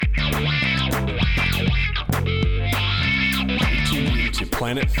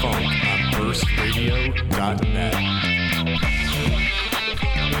Planet Funk on burstradio.net.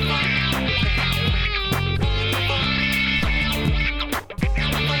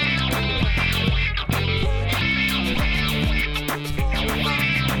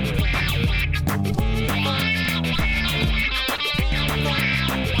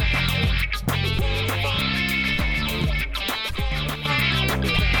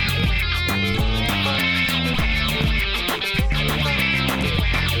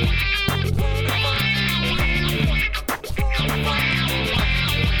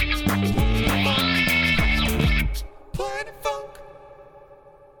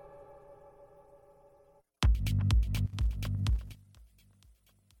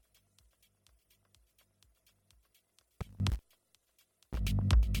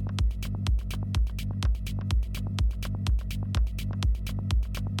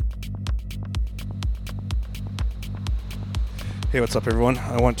 Hey, what's up, everyone?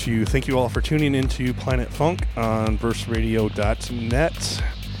 I want to thank you all for tuning into Planet Funk on burstradio.net.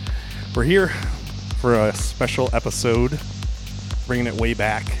 We're here for a special episode, bringing it way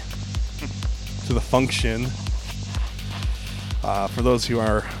back to the Function. For those who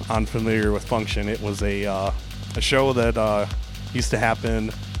are unfamiliar with Function, it was a show that used to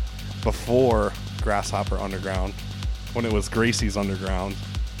happen before Grasshopper Underground, when it was Gracie's Underground.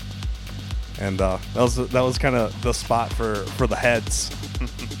 And that was kind of the spot for the heads,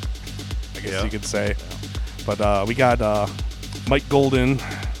 I guess you could say. But we got Mike Golden,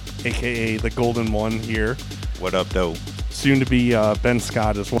 a.k.a. the Golden One here. What up, though? Soon to be Ben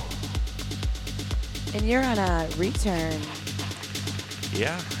Scott as well. And you're on a return.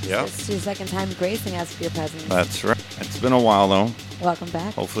 Yeah. It's your second time gracing us with your presence. That's right. It's been a while, though. Welcome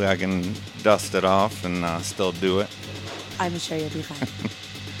back. Hopefully I can dust it off and still do it. I'm sure you'll be fine.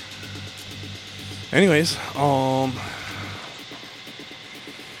 Anyways, do you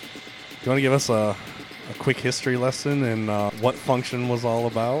want to give us a quick history lesson and what Function was all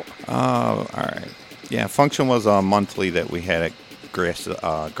about? All right. Yeah, Function was a monthly that we had at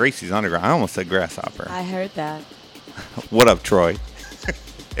Gracie's Underground. I almost said Grasshopper. I heard that. What up, Troy?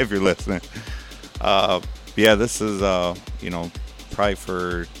 If you're listening. Yeah, this is, probably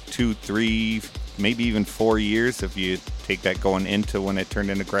for 2, 3, maybe even 4 years if you take that going into when it turned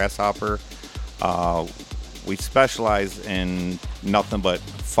into Grasshopper. We specialize in nothing but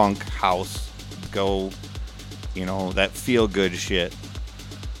funk, house, that feel good shit.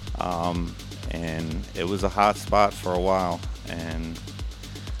 And it was a hot spot for a while, and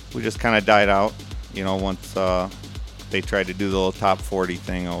we just kind of died out, once they tried to do the little top 40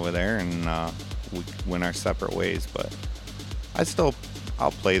 thing over there, and we went our separate ways. But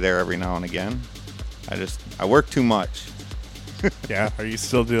I'll play there every now and again. I work too much. Yeah, are you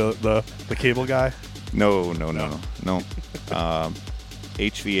still the cable guy? No.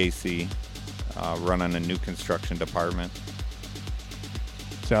 HVAC, running a new construction department.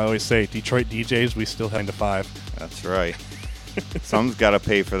 So I always say, Detroit DJs, we still have 9 to 5. That's right. Someone's got to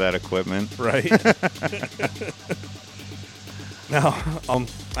pay for that equipment. Right. Now,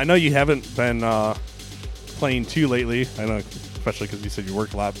 I know you haven't been playing too lately. I know, especially because you said you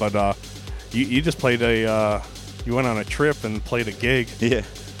work a lot. But you just played you went on a trip and played a gig. Yeah.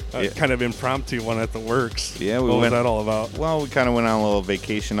 Kind of impromptu one at the Works. Yeah, what was that all about? Well, we kind of went on a little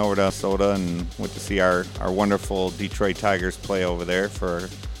vacation over to Soda and went to see our wonderful Detroit Tigers play over there for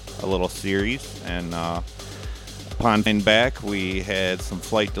a little series. And upon getting back, we had some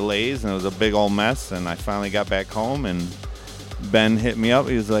flight delays, and it was a big old mess. And I finally got back home, and Ben hit me up.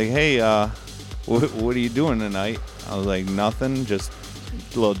 He was like, hey, what are you doing tonight? I was like, nothing, just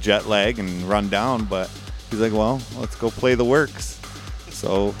a little jet lag and run down. But he's like, well, let's go play the Works.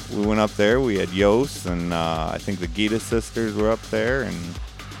 So we went up there. We had Yost, and I think the Gita sisters were up there, and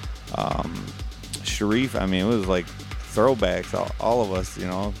Sharif. I mean, it was like throwbacks, all of us,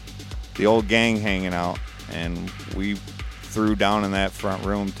 the old gang hanging out. And we threw down in that front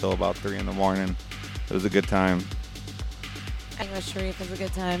room till about 3 in the morning. It was a good time. I know Sharif was a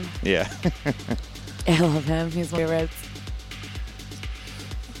good time. Yeah. I love him. He's my favorite.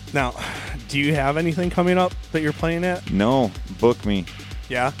 Now, do you have anything coming up that you're playing at? No, book me.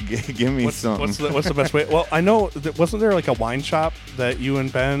 Yeah? Give me something. What's the best way? Well, I know, wasn't there like a wine shop that you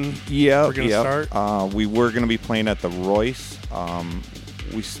and Ben were going to start? We were going to be playing at the Royce.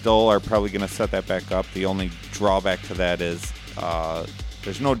 We still are probably going to set that back up. The only drawback to that is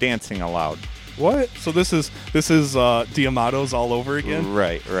there's no dancing allowed. What? So this is Diamato's all over again?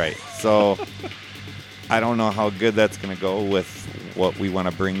 Right. So I don't know how good that's going to go with what we want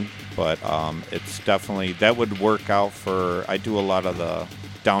to bring, but it's definitely, that would work out for, I do a lot of the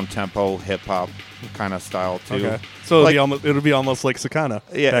down-tempo hip-hop kind of style too. Okay. So Like- it'll be almost like Sakana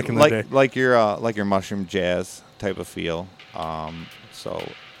Yeah, back in the like day. like your mushroom jazz type of feel. So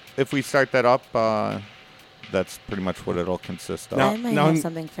if we start that up, that's pretty much what it'll consist of. Now- I might now have I'm-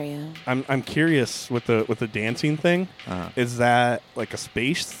 something for you. I'm curious with the dancing thing. Uh-huh. Is that like a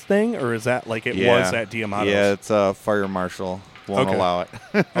space thing, or is that like it Yeah. was at Diamato's? Yeah, it's a fire marshal won't Okay. allow it.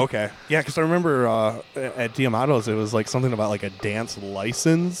 Okay. Yeah, because I remember at Diamato's it was like something about like a dance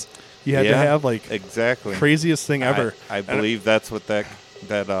license you had to Yeah, have, like exactly. craziest thing ever. I And- believe that's what that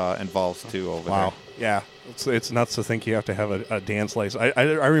involves too over Wow. Yeah. It's nuts to think you have to have a dance license. I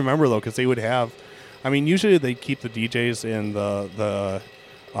remember though, because they would have, I mean, usually they keep the DJs in the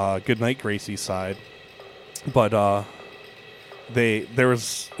Goodnight Gracie side, but there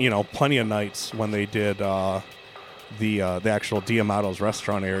was plenty of nights when they did the actual Diamato's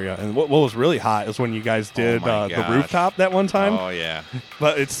restaurant area, and what was really hot is when you guys did my the gosh. rooftop that one there. time. Oh yeah,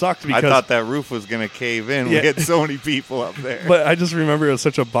 But it sucked I because thought that roof was gonna cave in. Yeah. We had so many people up there. But I just remember it was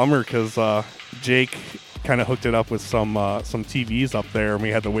such a bummer because Jake kind of hooked it up with some TVs up there, and we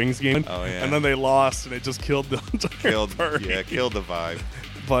had the Wings game. Oh, yeah. And then they lost, and it just killed the entire killed party. killed the vibe.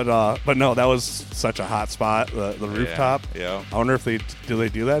 But no, that was such a hot spot, the rooftop. Yeah. I wonder if they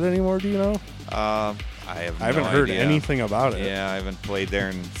do that anymore. Do you know? I haven't heard anything about it. Yeah, I haven't played there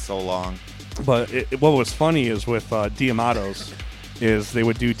in so long. But what was funny is with Diamato's is they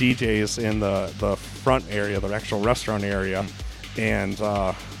would do DJs in the front area, the actual restaurant area, and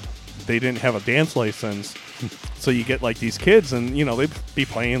they didn't have a dance license. So you get like these kids, and they'd be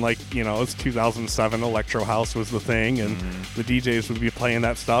playing like it's 2007 Electro House was the thing, and the DJs would be playing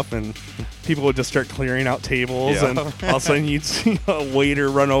that stuff, and people would just start clearing out tables, Yeah. and all of a sudden you'd see a waiter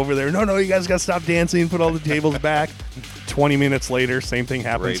run over there. No, you guys got to stop dancing. Put all the tables back. 20 minutes later, same thing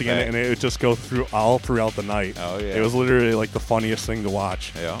happens Right again, back. and it would just go through all throughout the night. Oh, yeah. It was literally like the funniest thing to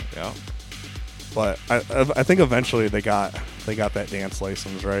watch. Yeah. But I think eventually they got that dance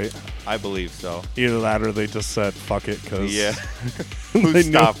license, right? I believe so. Either that or they just said fuck it because Yeah. they Who's knew-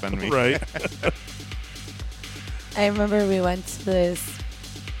 stopping me? right? I remember we went to this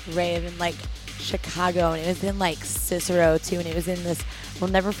rave in like Chicago, and it was in like Cicero too, and it was in this. We'll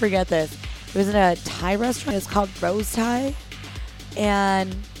never forget this. It was in a Thai restaurant. It's called Rose Thai,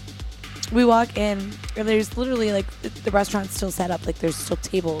 and we walk in, and there's literally like the restaurant's still set up. Like there's still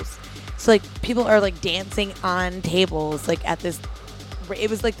tables, so like people are like dancing on tables, like at this. It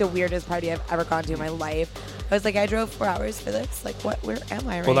was like the weirdest party I've ever gone to in my life. I was like, I drove 4 hours for this. Like, what? Where am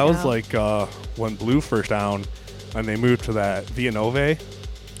I right now? Well, that was like when Blue first down, and they moved to that Villanove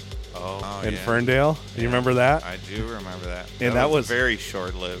Oh, in yeah. Ferndale. Do you remember that? I do remember that. And that was- very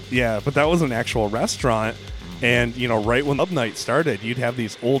short-lived. Yeah, but that was an actual restaurant. And, right when club night started, you'd have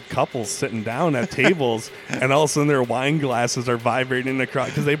these old couples sitting down at tables, and all of a sudden their wine glasses are vibrating across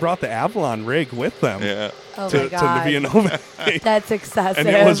because they brought the Avalon rig with them Yeah. Oh to my the god, Villanove. that's excessive.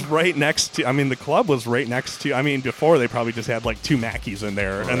 And it was right next to, the club was right next to, before they probably just had like 2 Mackies in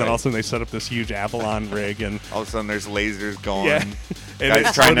there. And then Right. all of a sudden they set up this huge Avalon rig. And All of a sudden, there's lasers going. yeah, and Guys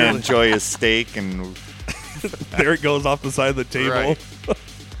it's trying to literally- enjoy his steak, and there it goes off the side of the table. Right.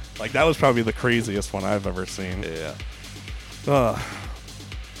 Like that was probably the craziest one I've ever seen. yeah. I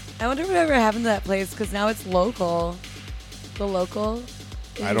wonder whatever happened to that place because now it's local. The local.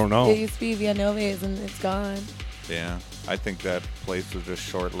 I don't know. It used to be Villanove's and it's gone. Yeah. I think that place was just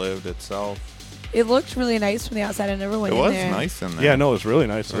short-lived itself. It looked really nice from the outside. I never went It in was there. nice in there. Yeah, no, it was really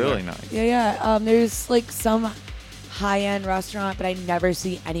nice. in Really there. nice. Yeah. There's like some high-end restaurant, but I never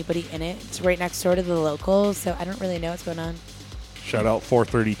see anybody in it. It's right next door to the local, so I don't really know what's going on. Shout out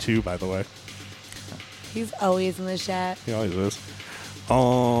 432, by the way. He's always in the chat. He always is.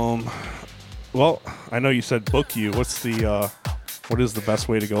 Well, I know you said book you. What is the best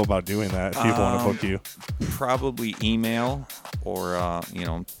way to go about doing that if people want to book you? Probably email or,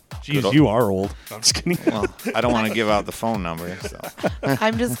 Jeez, good- you are old. I'm just kidding. well, I don't want to give out the phone number, so.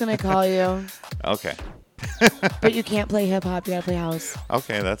 I'm just gonna call you, Okay. but you can't play hip hop. You gotta play house.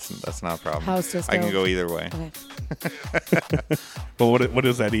 Okay, that's not a problem. House disco. I can go either way. Okay. But what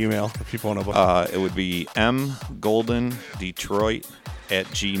is that email if people want to book? It would be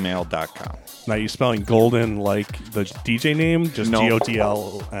mgoldendetroit@gmail.com. Now, you spelling Golden like the DJ name? Just No.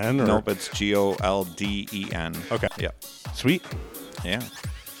 G-O-T-L-N? Or? Nope, it's GOLDEN. Okay. Yep. Sweet. Yeah.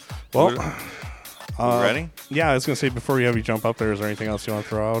 Well, We ready? yeah, I was going to say before you have you jump up there, is there anything else you want to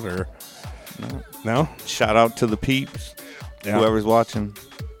throw out? Or no? Shout out to the peeps. Yeah. Whoever's watching.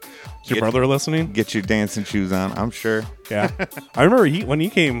 Is your brother listening? Get your dancing shoes on, I'm sure. Yeah. I remember when he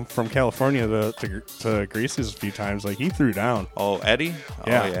came from California to Gracie's a few times, like he threw down. Oh, Eddie?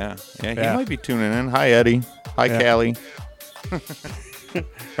 Yeah. Oh, yeah. Yeah, he Yeah. might be tuning in. Hi, Eddie. Hi, Yeah. Callie. All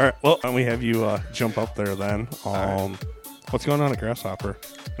right. Well, why don't we have you jump up there then? What's going on at Grasshopper?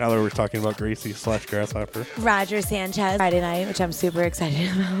 Now that we're talking about Gracie / Grasshopper. Roger Sanchez Friday night, which I'm super excited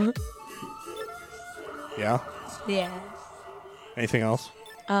about. Yeah. Yeah. Anything else?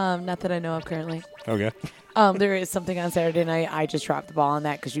 Not that I know of currently. Okay. There is something on Saturday night. I just dropped the ball on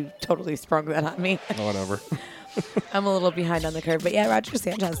that because you totally sprung that on me. Whatever. I'm a little behind on the curve. But yeah, Roger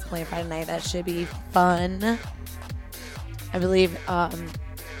Sanchez is playing Friday night. That should be fun. I believe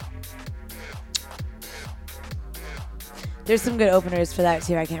there's some good openers for that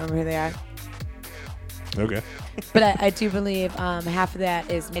too. I can't remember who they are. Okay. But I do believe half of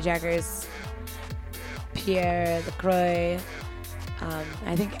that is May Jaggers, Pierre LaCroix.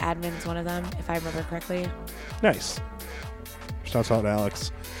 I think Admin's one of them, if I remember correctly. Nice. Shouts out to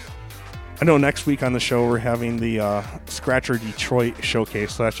Alex. I know next week on the show we're having the Scratcher Detroit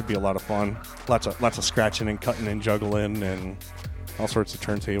showcase, so that should be a lot of fun. Lots of scratching and cutting and juggling and all sorts of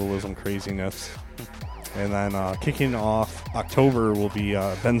turntablism craziness. And then kicking off October will be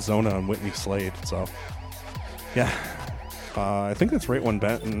Ben Zona and Whitney Slade. So, yeah. I think that's right when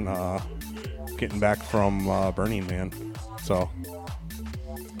Benton getting back from Burning Man. So,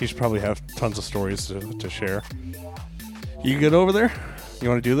 he should probably have tons of stories to share. You good over there? You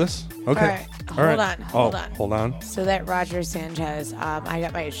want to do this? Okay. All right. Hold on. Hold on. So that Roger Sanchez, I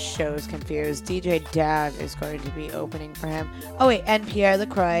got my shows confused. DJ Dav is going to be opening for him. Oh, wait, and Pierre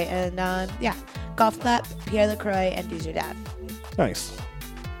LaCroix. And, yeah, Golf Clap, Pierre LaCroix, and DJ Dav. Nice.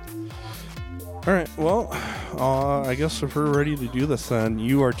 All right. Well, I guess if we're ready to do this, then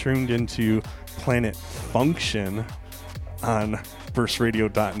you are tuned into Planet Function on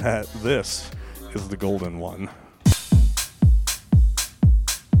burstradio.net. This is the golden one.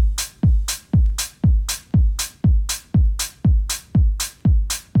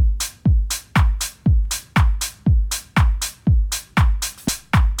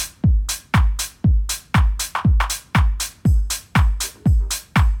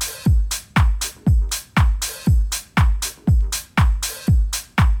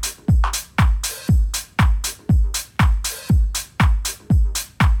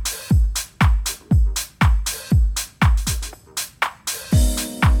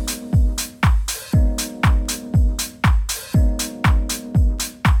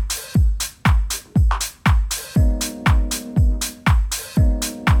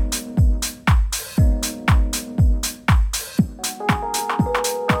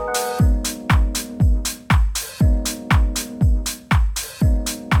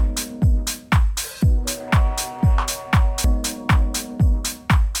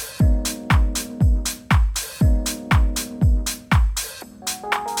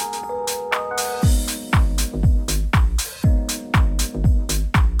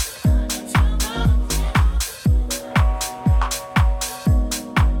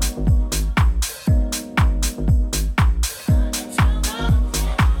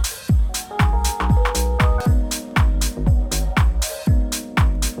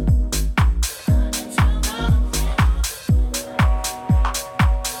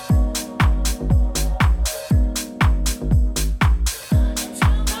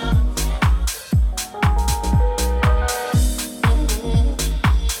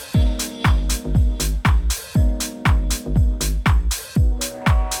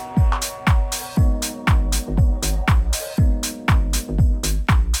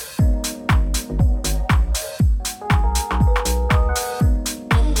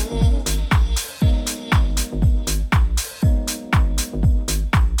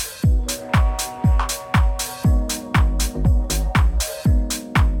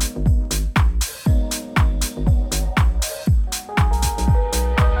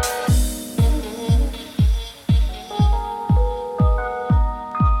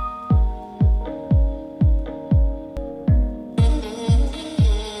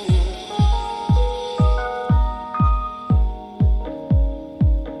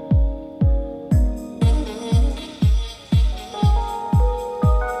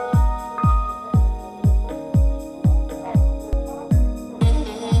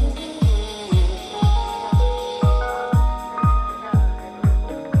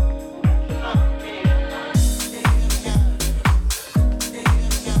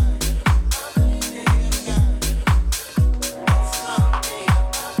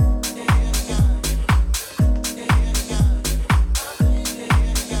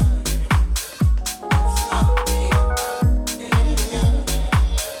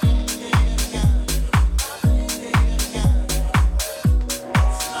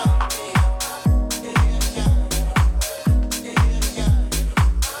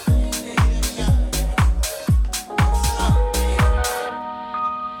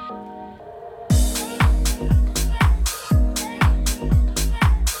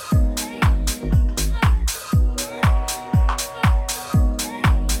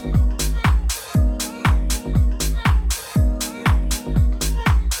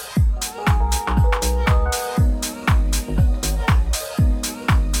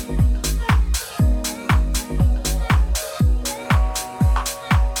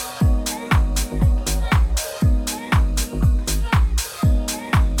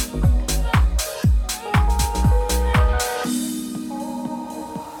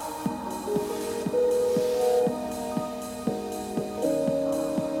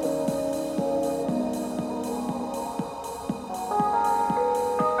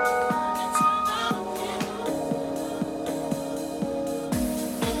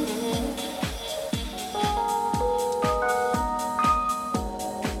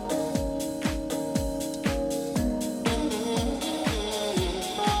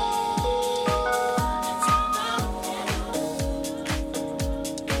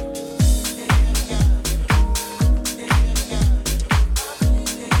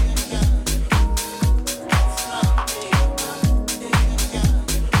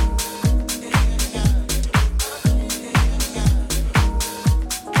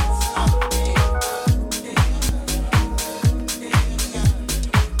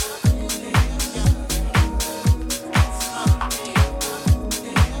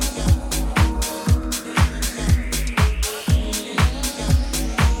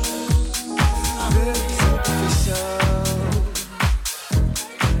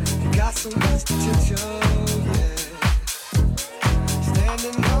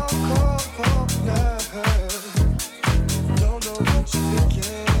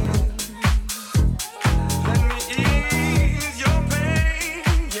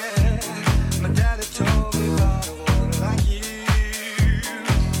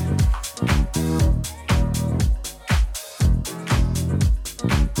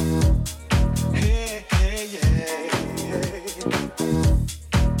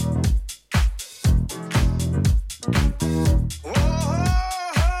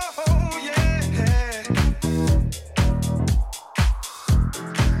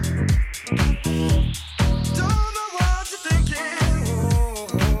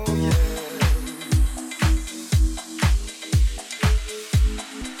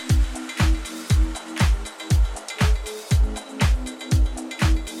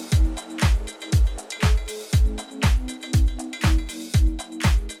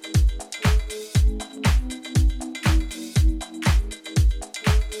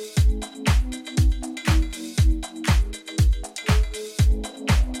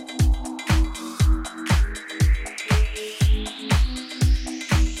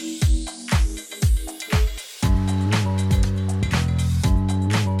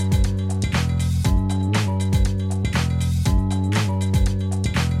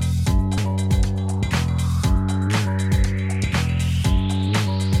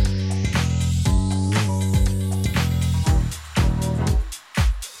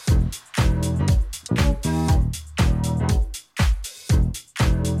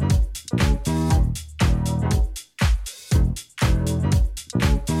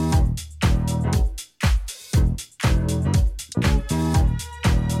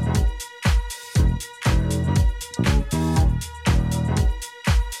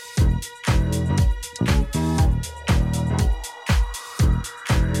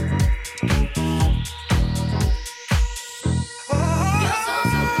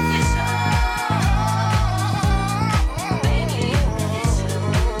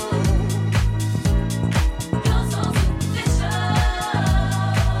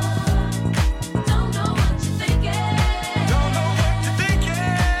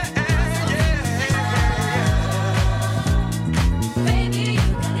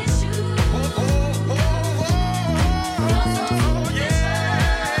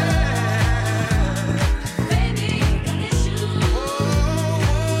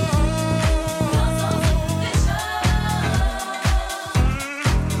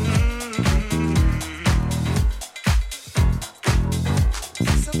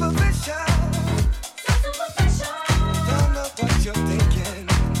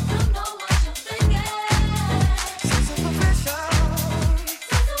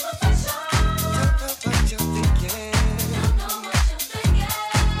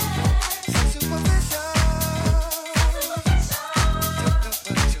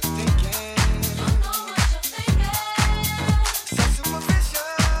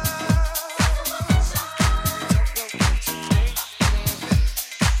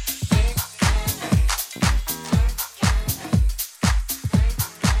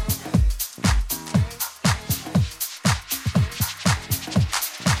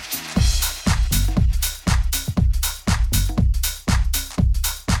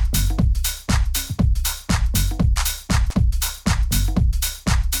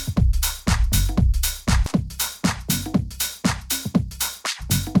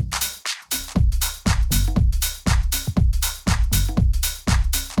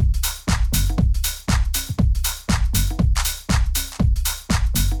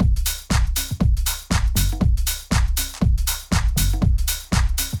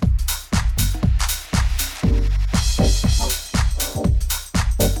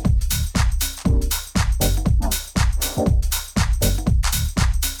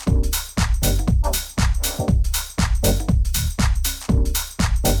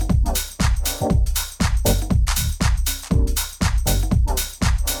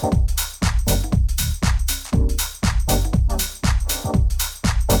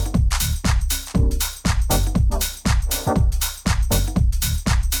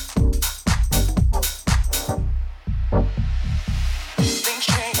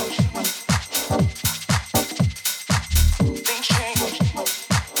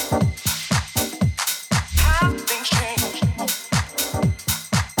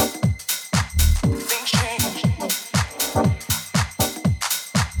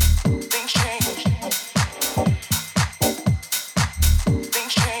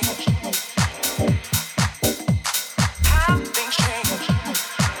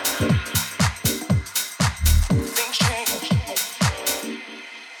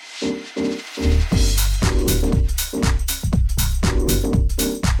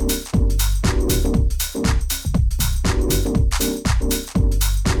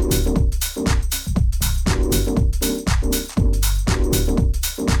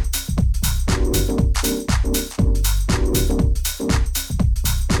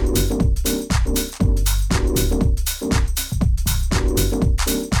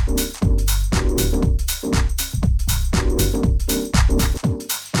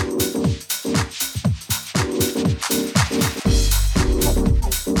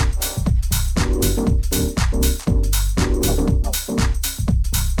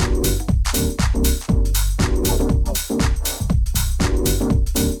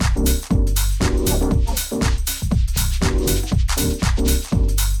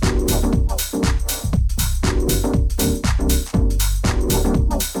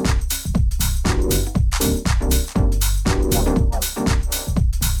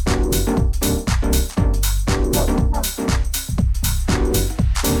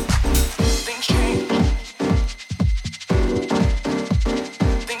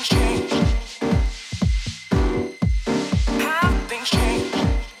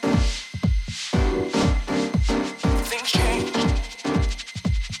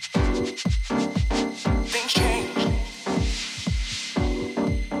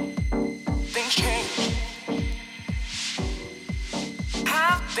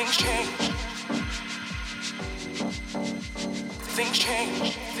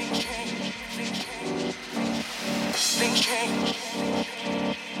 change. Things change. Things change. Things change.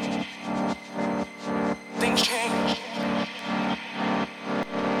 Things change.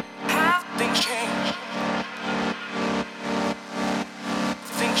 Have things change.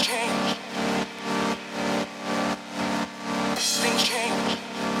 Things change. Things change.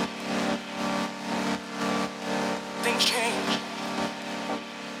 Things change.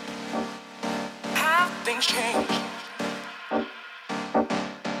 Have things change.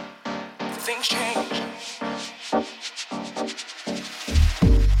 Things change.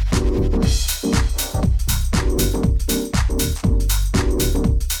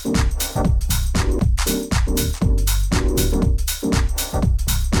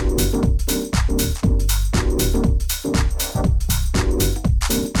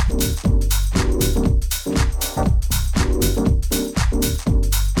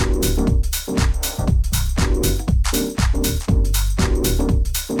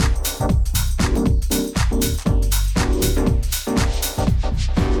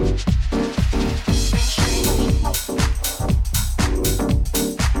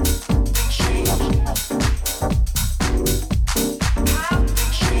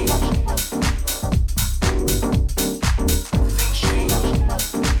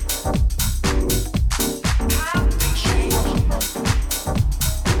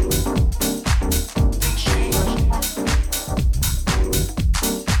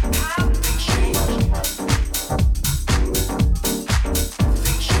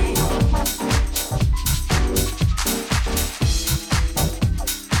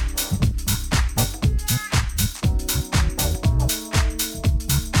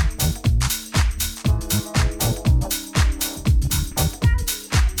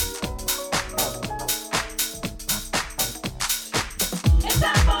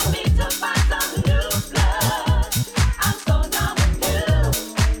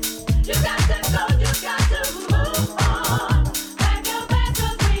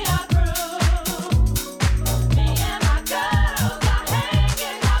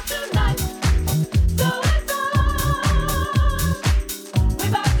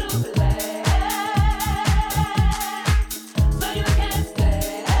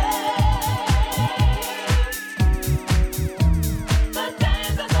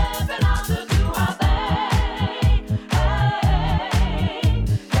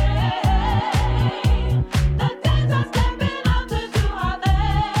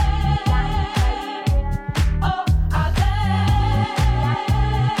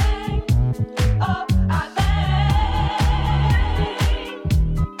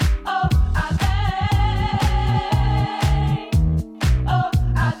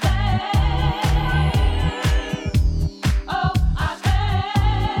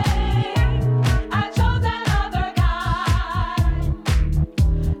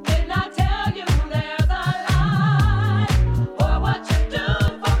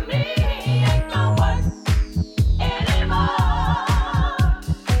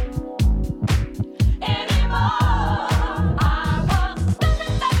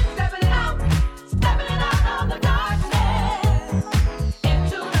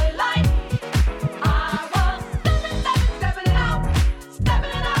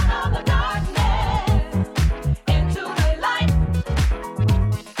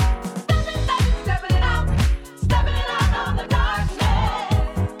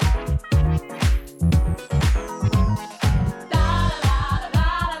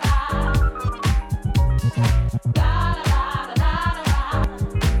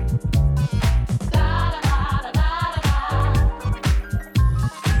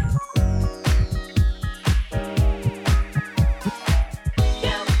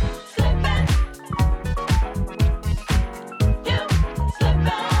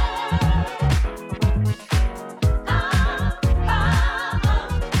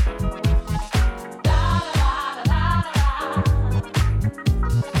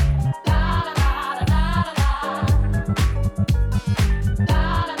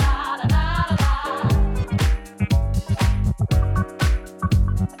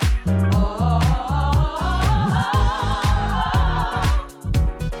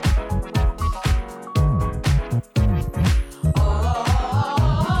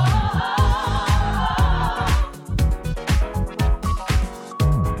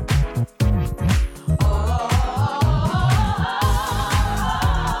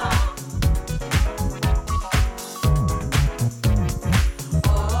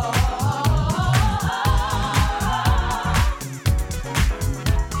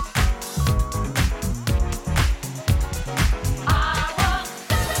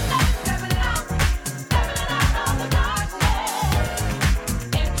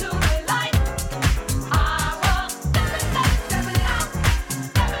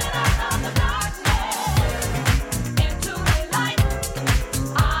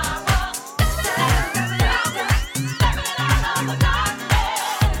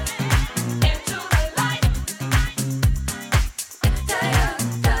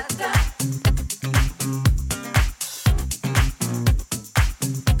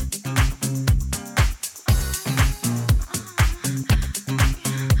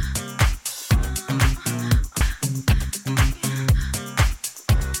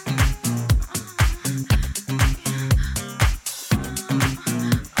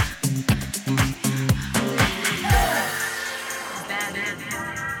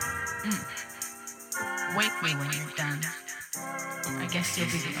 me when you're done. I guess you'll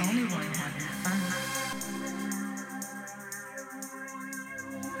be the only one having fun.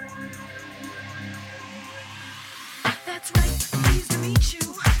 That's right, pleased to meet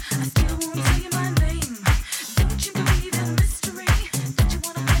you. I still won't tell you my name. Don't you believe in mystery? Don't you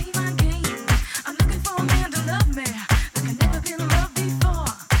wanna play my game? I'm looking for a man to love me like I've never been loved before.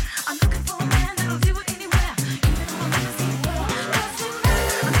 I'm looking for a man that'll do it anywhere, even on a fantasy world. 'Cause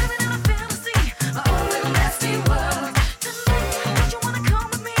tonight I'm living in a fantasy, my own little nasty world. Tonight, don't you wanna come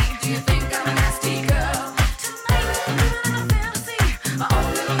with me? Do you think I'm a nasty girl? Tonight, I'm living in a fantasy, my own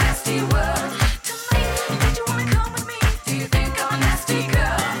little nasty world. Tonight, don't you wanna come with me? Do you think I'm a nasty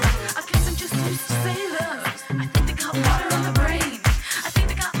girl? I guess I'm just used to sailors. I think they got water on the brain. I think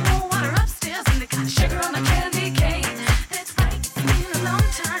they got more water upstairs and they got sugar on the candy cane. That's right, it's been a long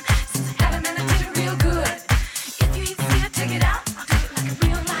time since I had a man that did it real good. If you ain't seen it, take it out. I'll do it like a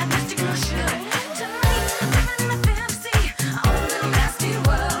real live nasty girl should. Tonight, I'm living in a fantasy, my own little nasty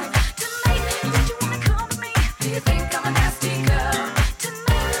world. Tonight, don't you wanna come with me? Do you think I'm a nasty girl?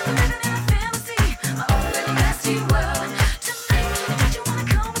 Tonight, I'm living in a fantasy, my own little nasty world. Tonight, don't you wanna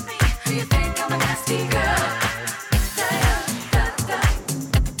come with me? Do you think I'm a nasty girl? Da, da, da, da.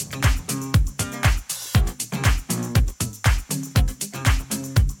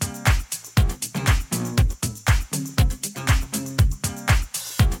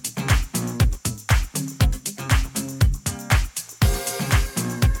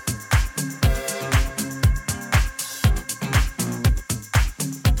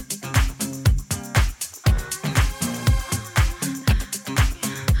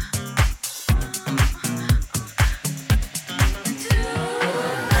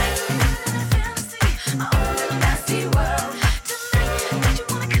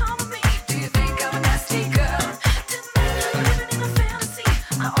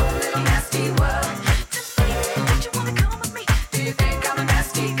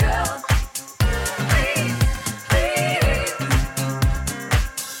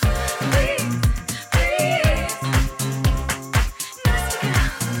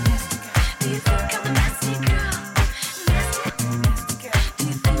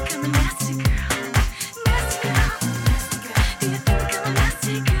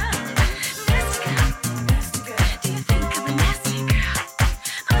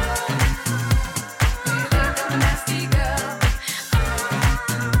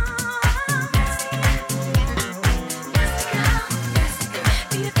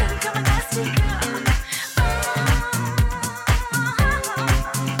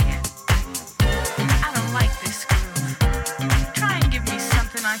 I don't like this groove. Try and give me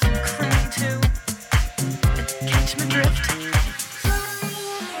something I can cling to. Catch my drift.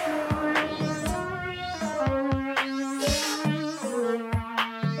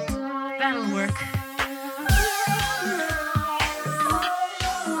 That'll work.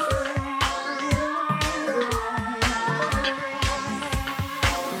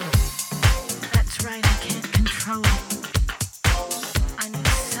 That's right, I can't control it. I need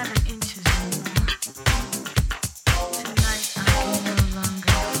 7 inches or more. Tonight I can no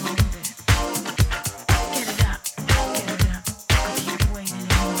longer hold it. Get it up, get it up. I can't wait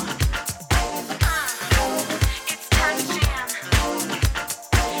anymore. It's time to jam.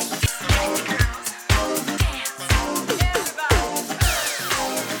 Nasty girls.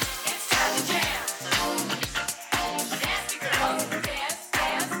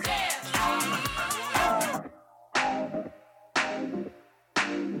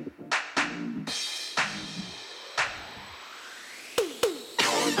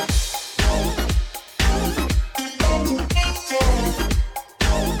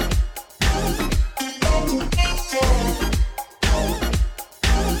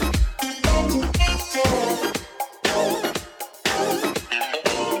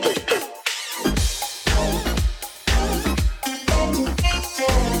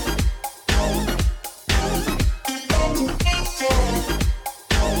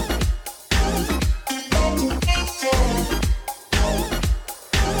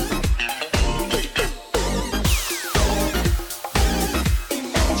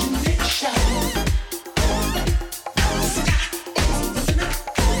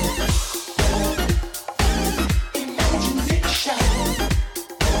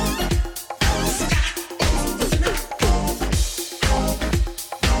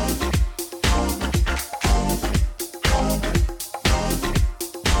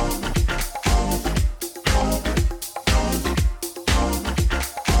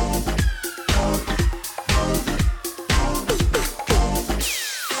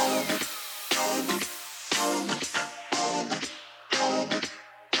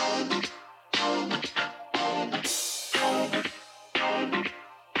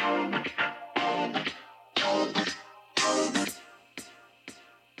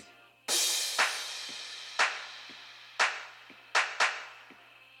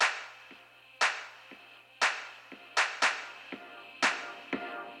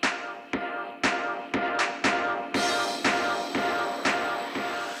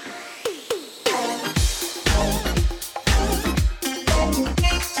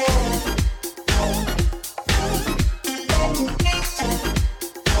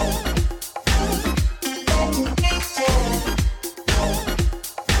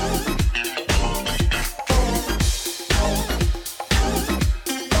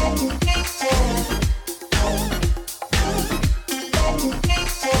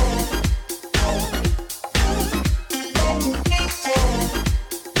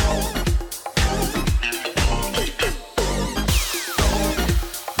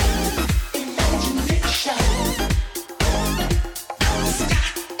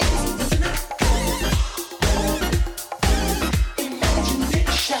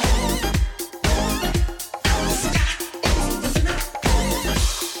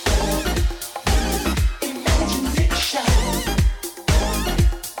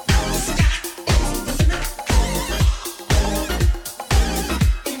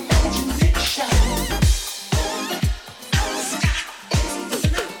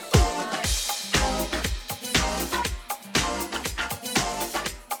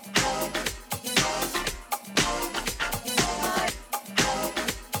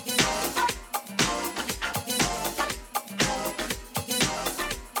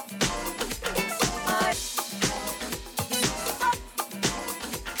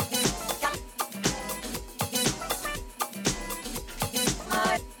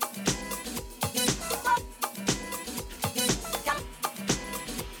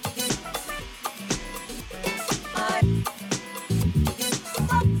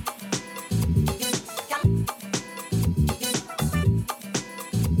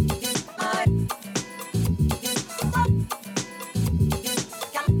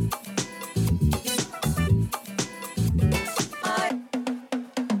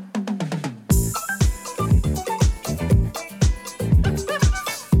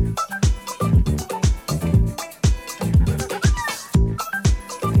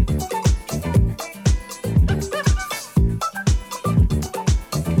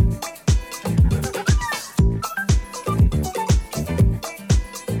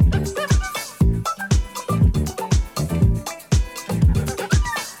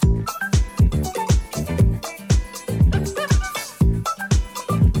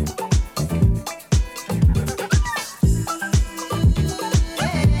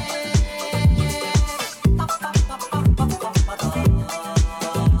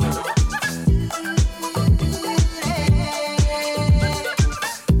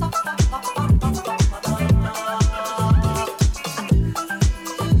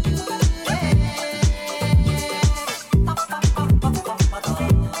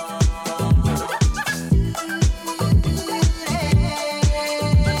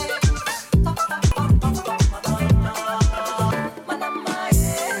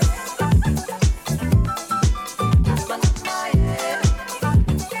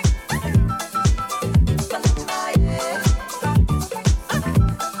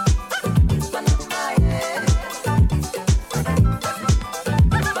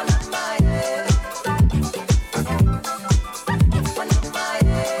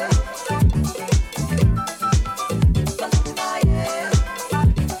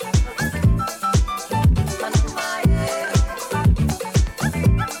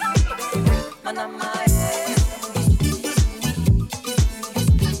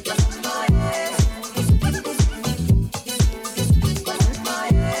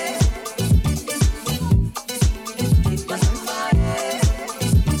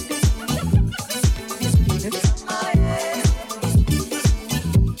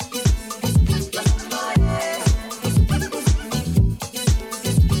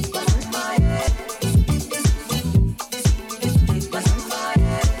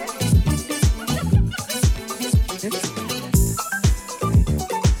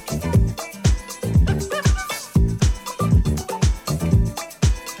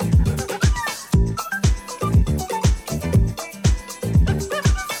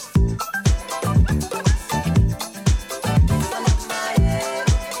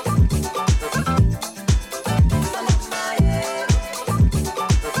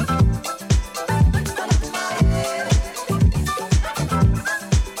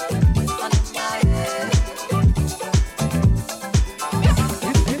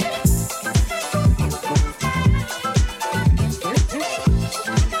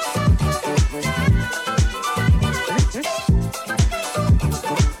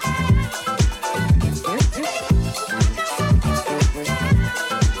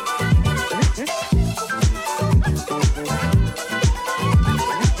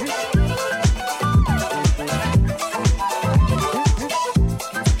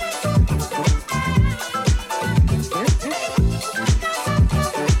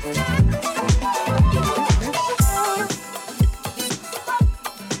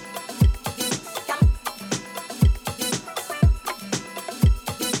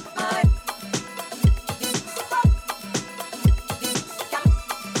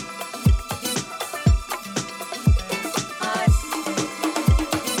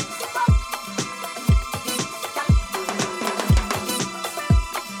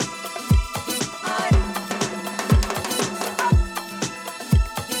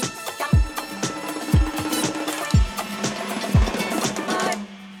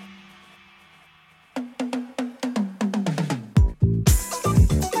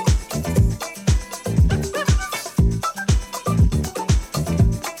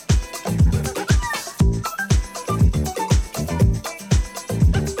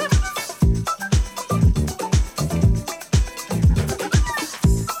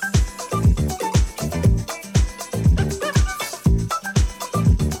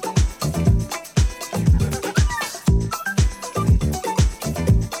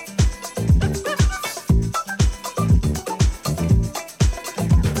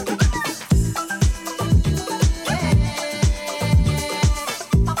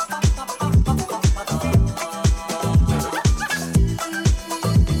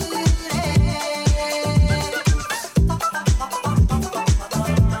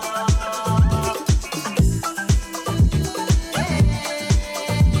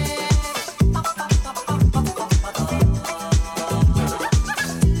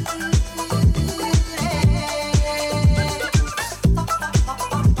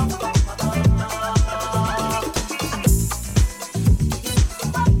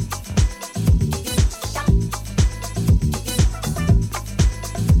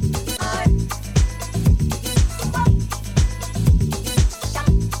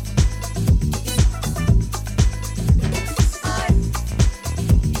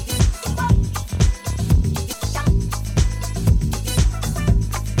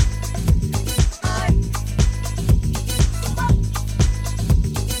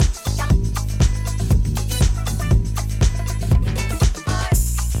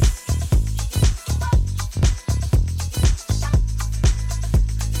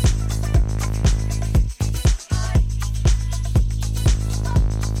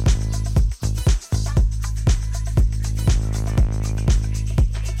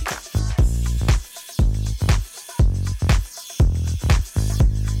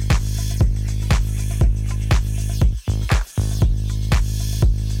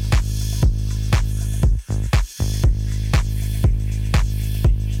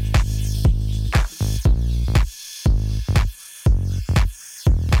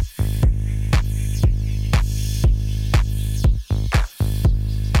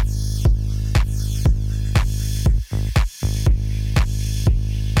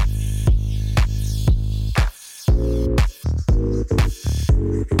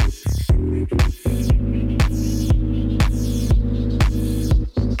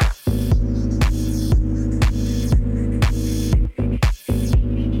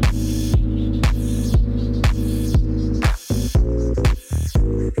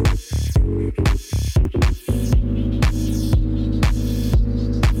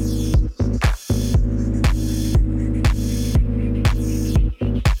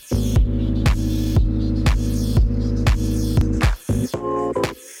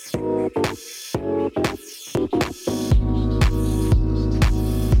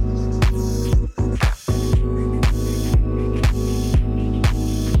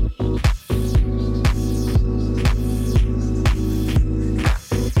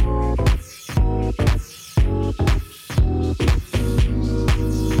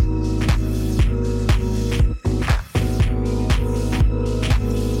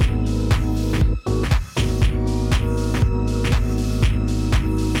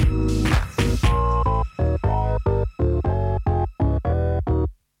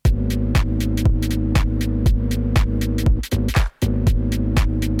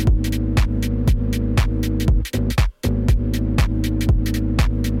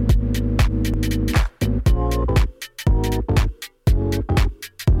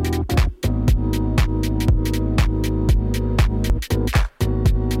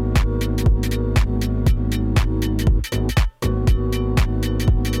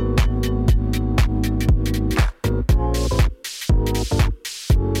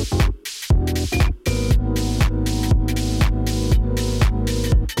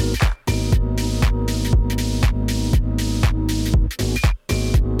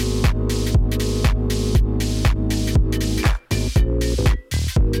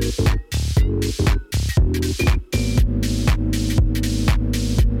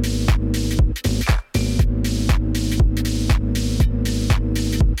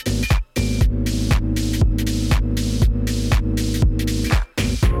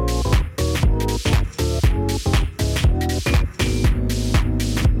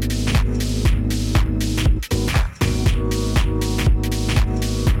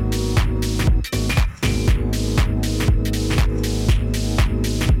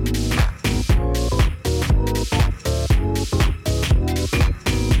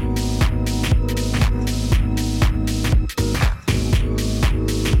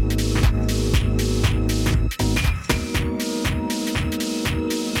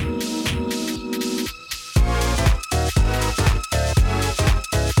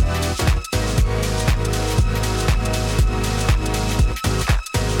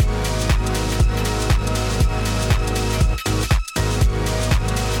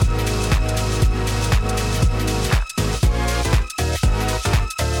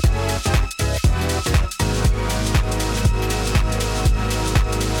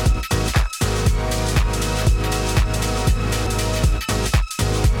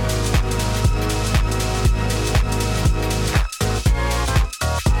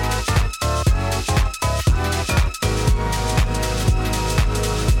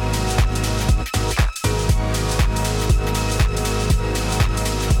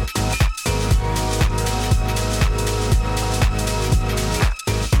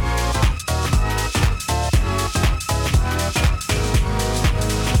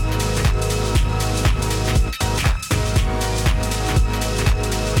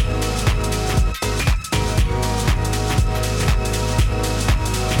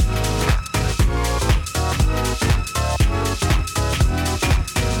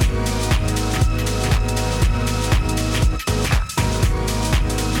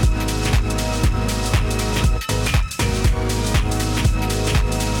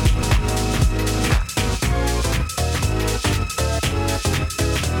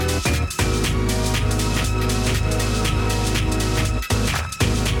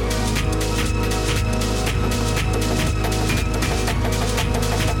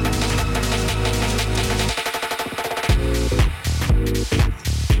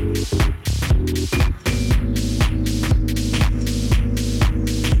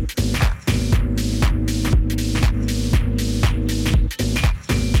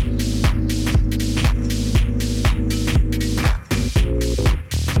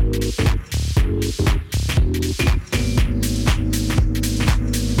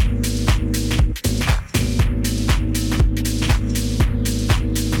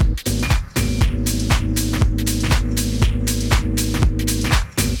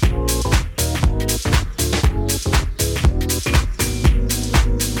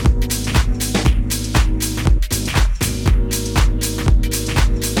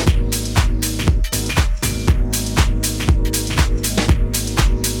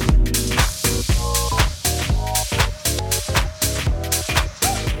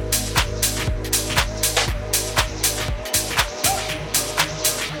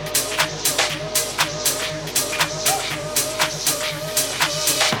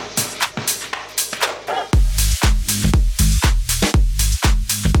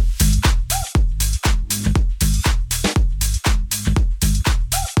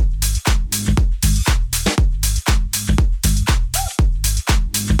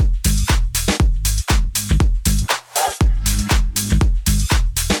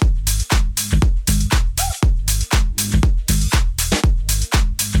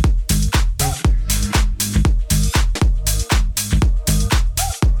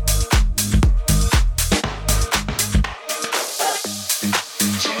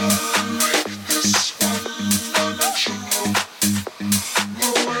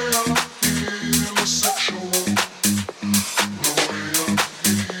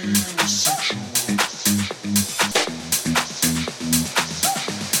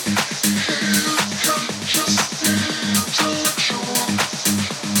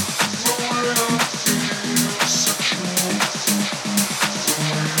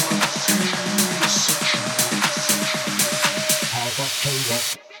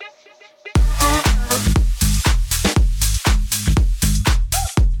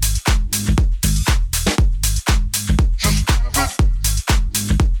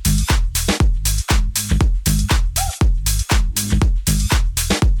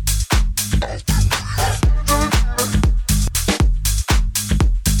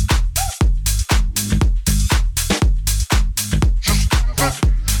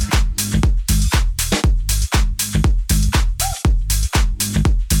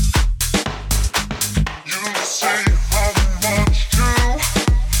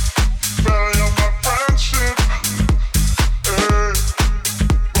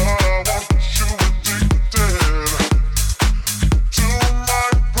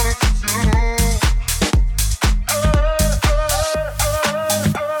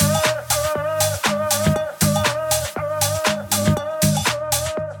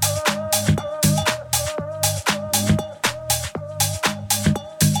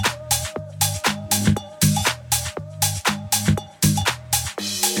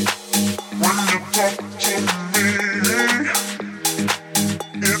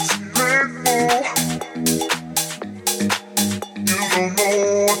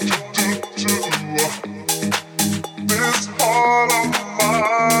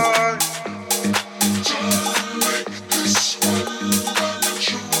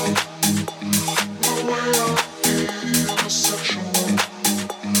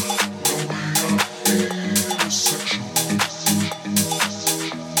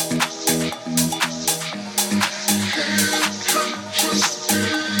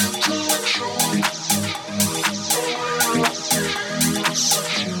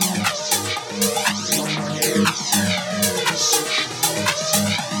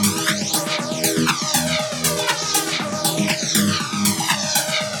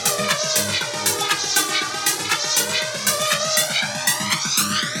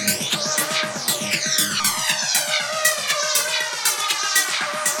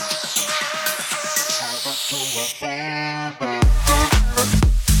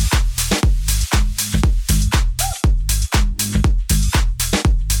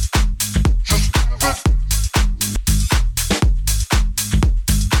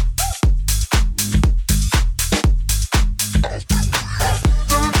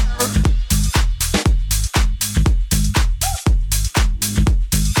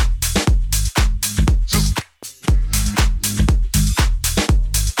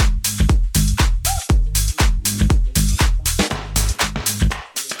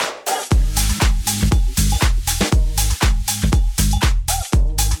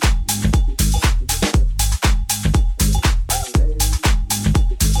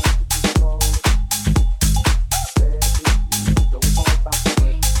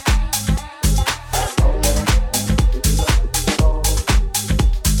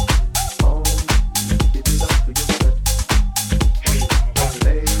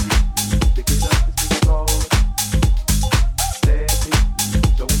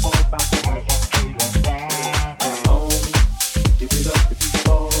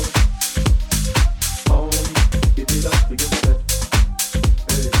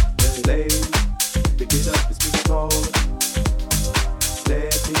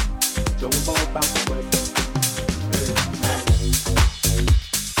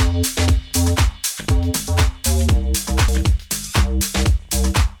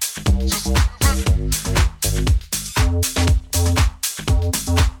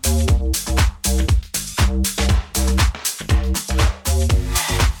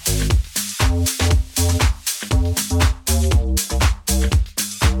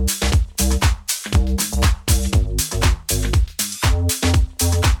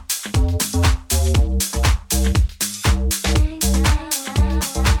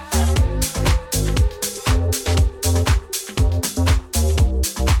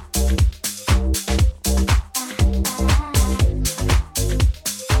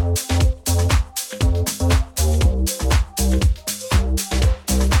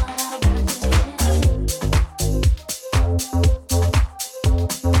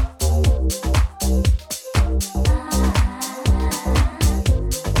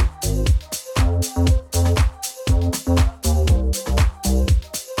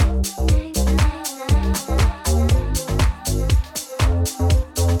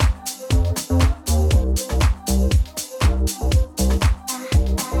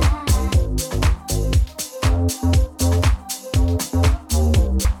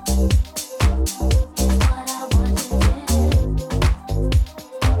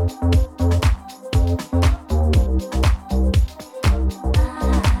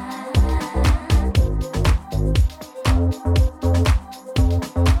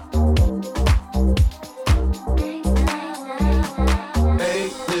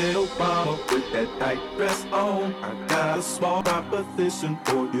 proposition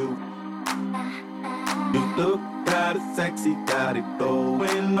for you. You look kinda sexy, got it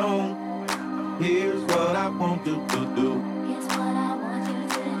going on. Here's what I want you to do.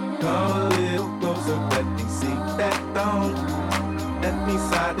 Come a little closer, let me see that thong. Let me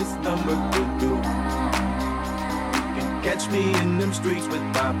side this number to you. You can catch me in them streets with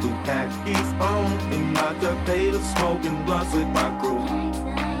my blue khakis on, in my tuxedo smoking blunts with my crew.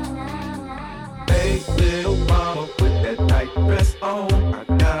 Hey, little mama, with that tight dress on, I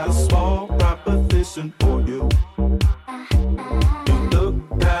got a small proposition for you. You look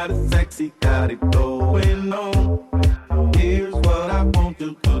kinda sexy, got it going on. Here's what I want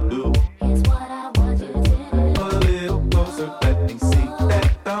you to do. A little closer, let me see that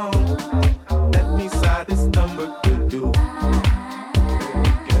thong. Let me side this number to you.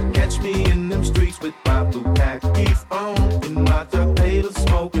 You can catch me in them streets with my blue khakis on, in my tuxedo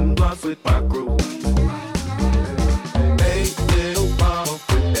smoking blunts with my crew.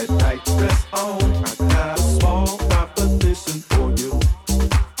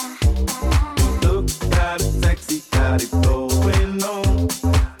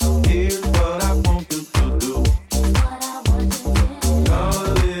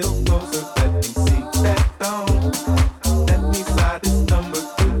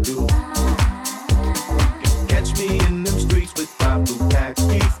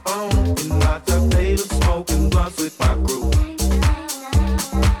 khakis on and my potato smoking blunts with my crew.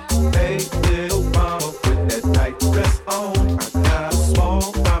 Hey, little mama, put that tight dress on. I got a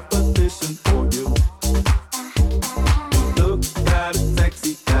small proposition for you. You look kinda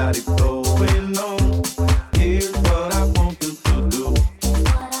sexy, got it going on. Here's what I want you to do.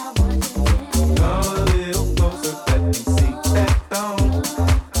 Come a little closer, let me see that thong.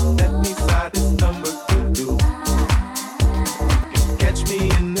 Let me slide this number to you. Catch me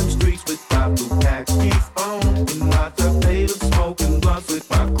in them streets with my blue khakis on and my potato smoking blunts with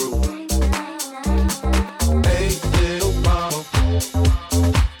my crew. Hey, little mama.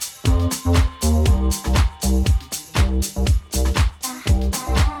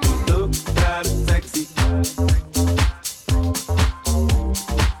 You look kinda sexy.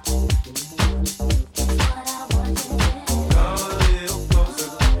 Come a little closer.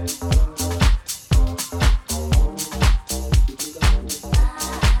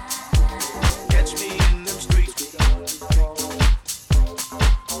 Catch me in them streets.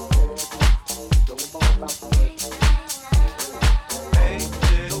 Hey,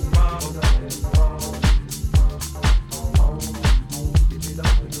 little mama.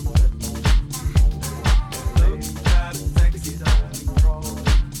 Look kinda sexy.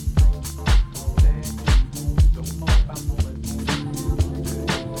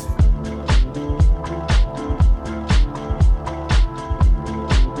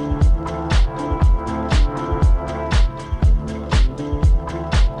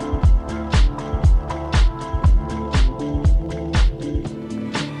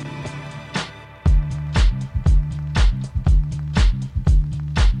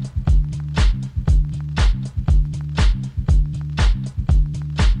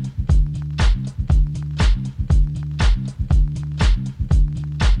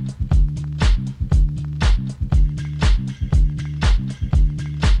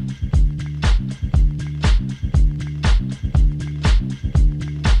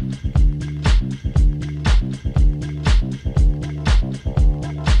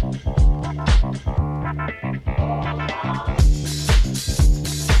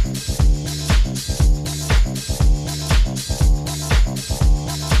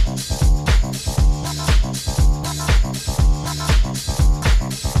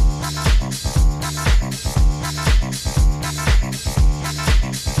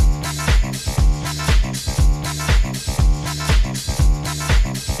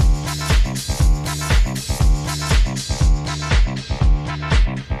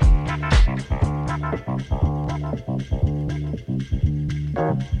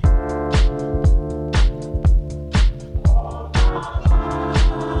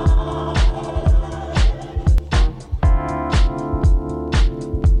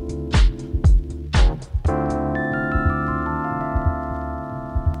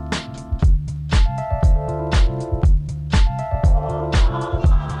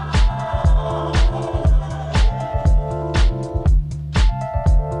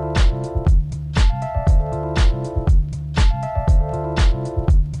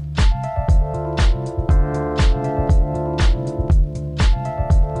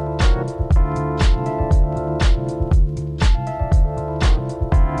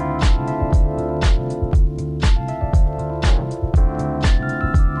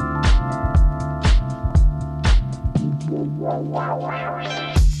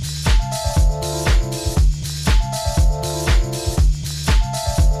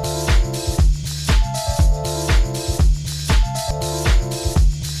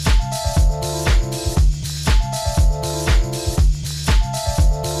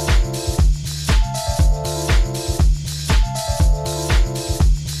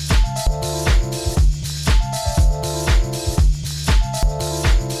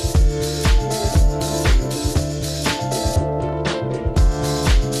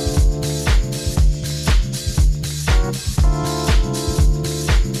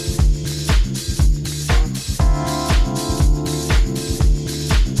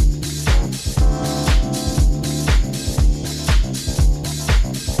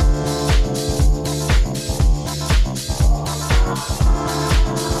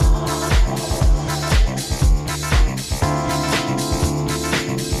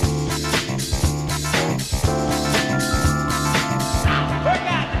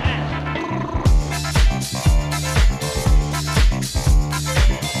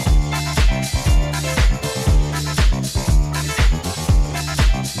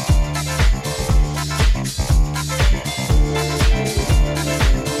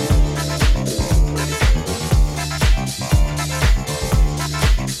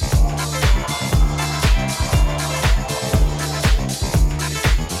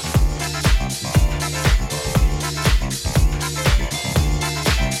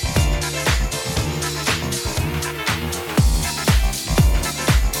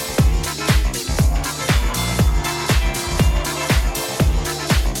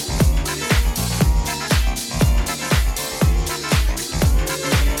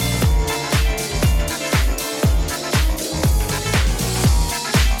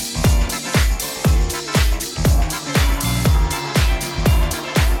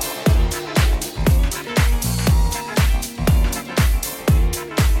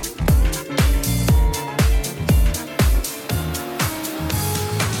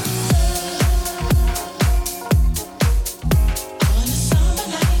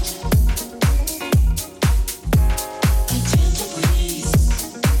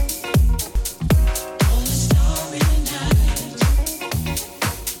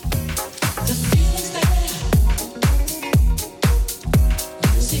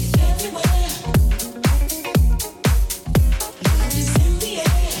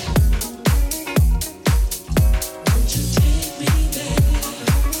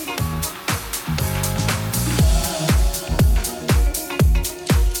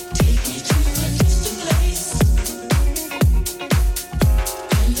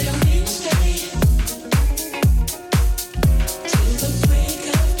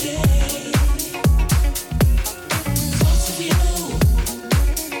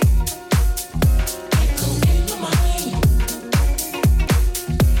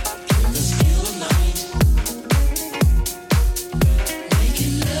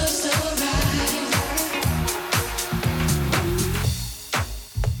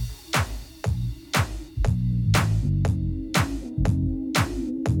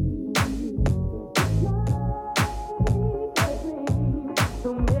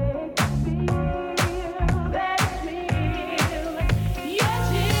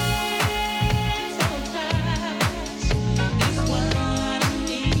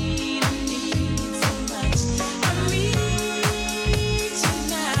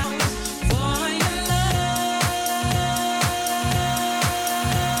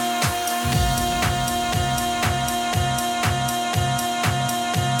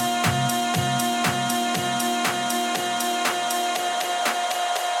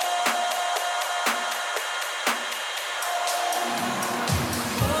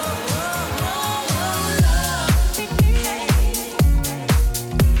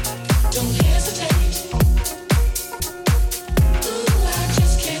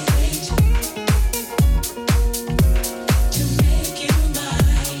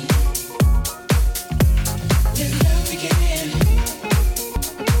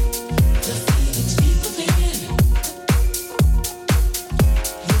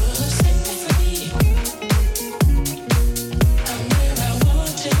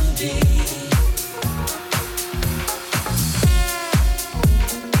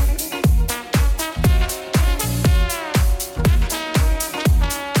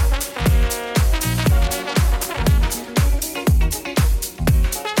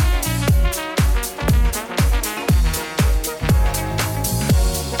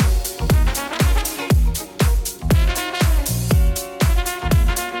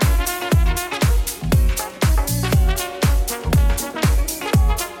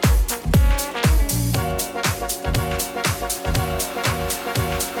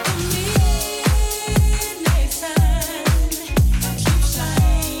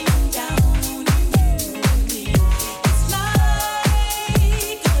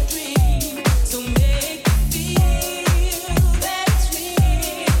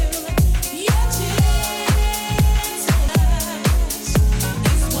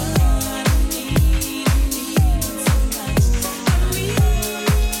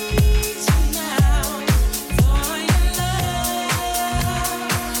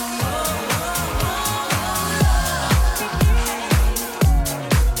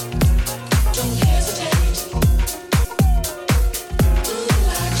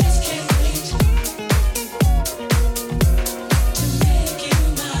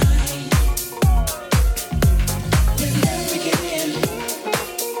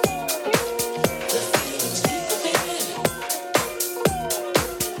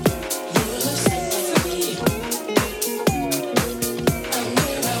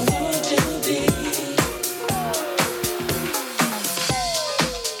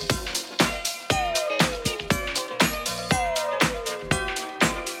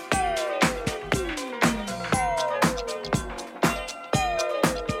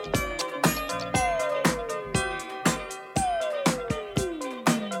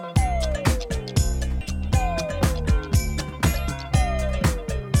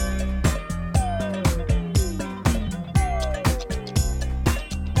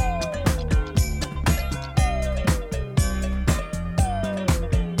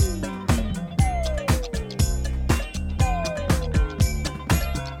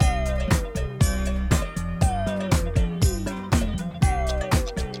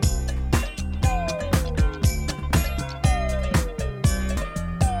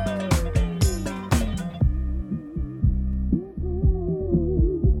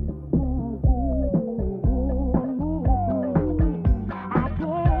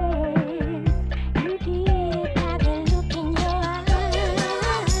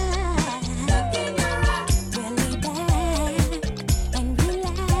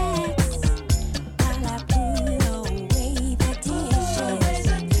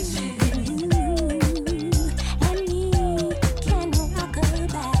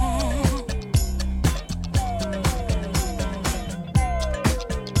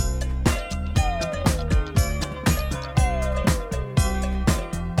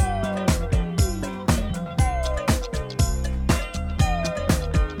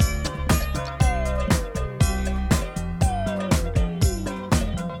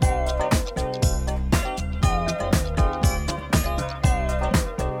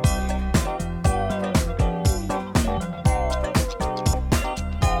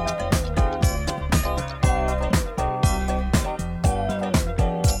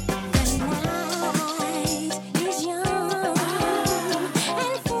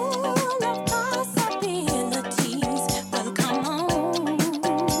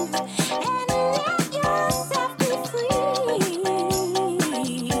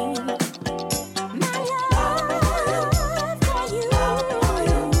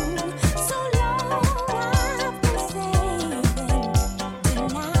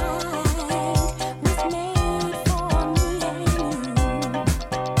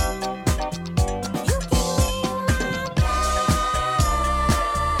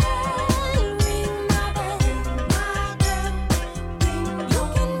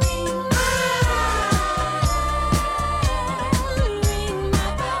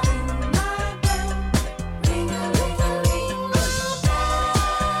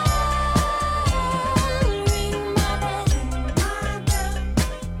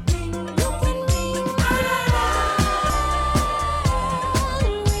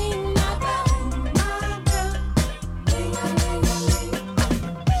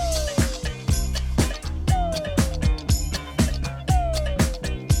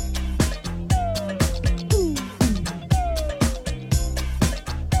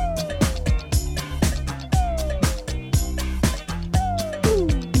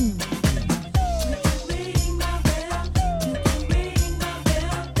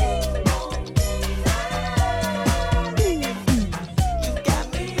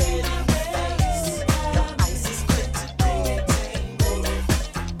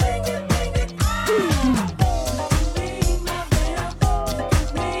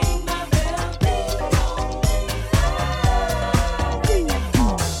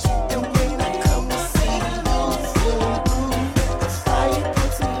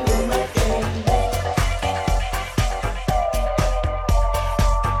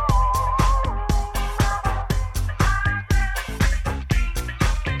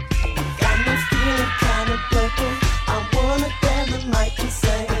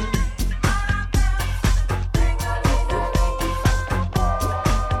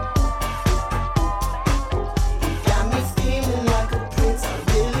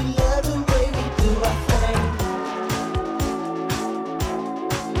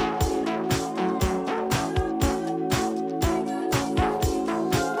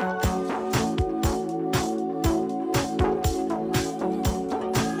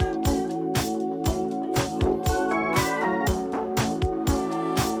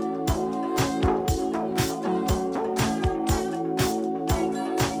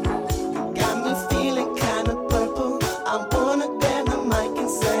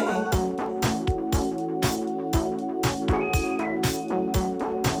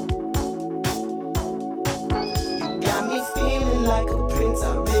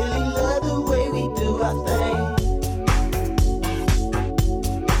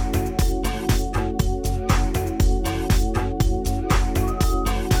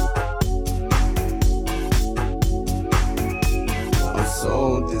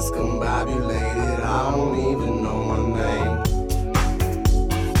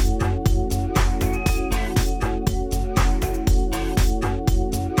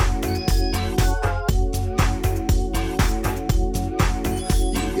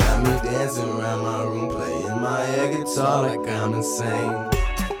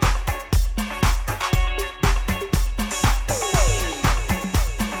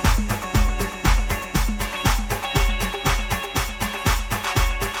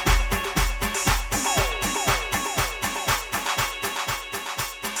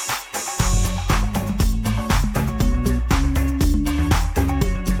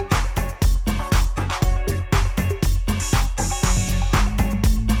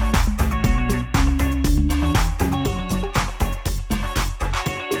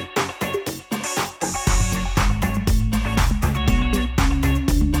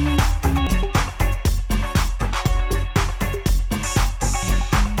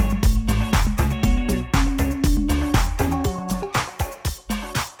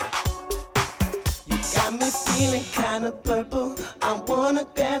 feeling kinda purple. I wanna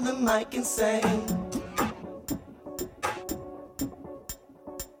grab the mic and sing.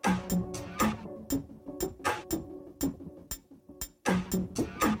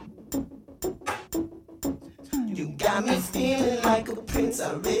 You got me feeling like a prince.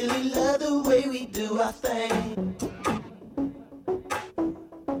 I really love the way we do our thing.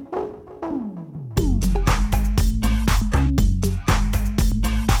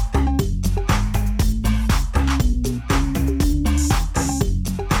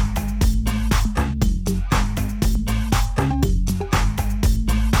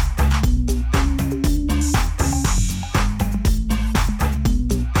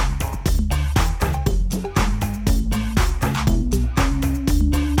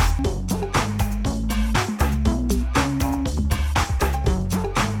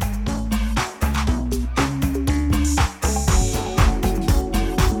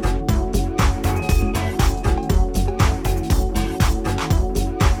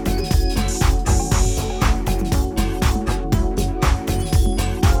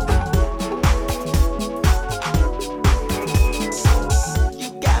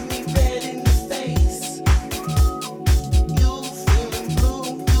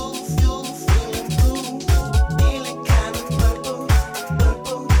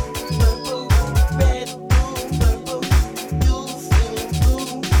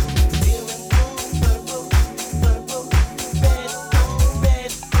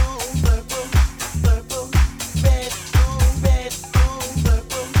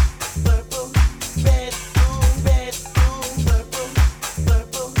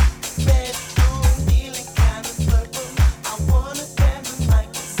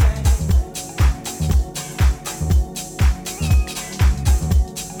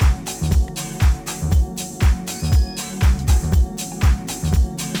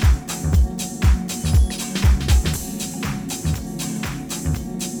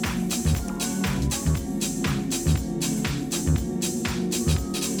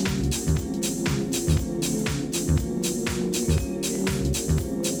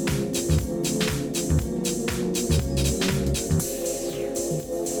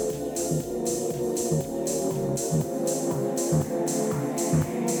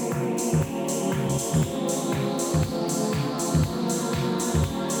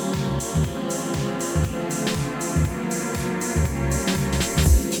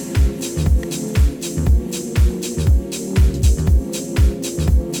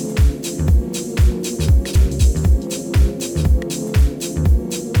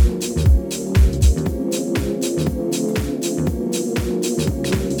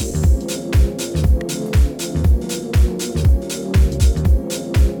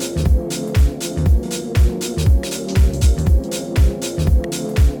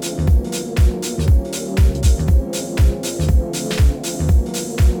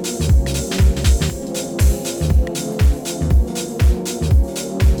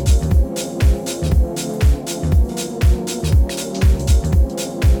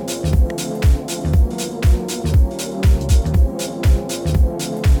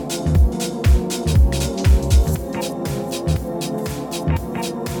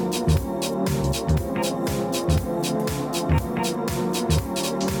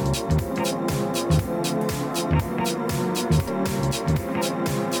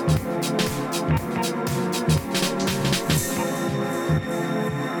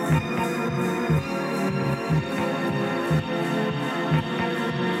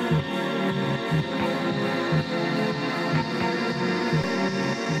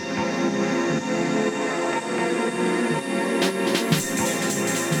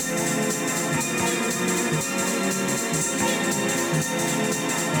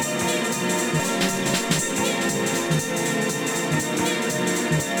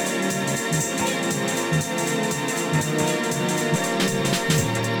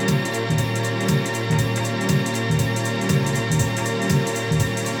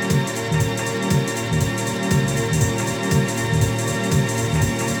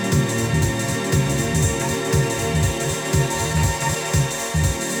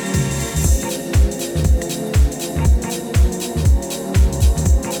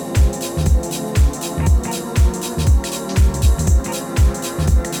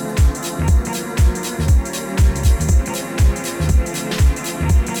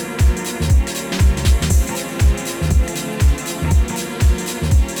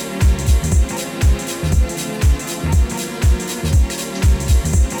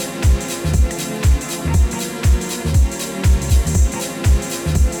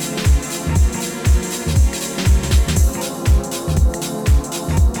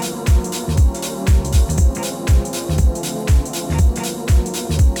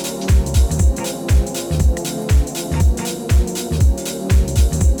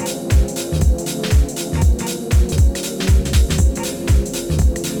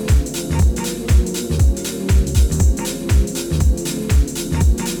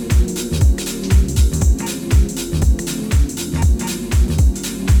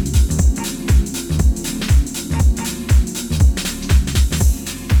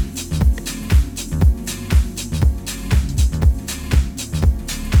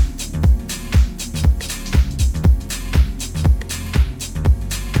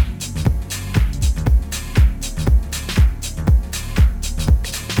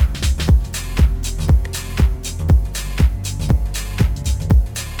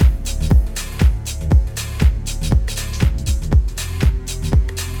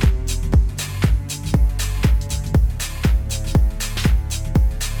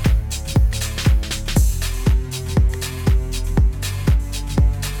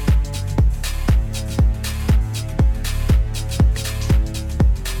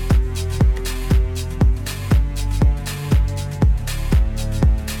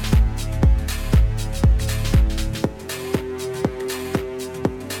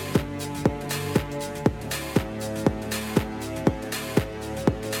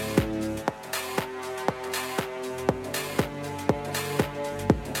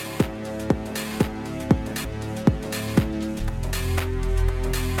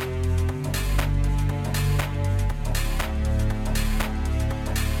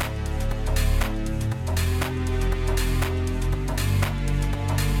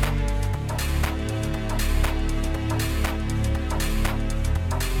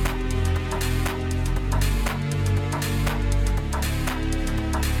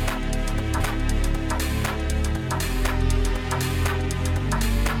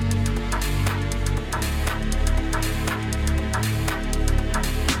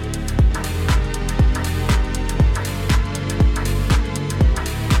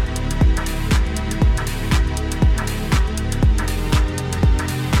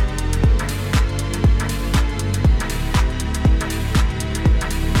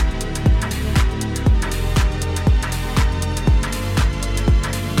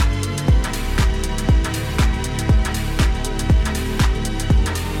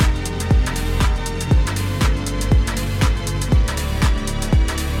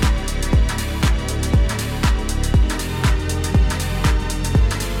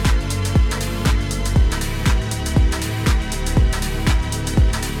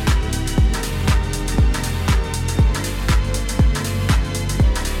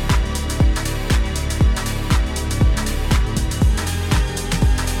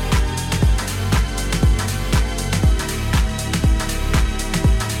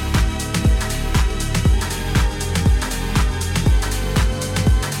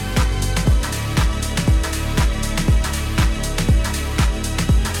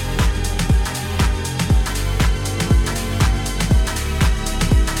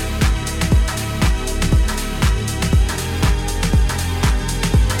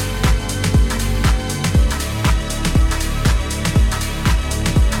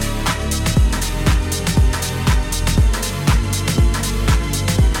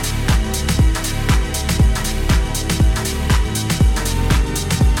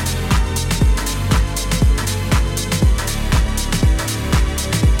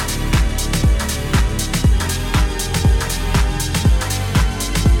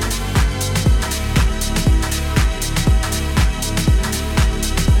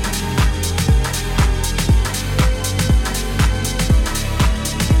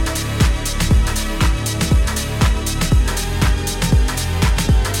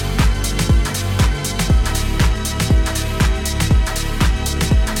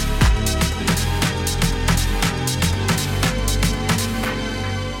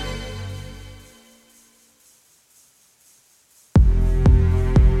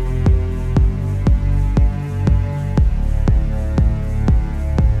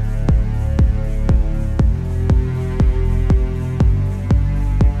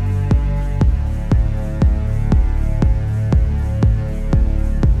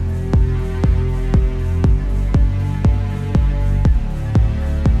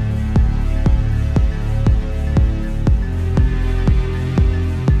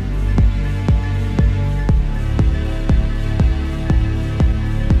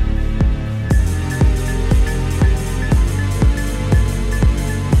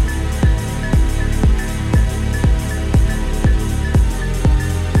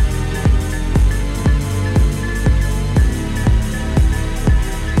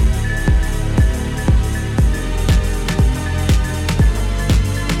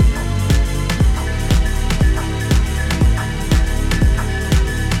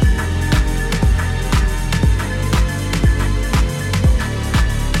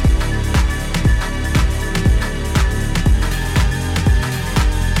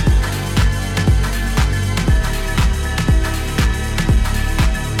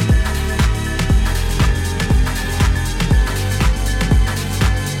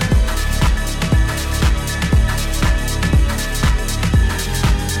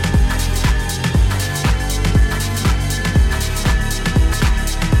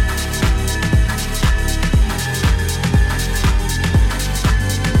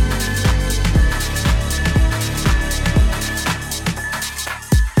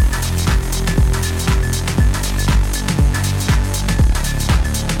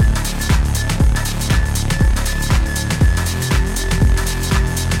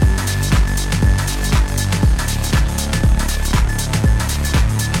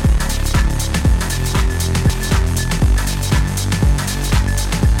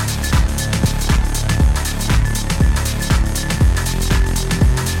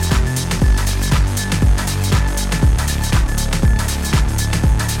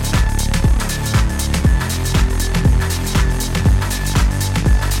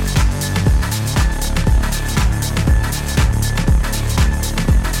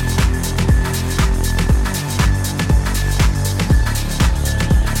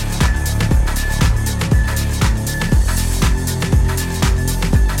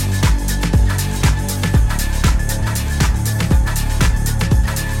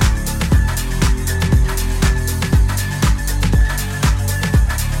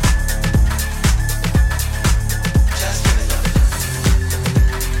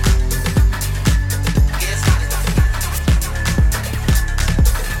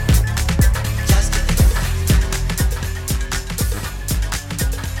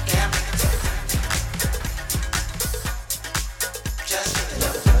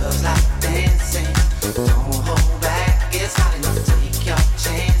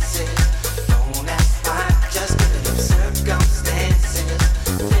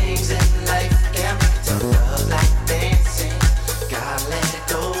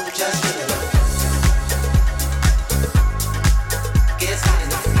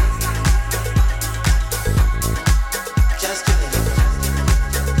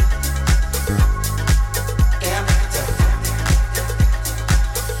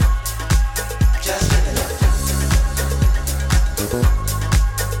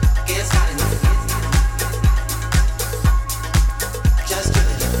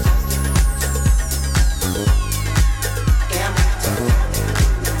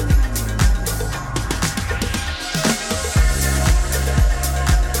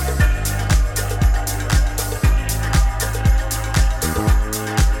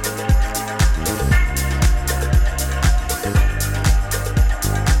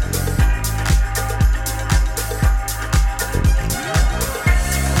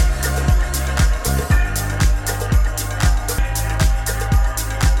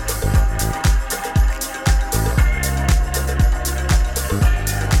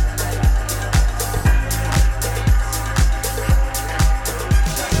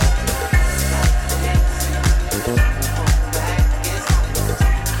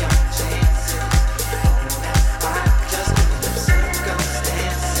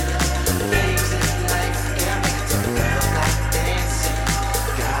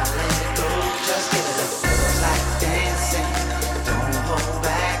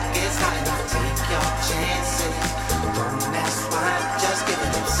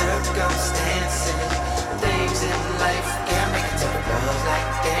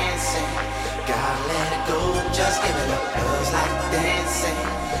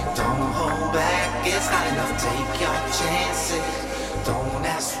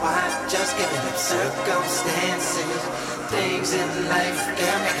 circumstances. Things in life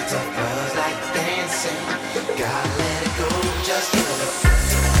can make it tough, but like dancing, gotta let it go, just give it a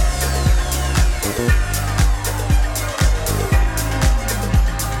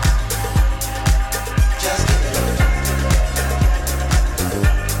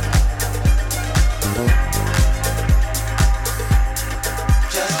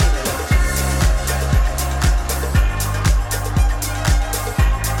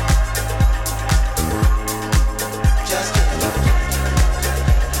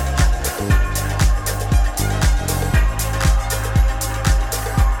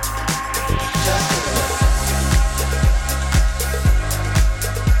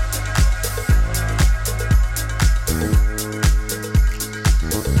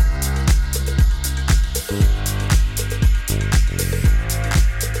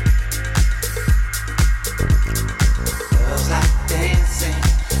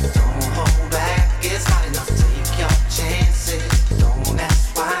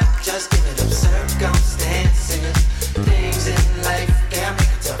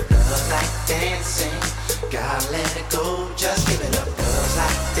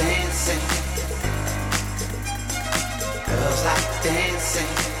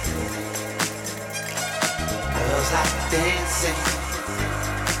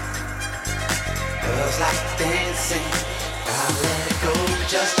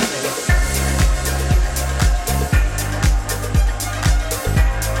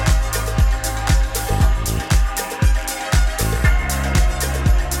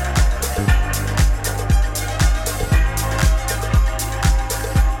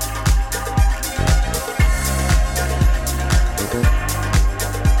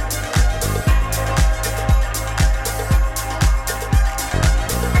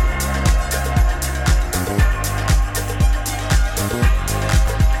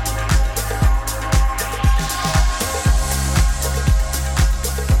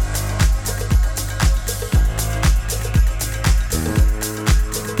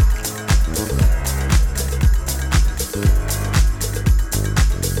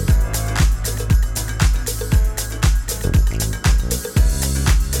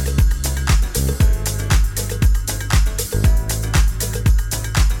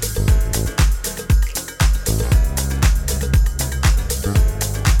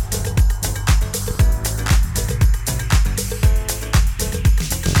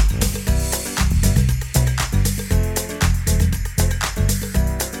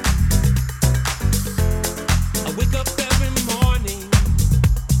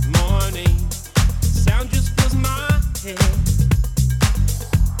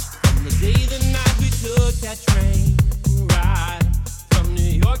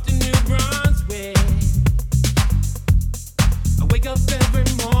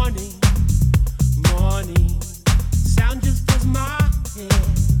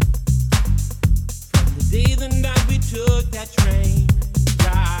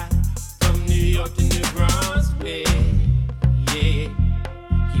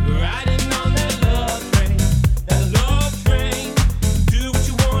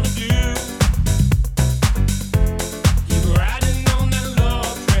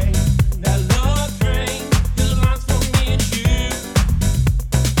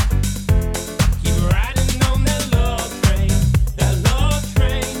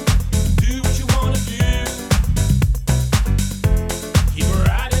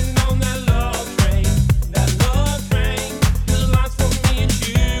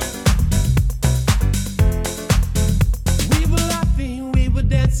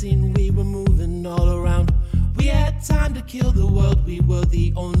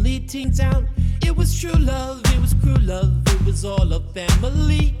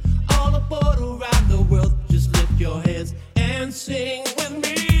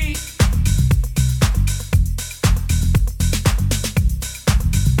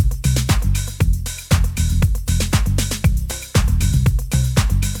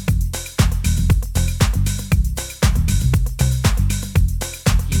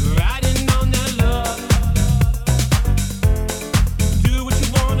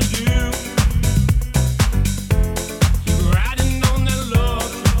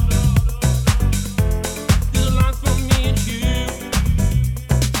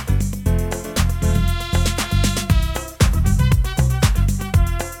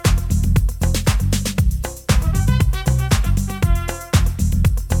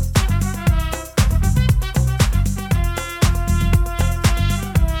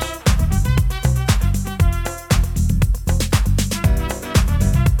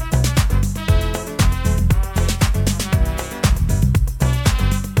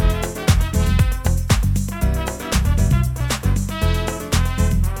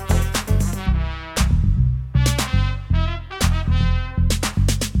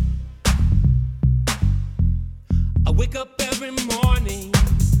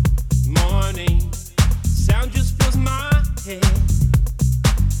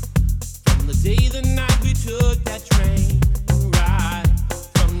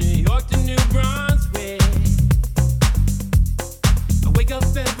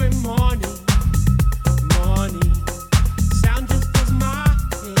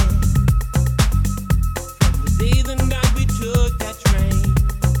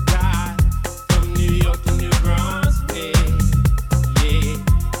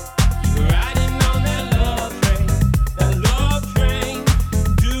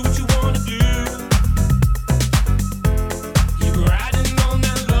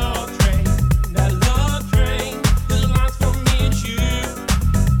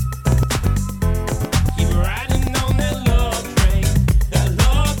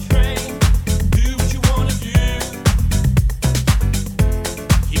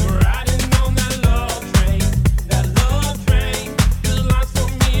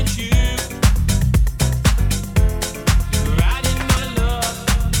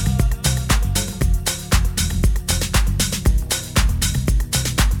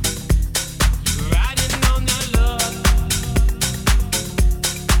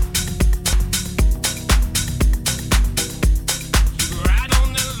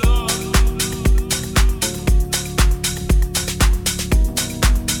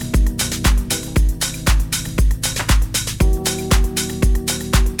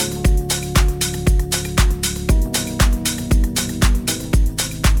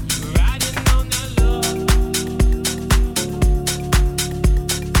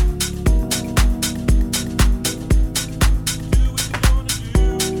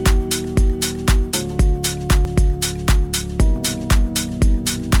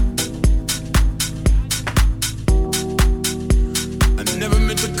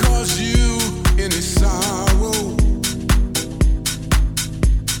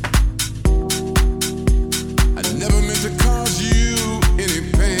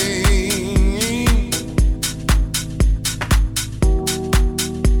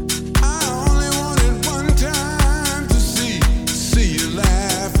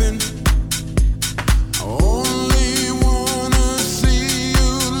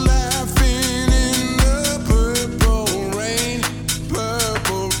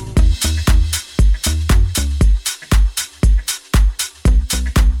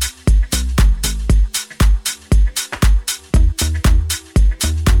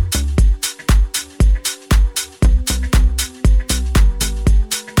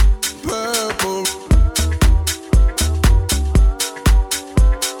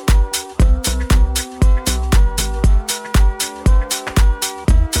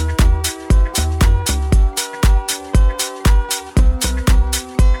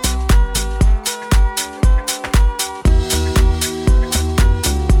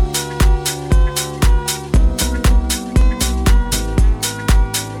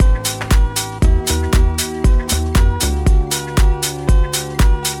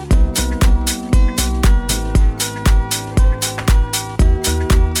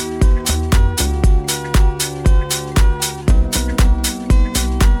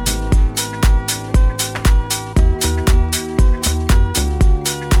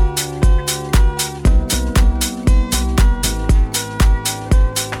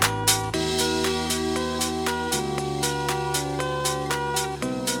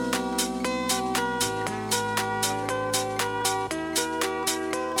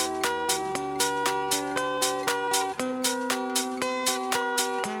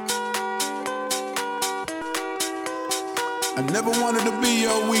be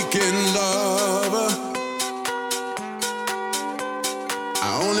your weekend lover. I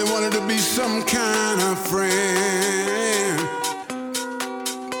only wanted to be some kind of friend.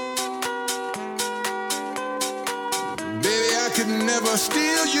 Baby, I could never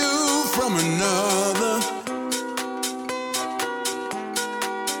steal you from another.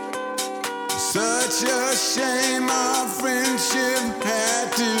 Such a shame our friendship had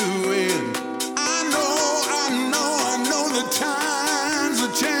to end. I know the times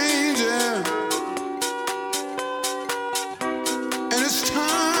are changing. And it's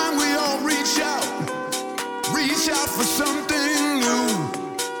time we all reach out for something new.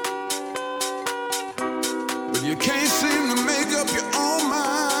 But you can't seem to make up your own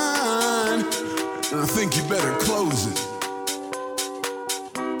mind. And I think you better close it.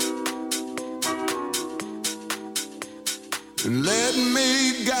 And let me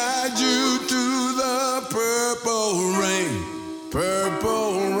guide you through the purple rain,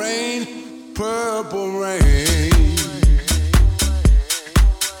 purple rain, purple rain.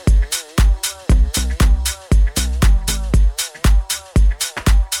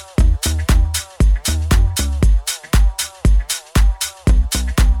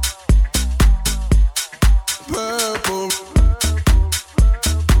 Purple.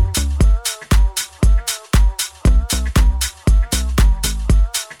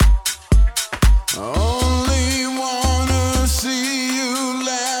 Only wanna see you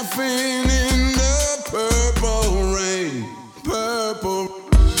laughing in the purple rain, purple.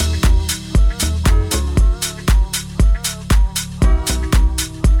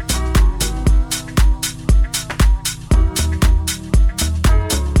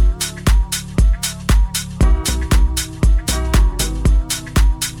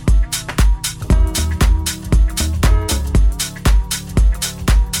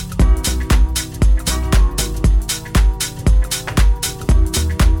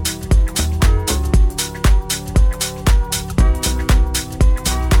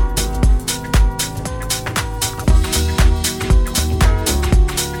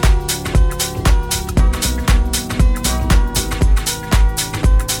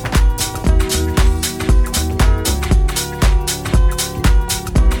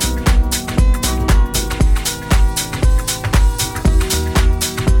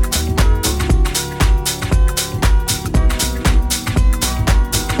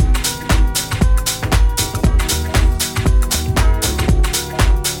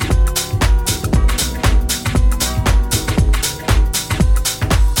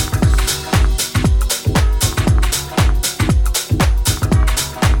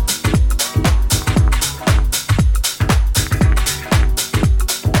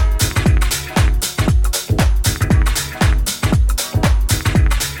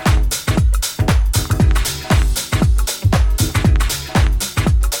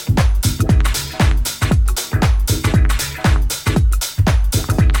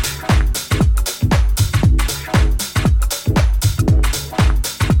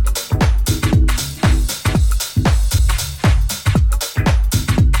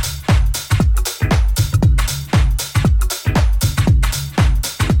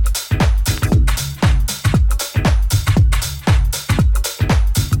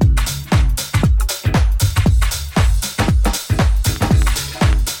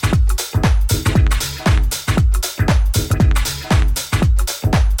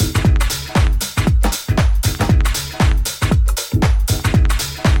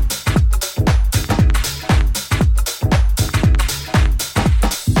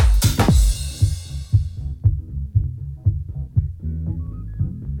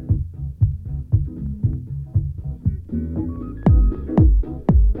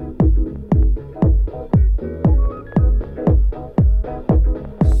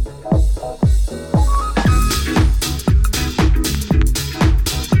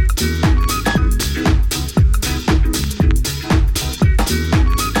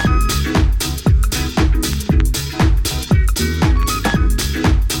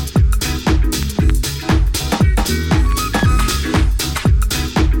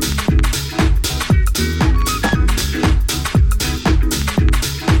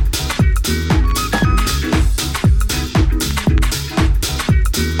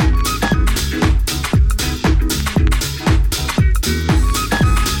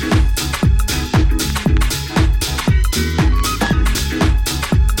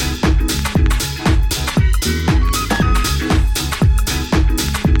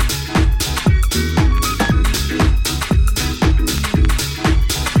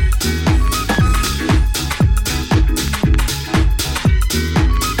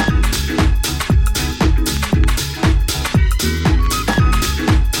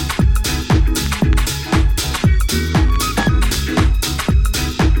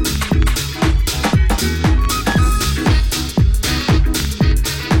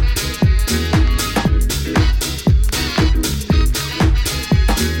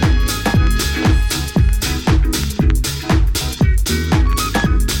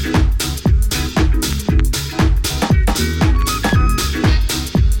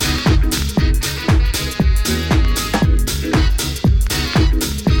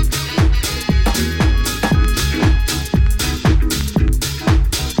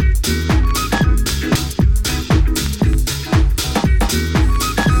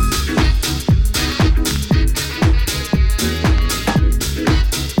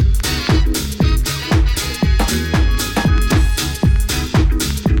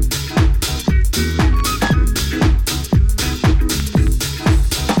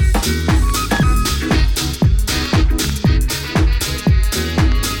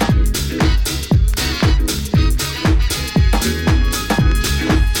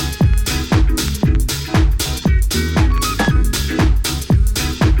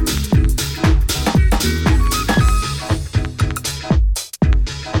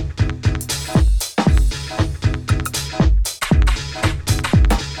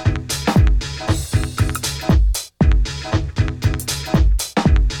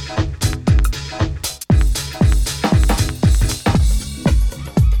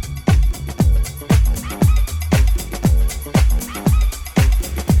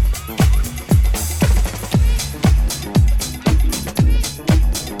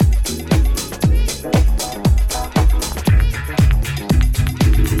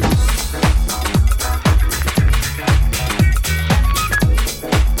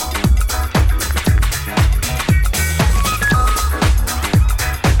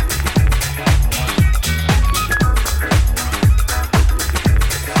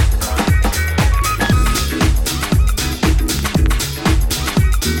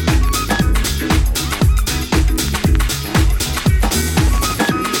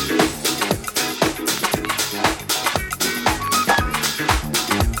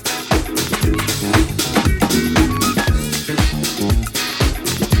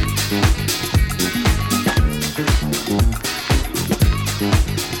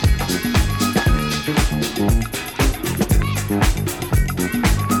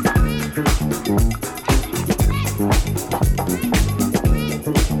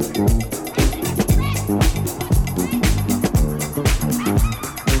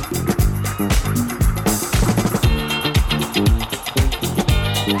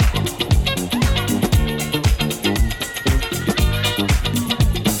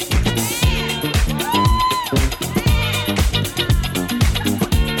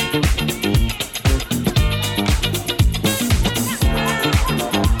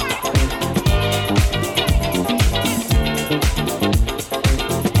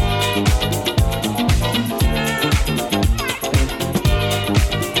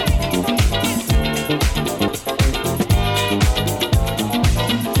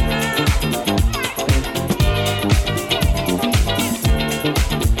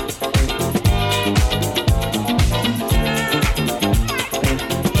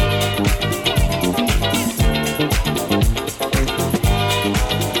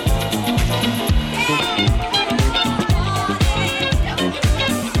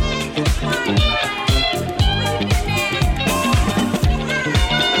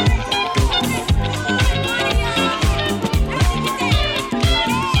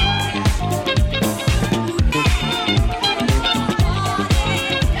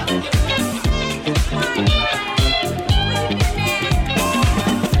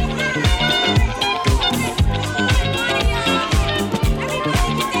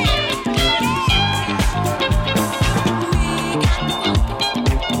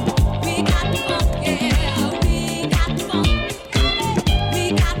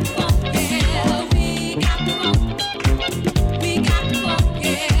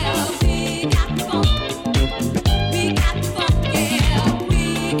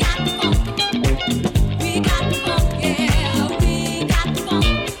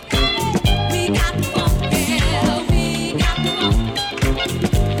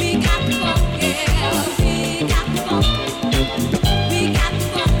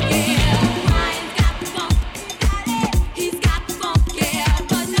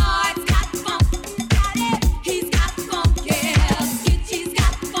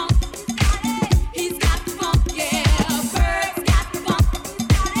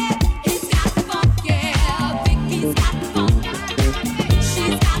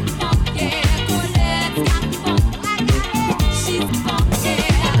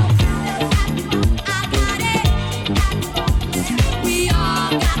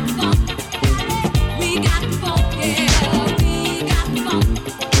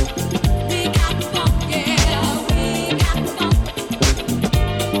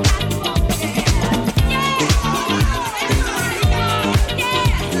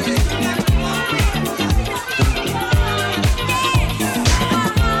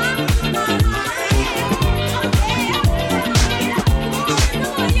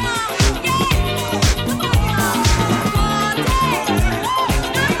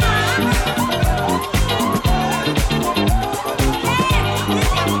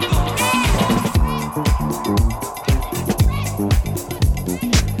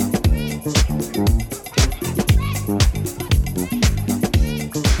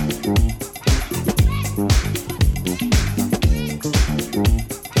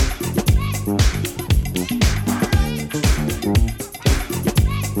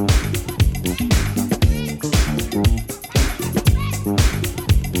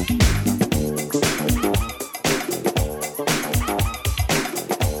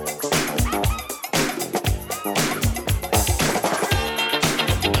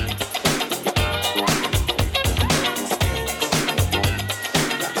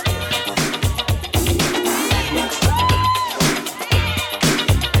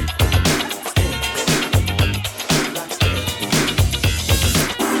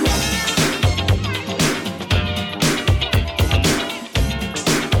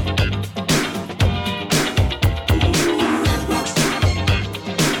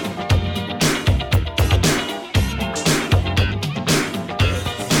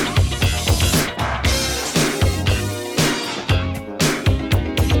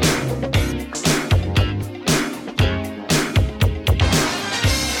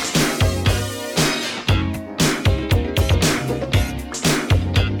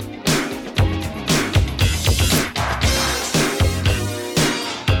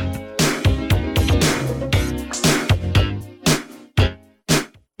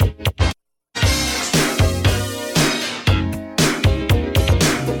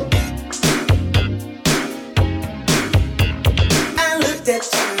 looked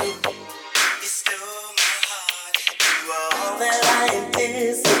at you. You stole my heart. You were all that I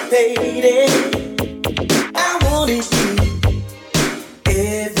anticipated. I wanted you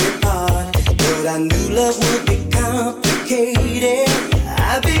every part, but I knew love would be complicated.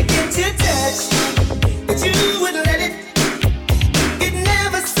 I began to touch, but you wouldn't let it. It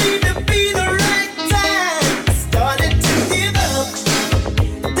never seemed to be the right time. I started to give up,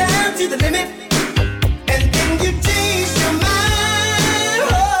 down to the limit, and then you changed your mind.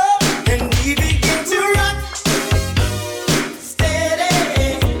 Oh, and we began to rock,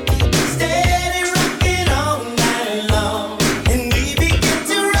 steady, steady rocking all night long. And we began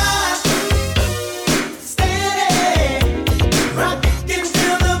to rock, steady, rocking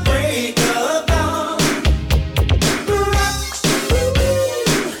till the break of dawn. Rock,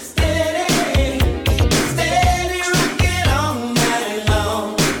 steady, steady rocking all night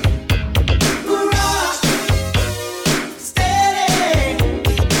long. Rock, steady,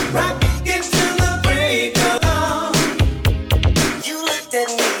 rocking till the break of dawn. You looked at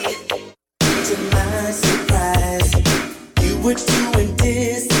me, to my surprise. You were too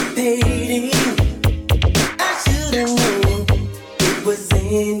anticipating. I should have known it was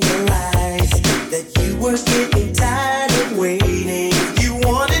in your eyes that you were getting tired of waiting. You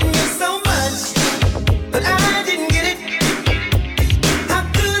wanted me so much, but I didn't get it. I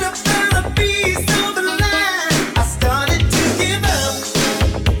could have found a piece of the line. I started to give up,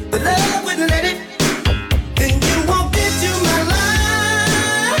 but love wouldn't let it. Then you walked into my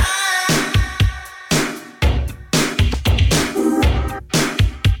life,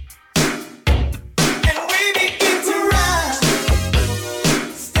 and we began to rise,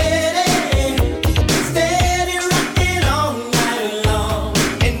 steady, steady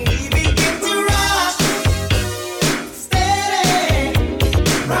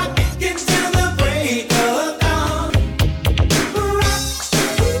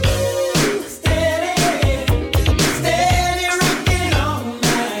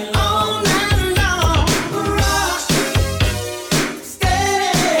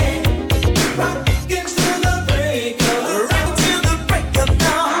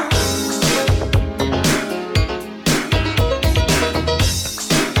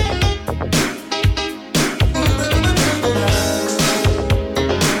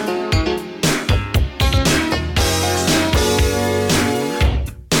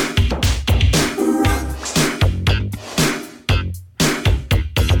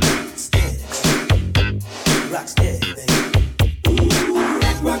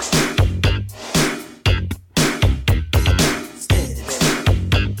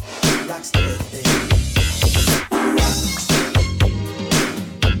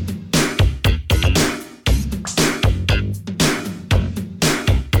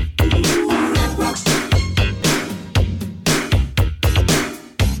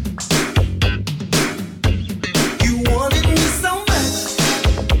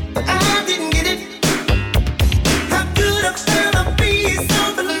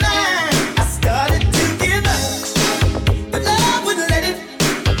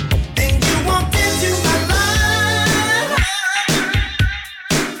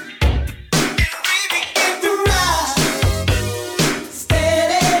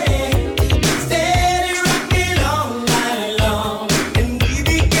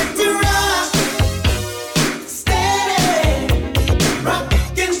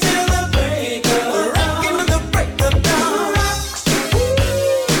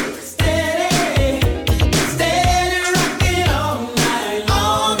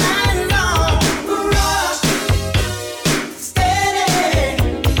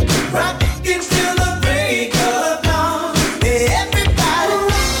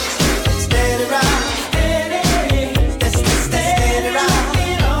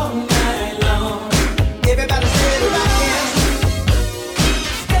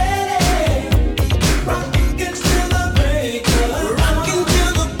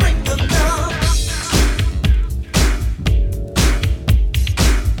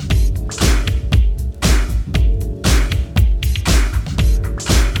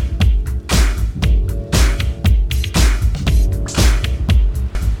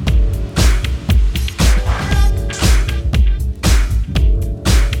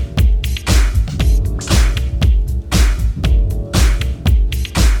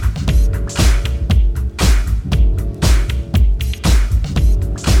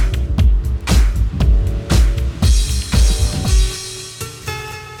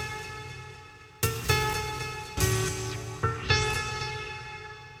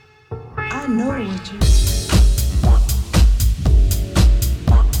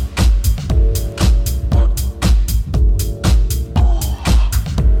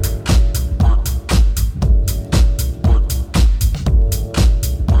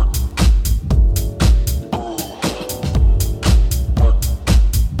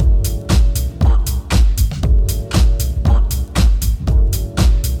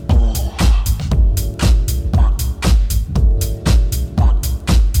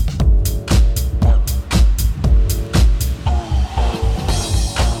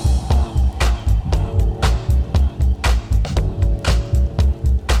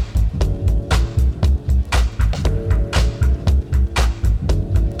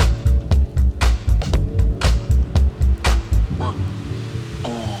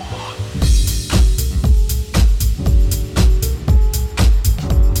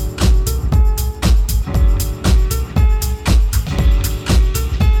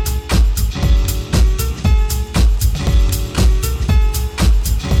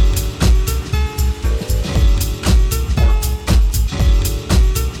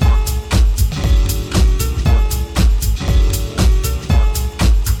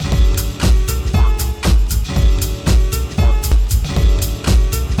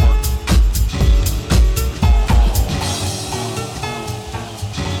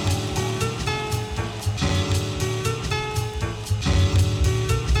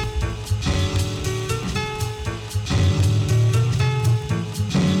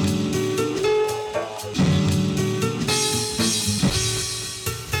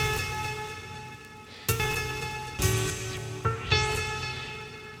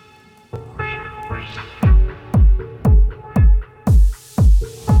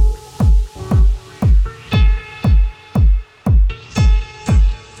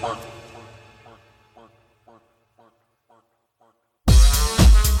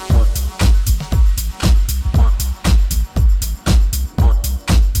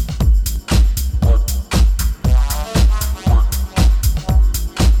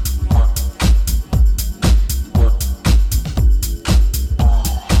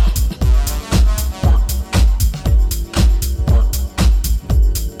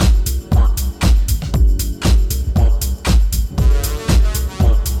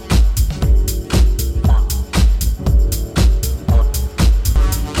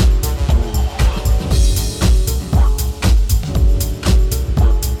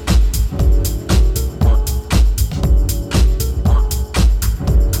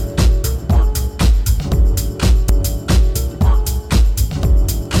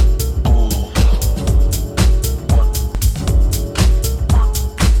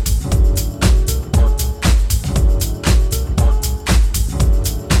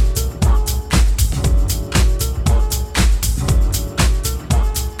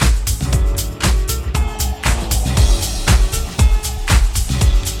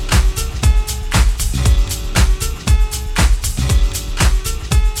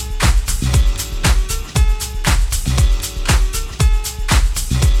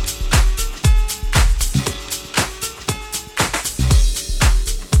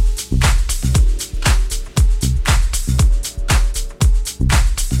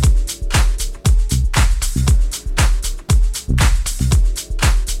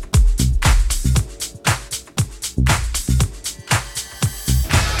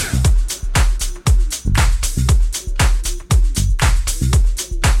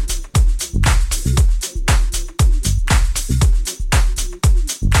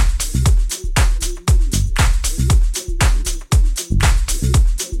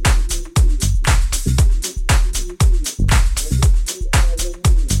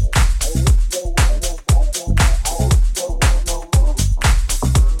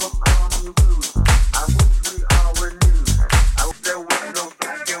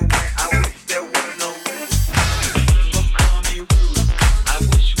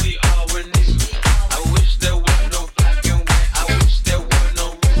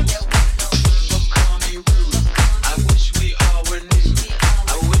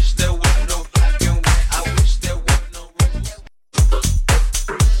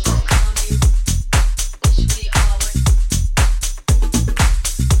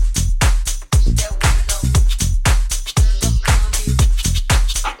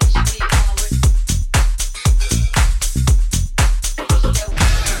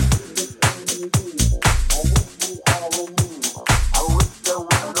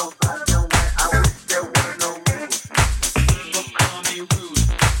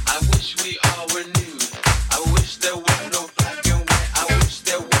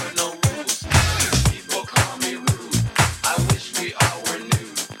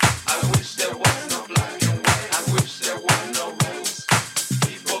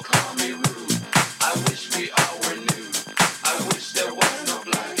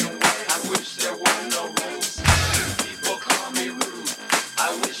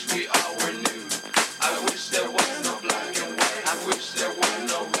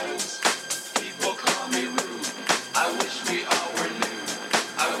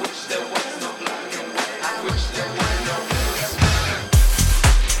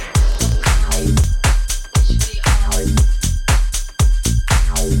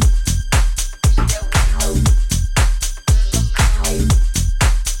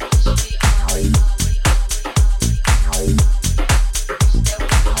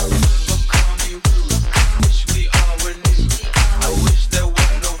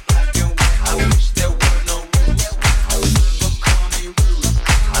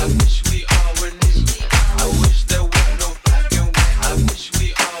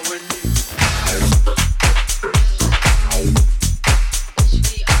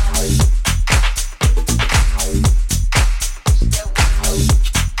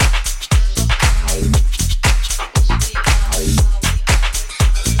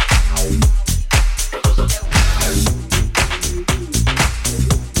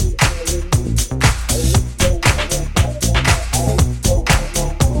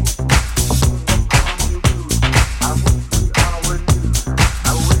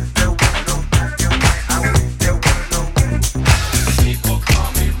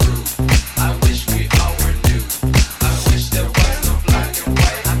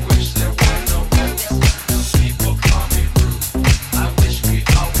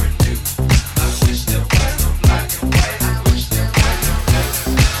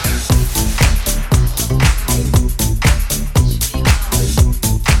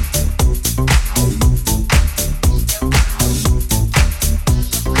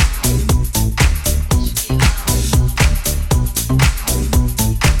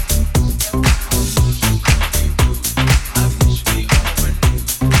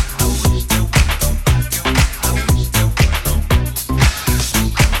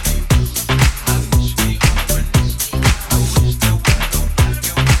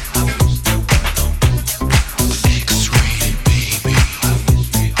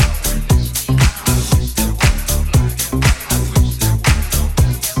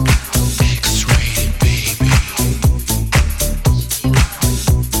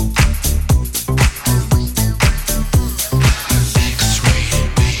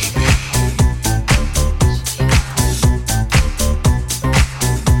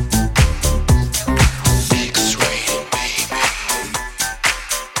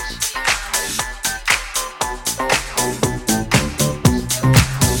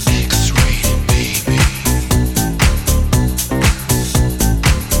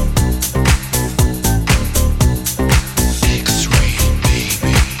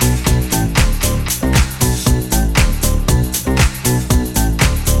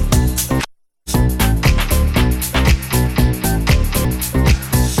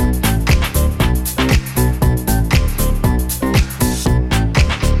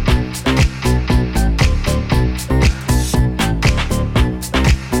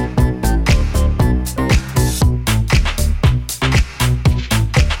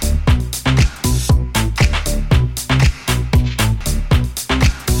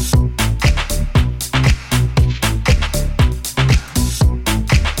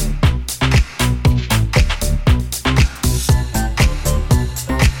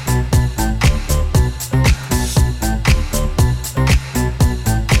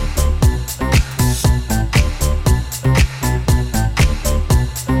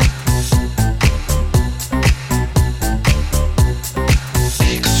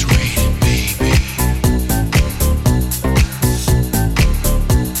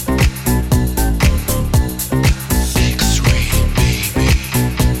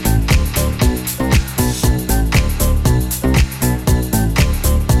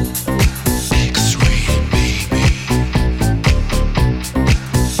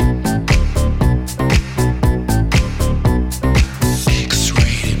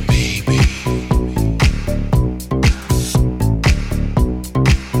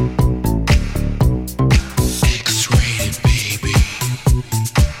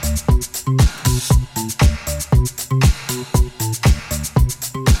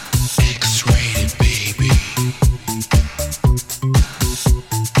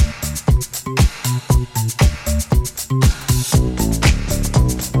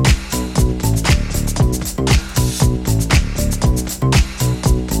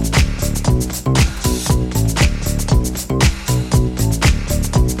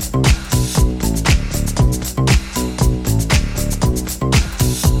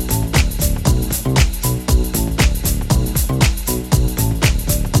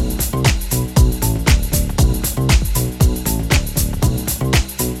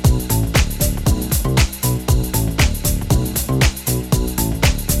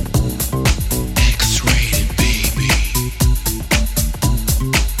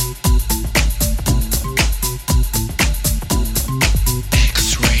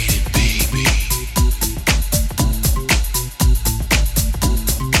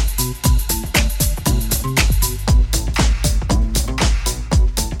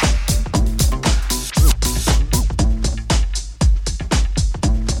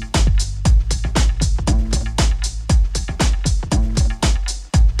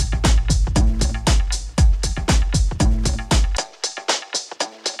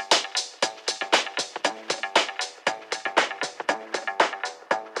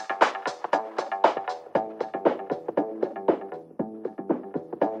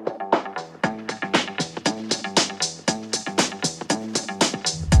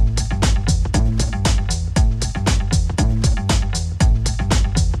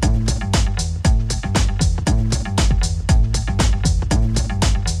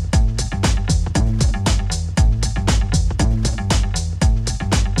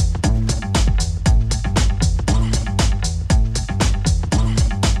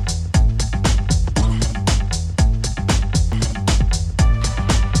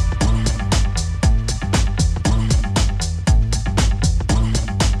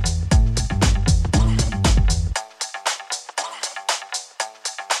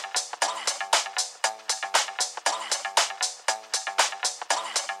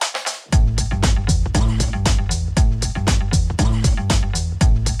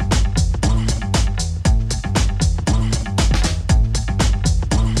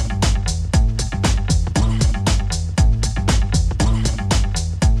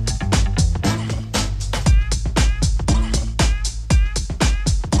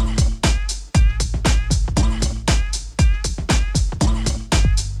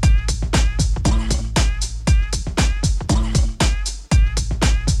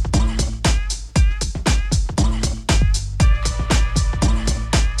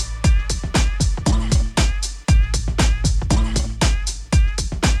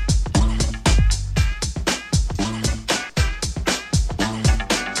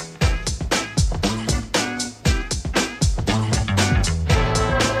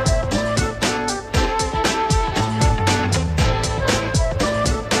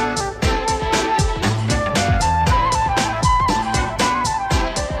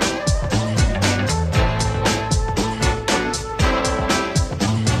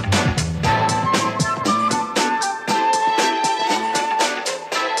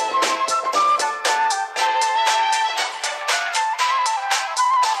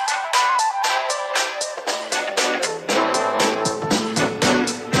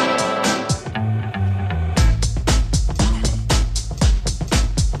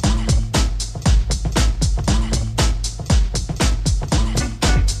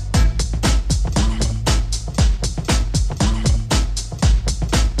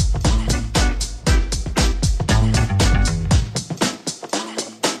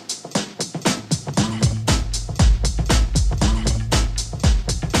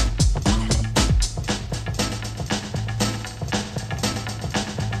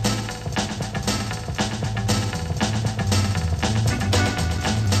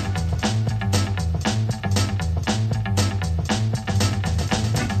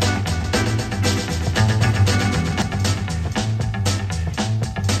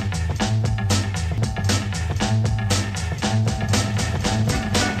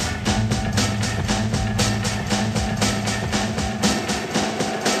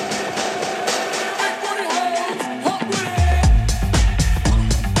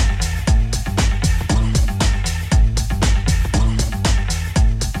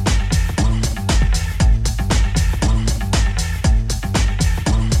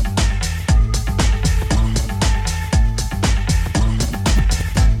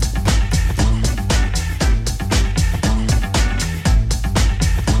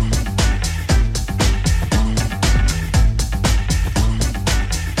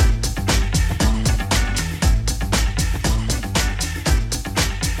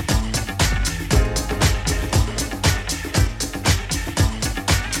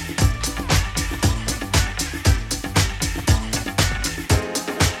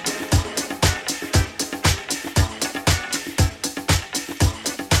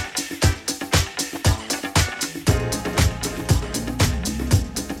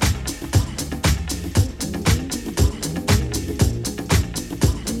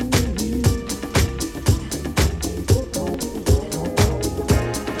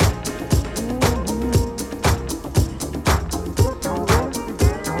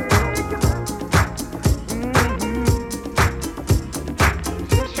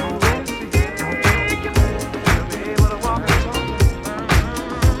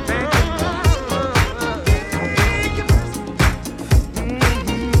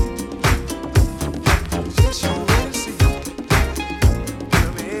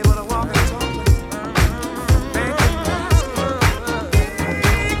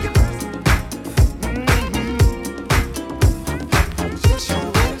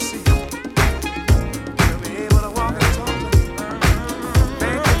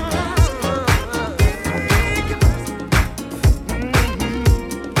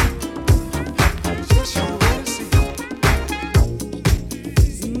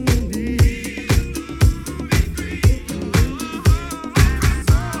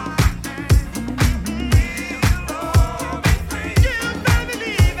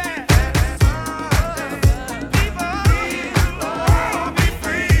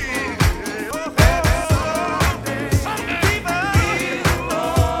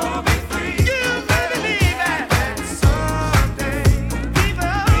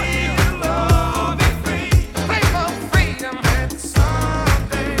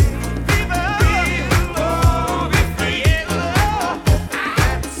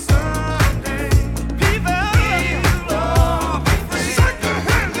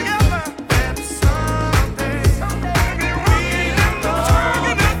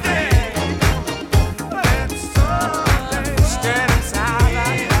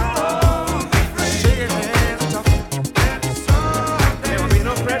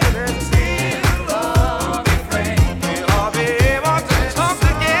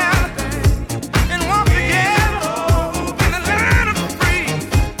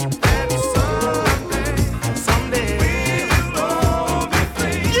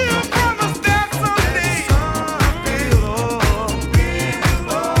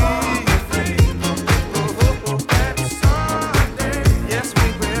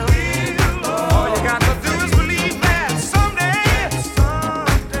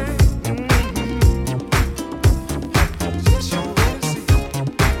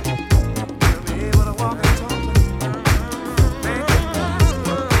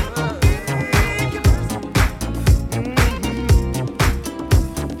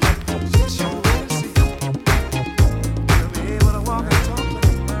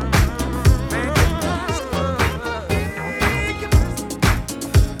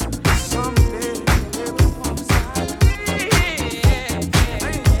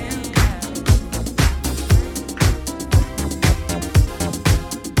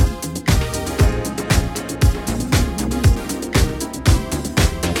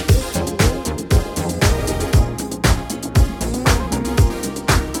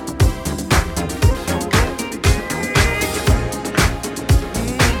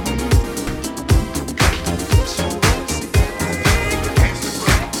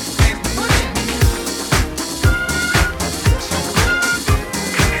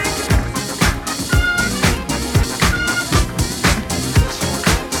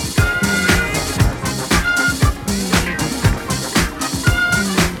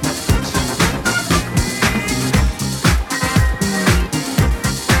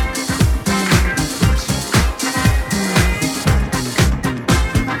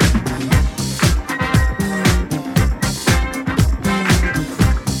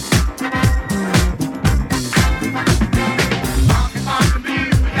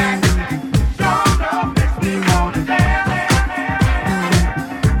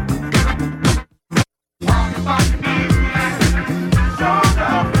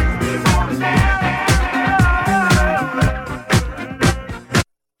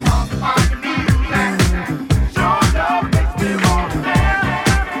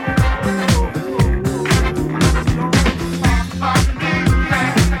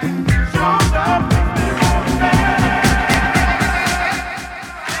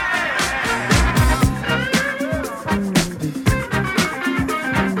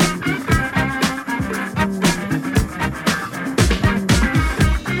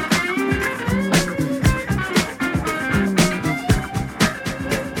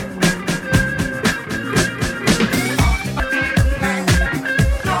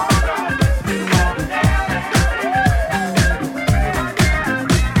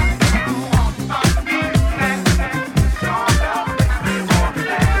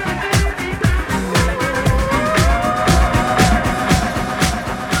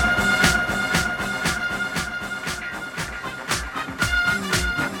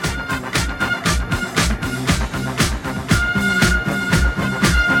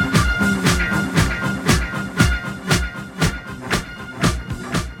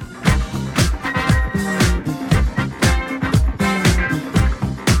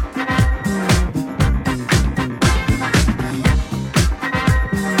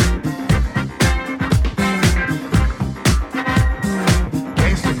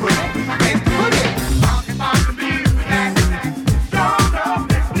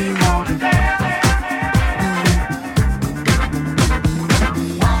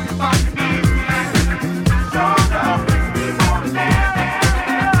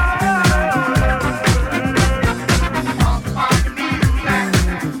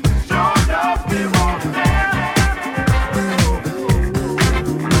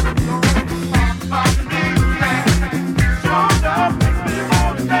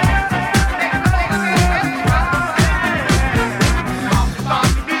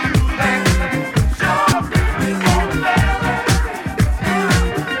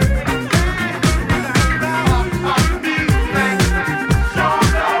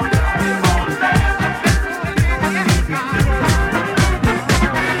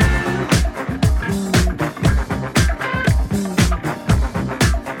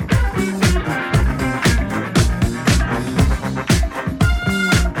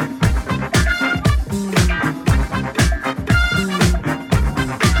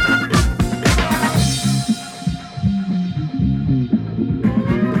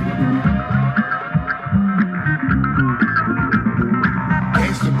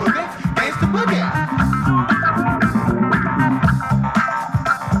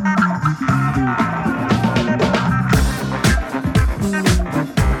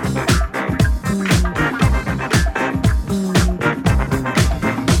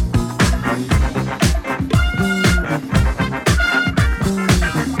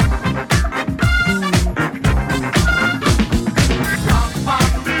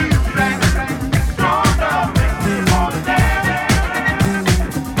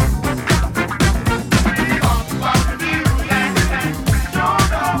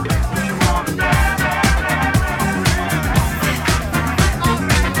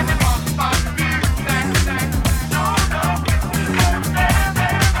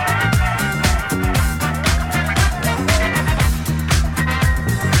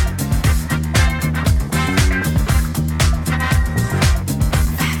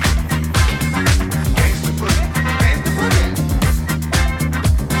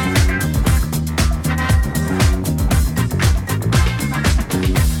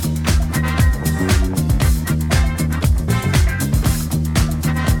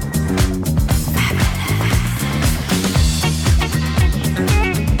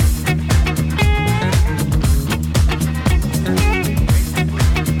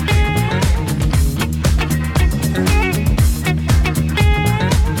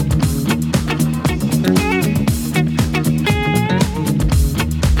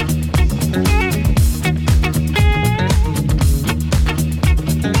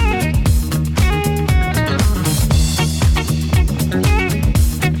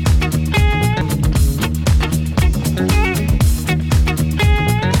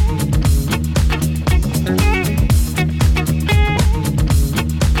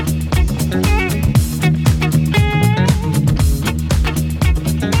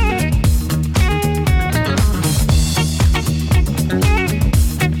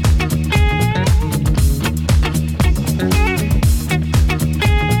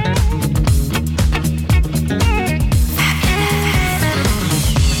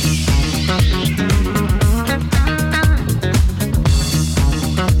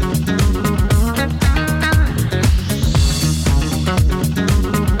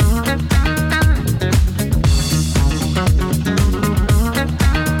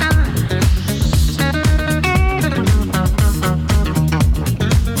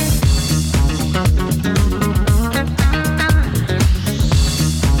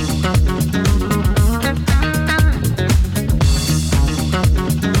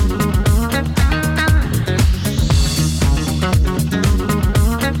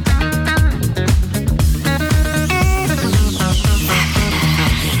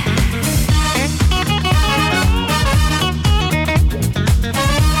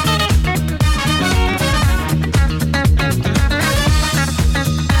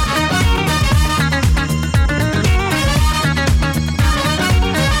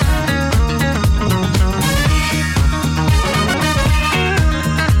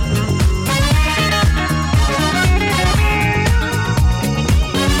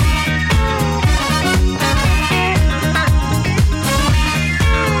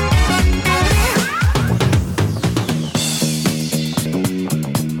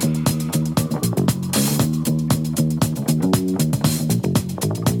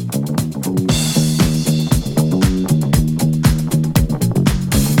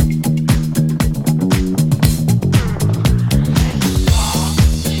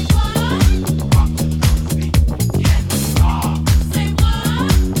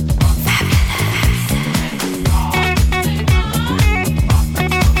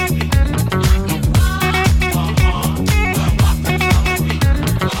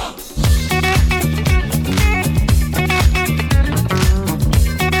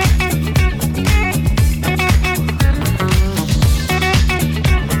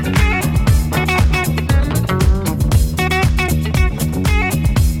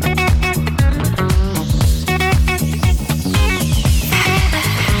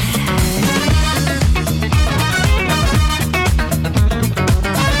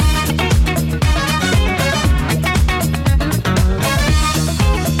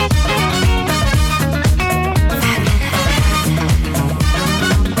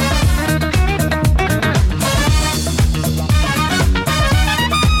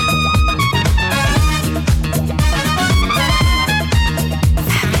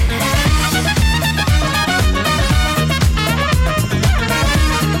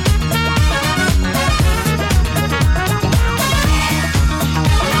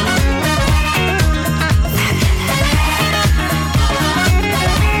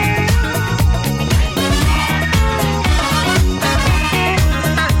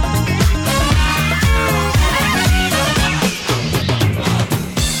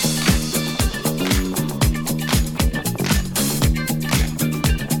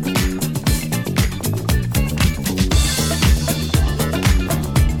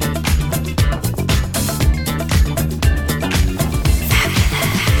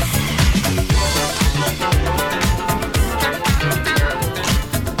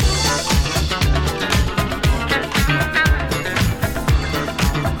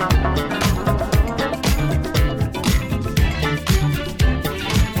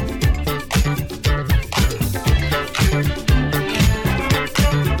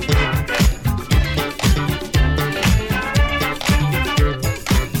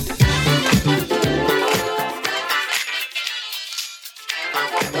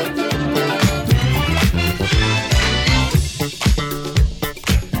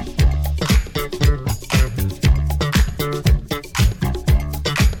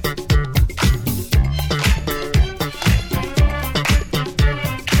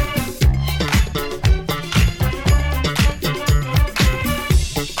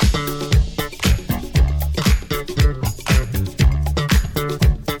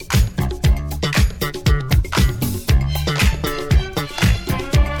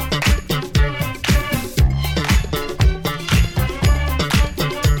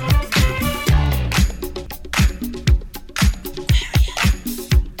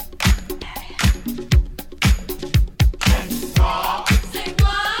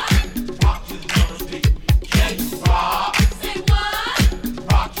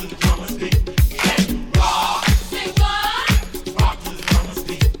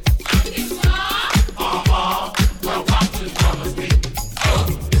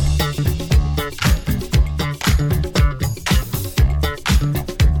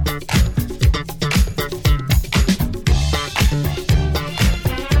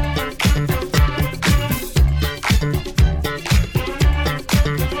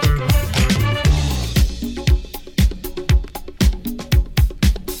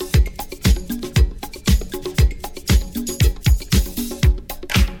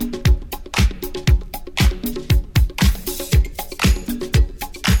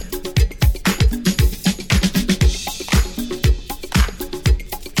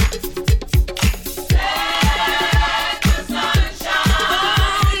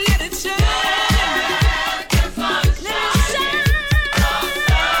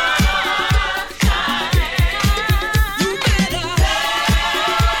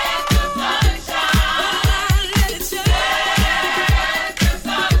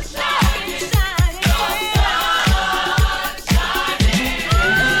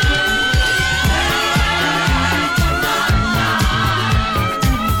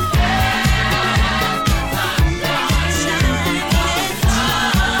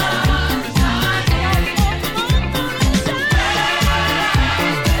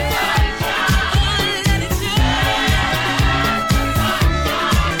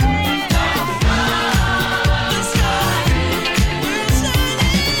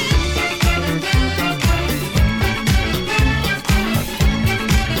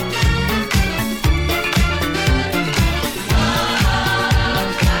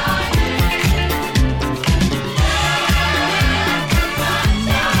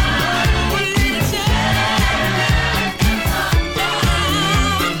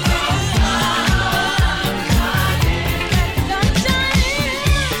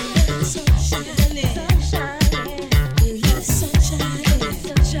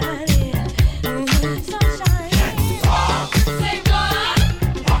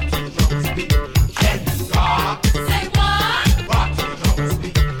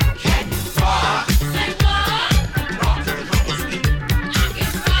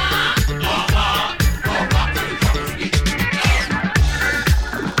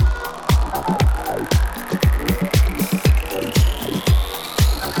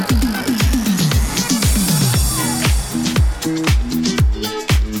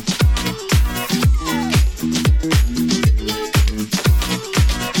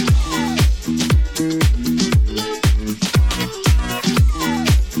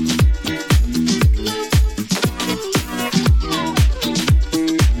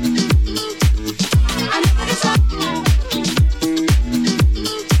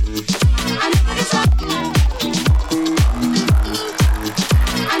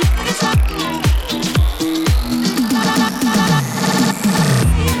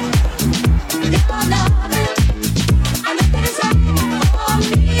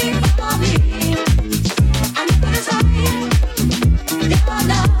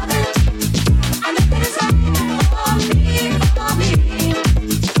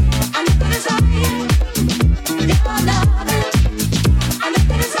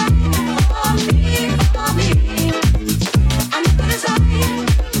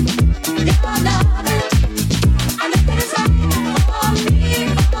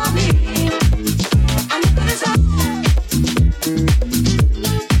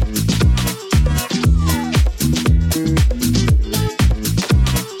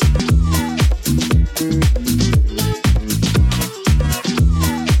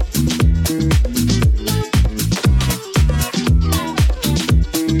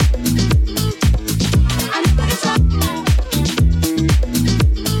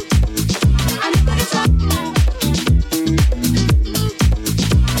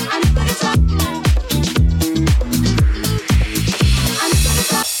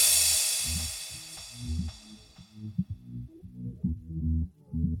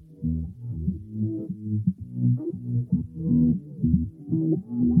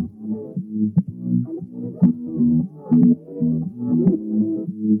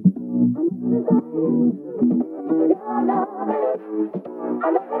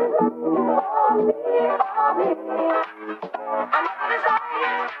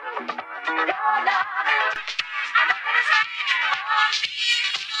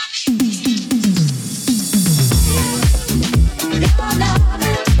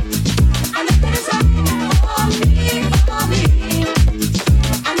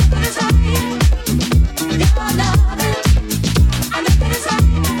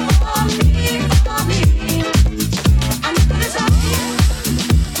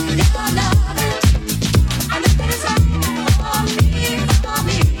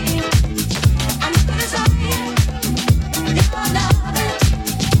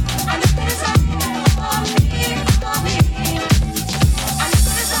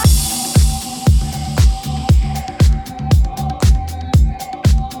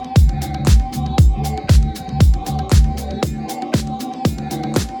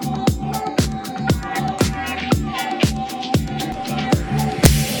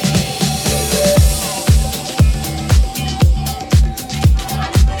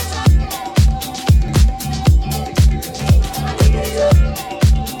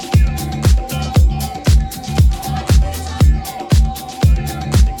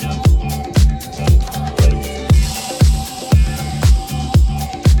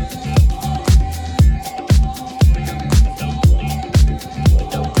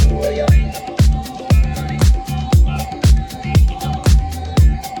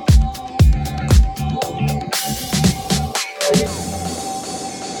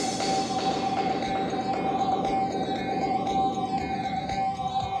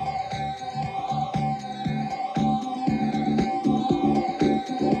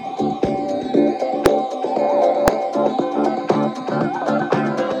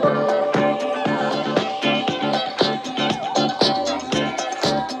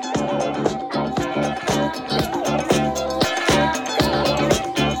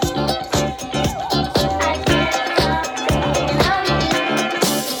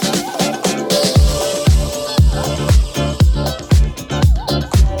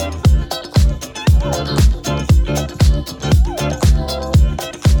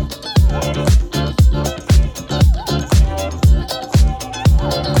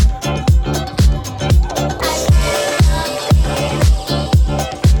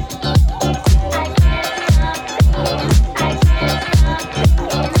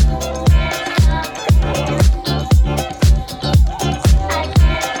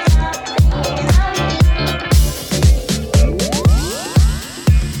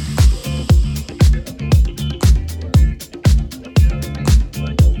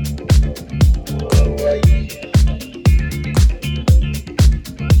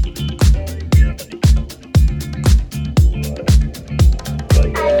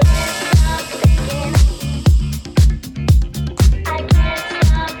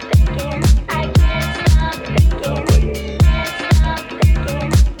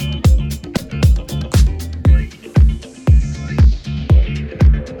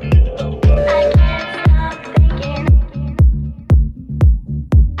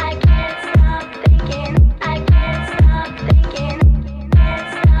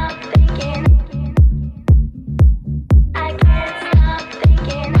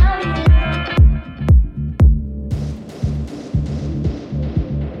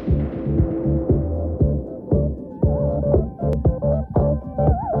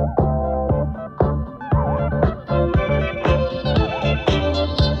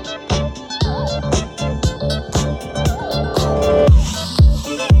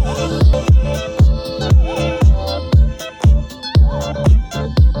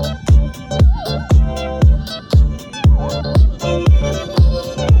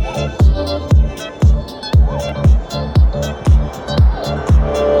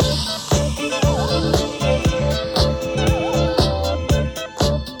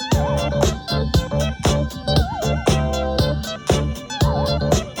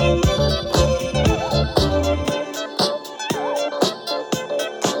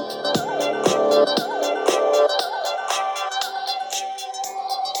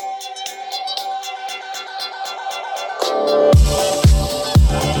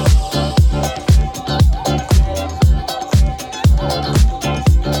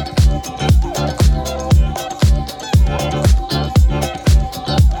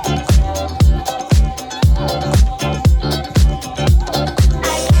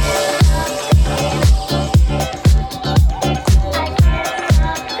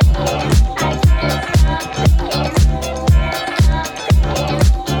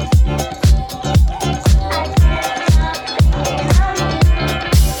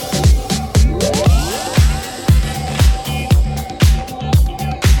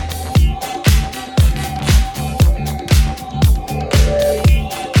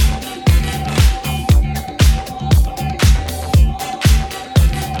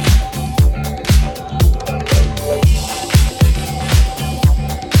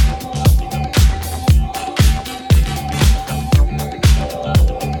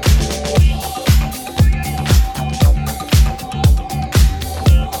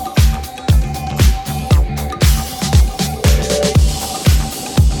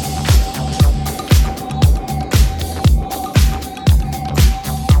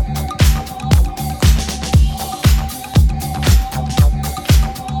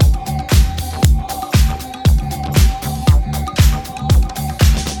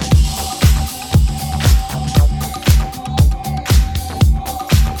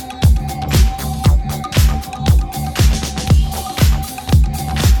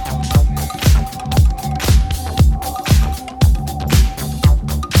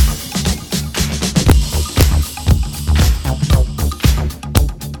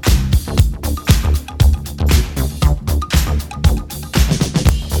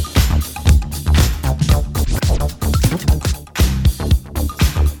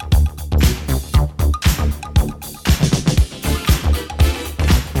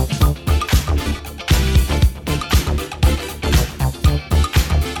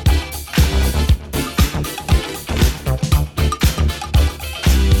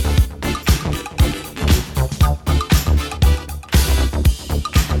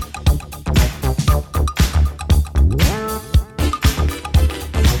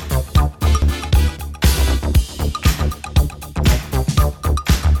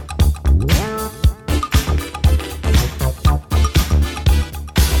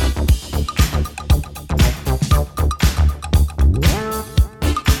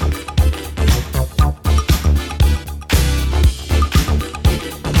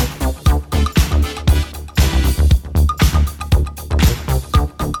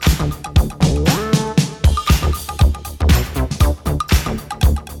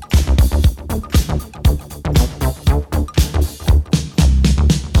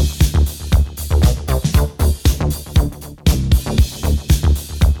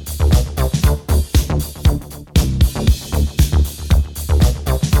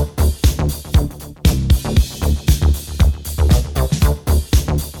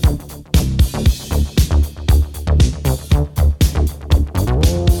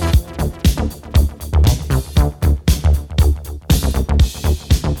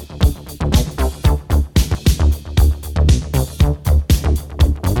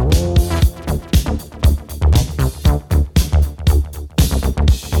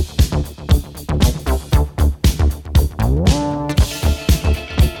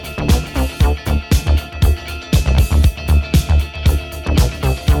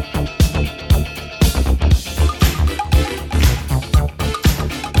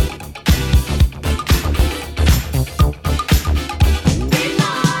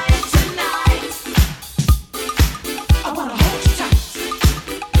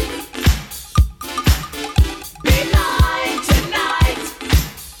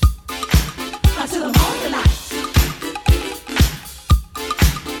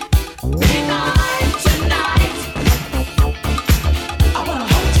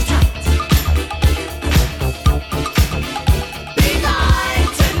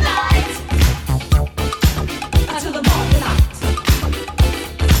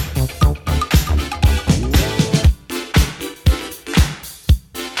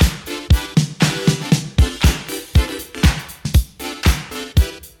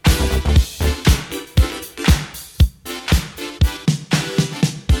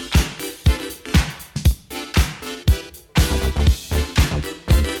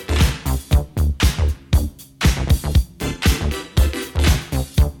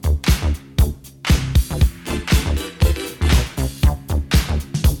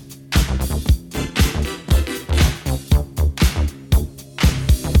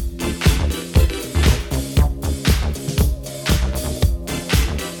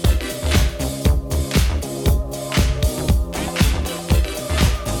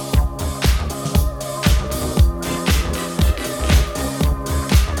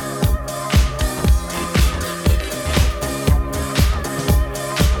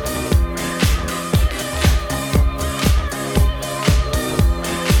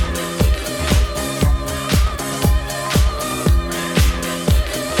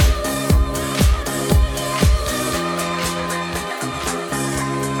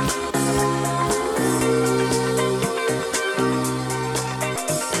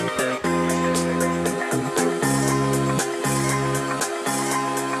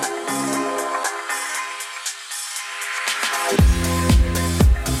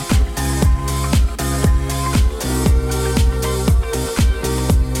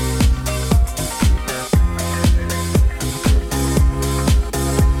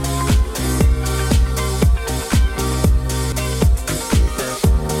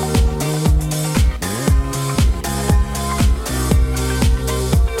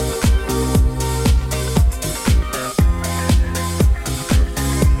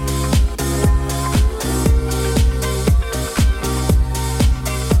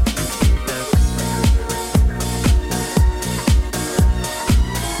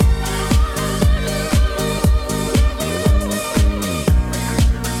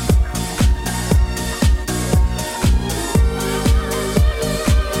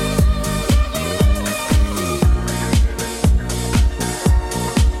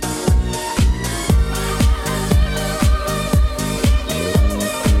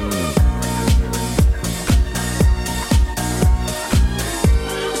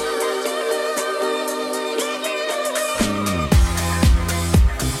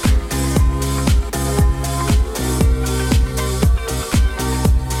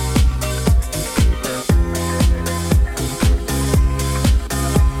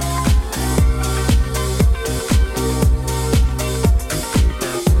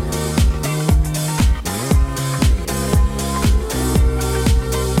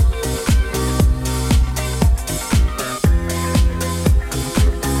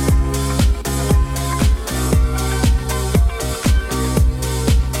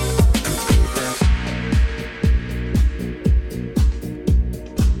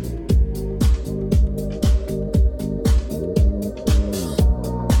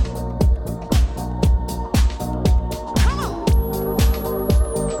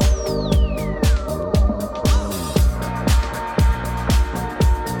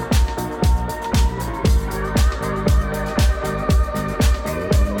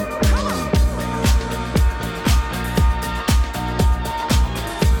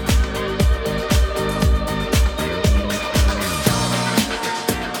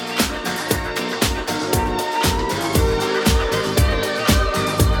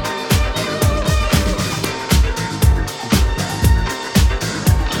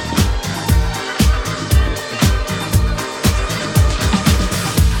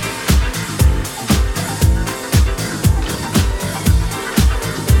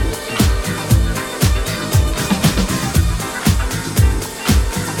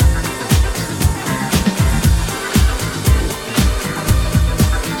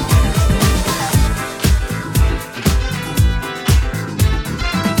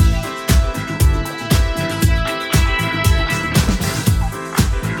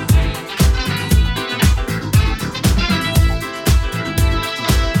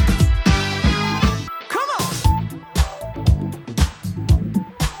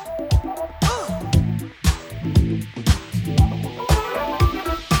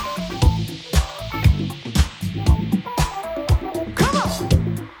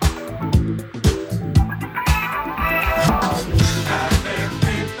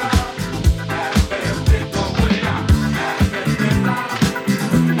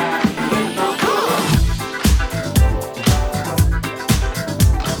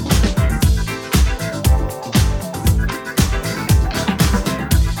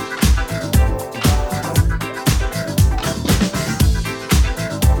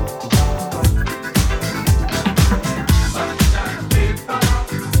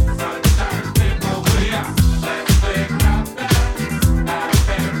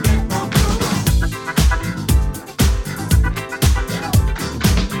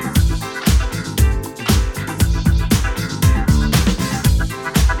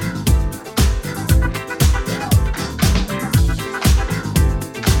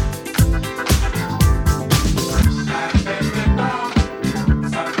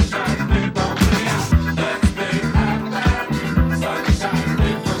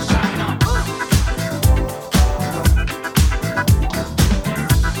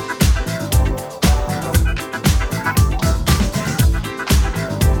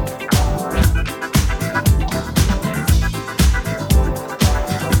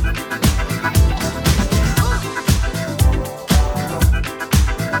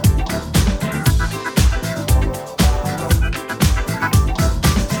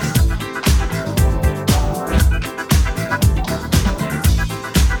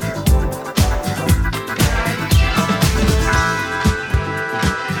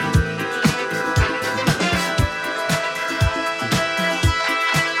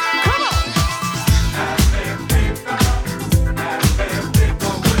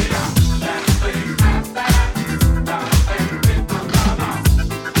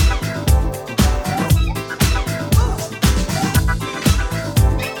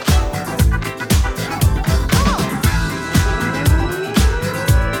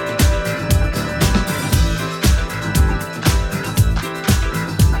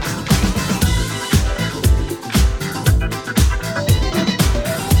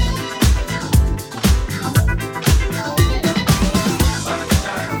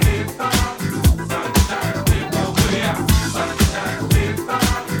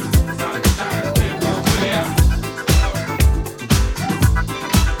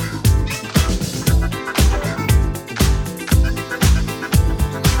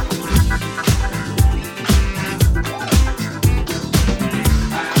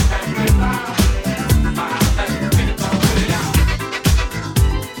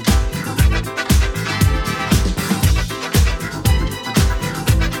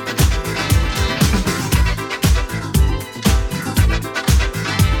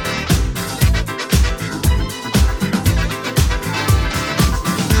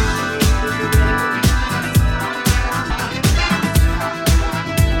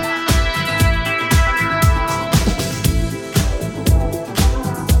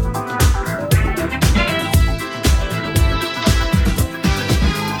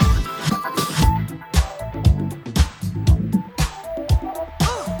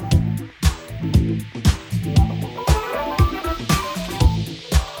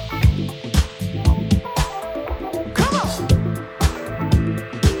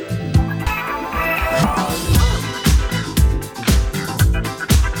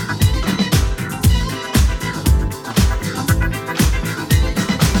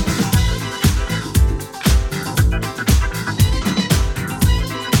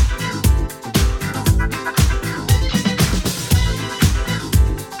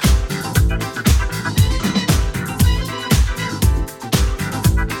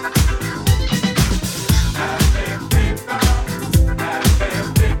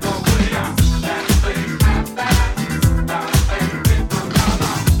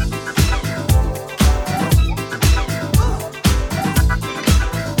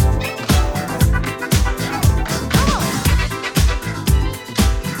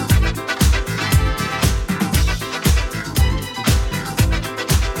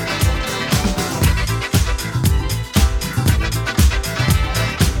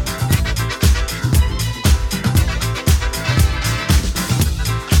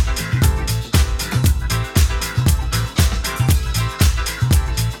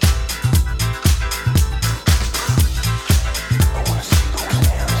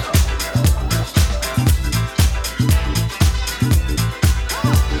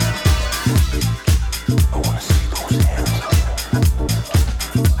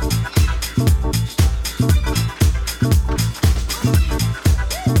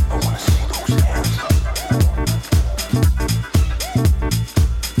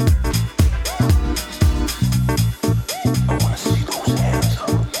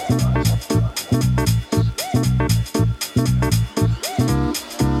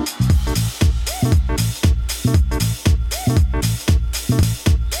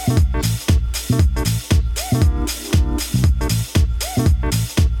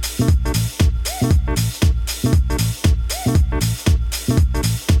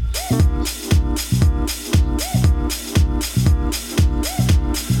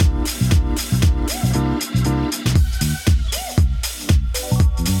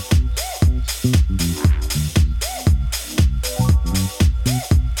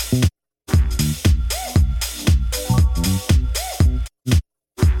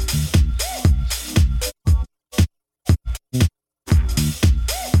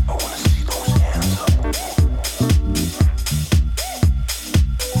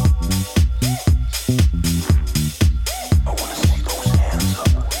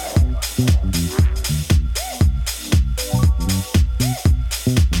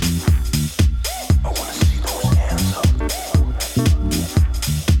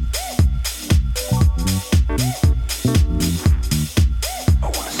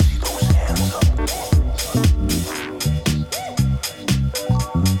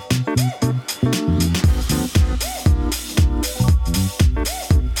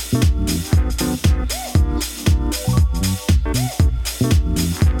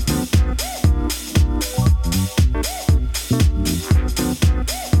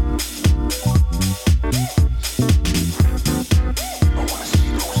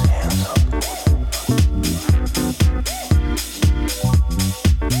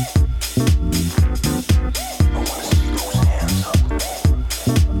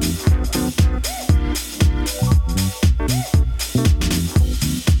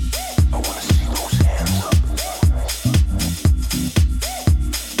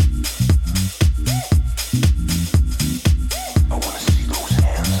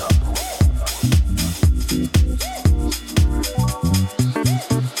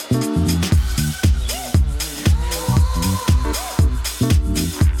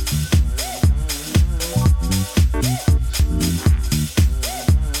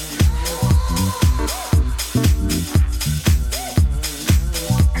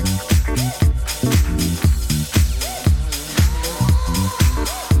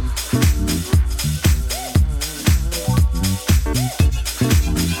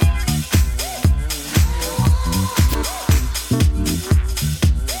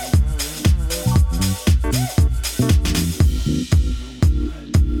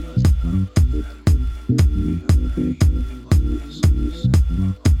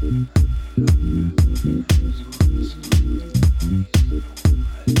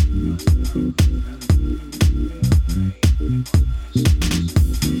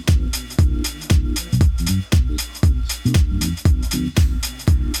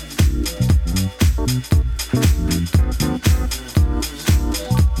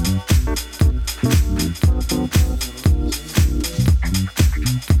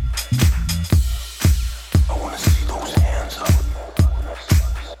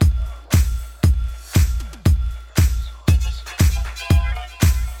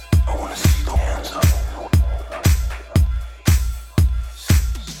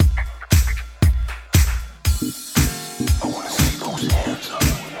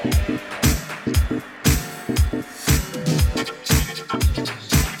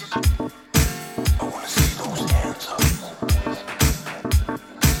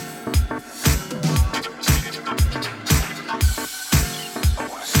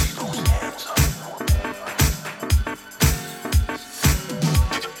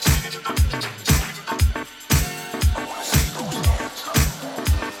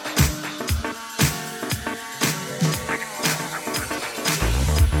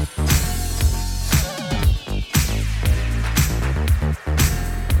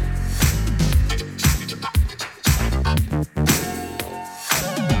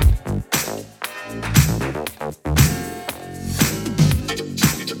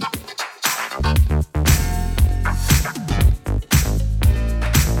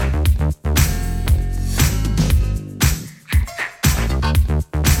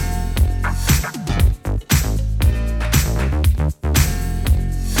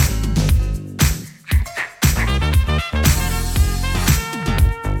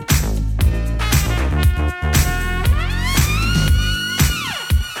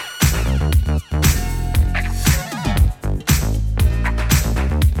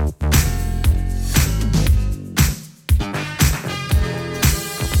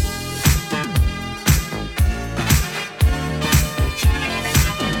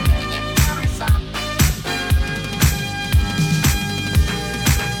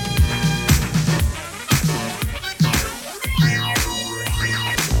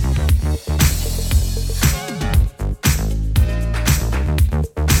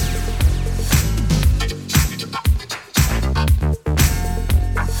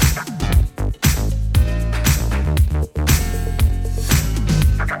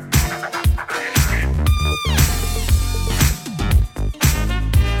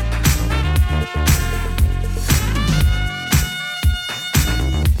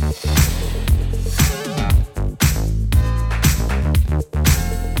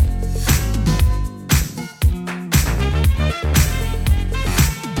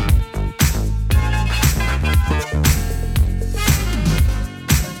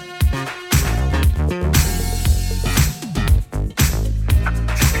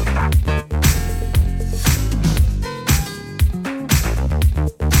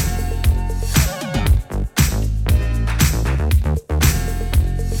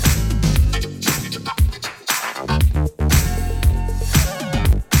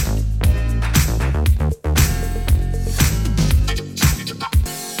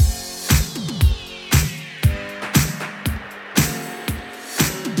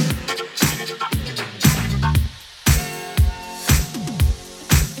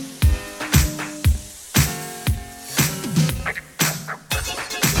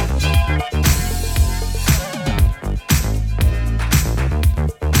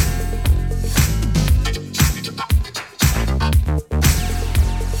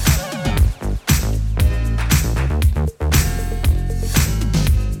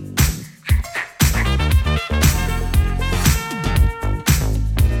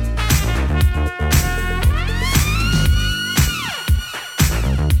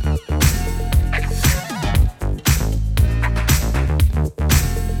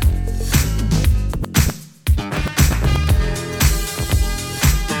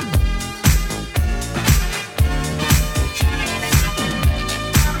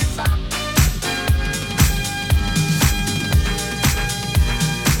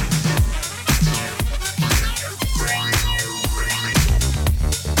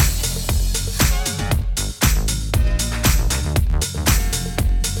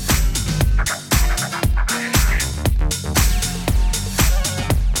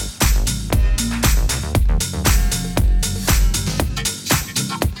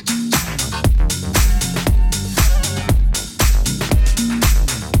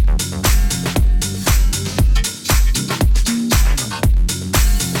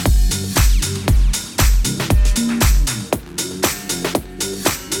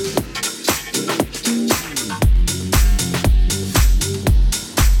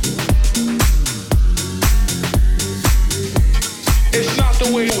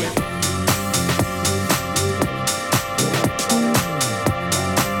away with.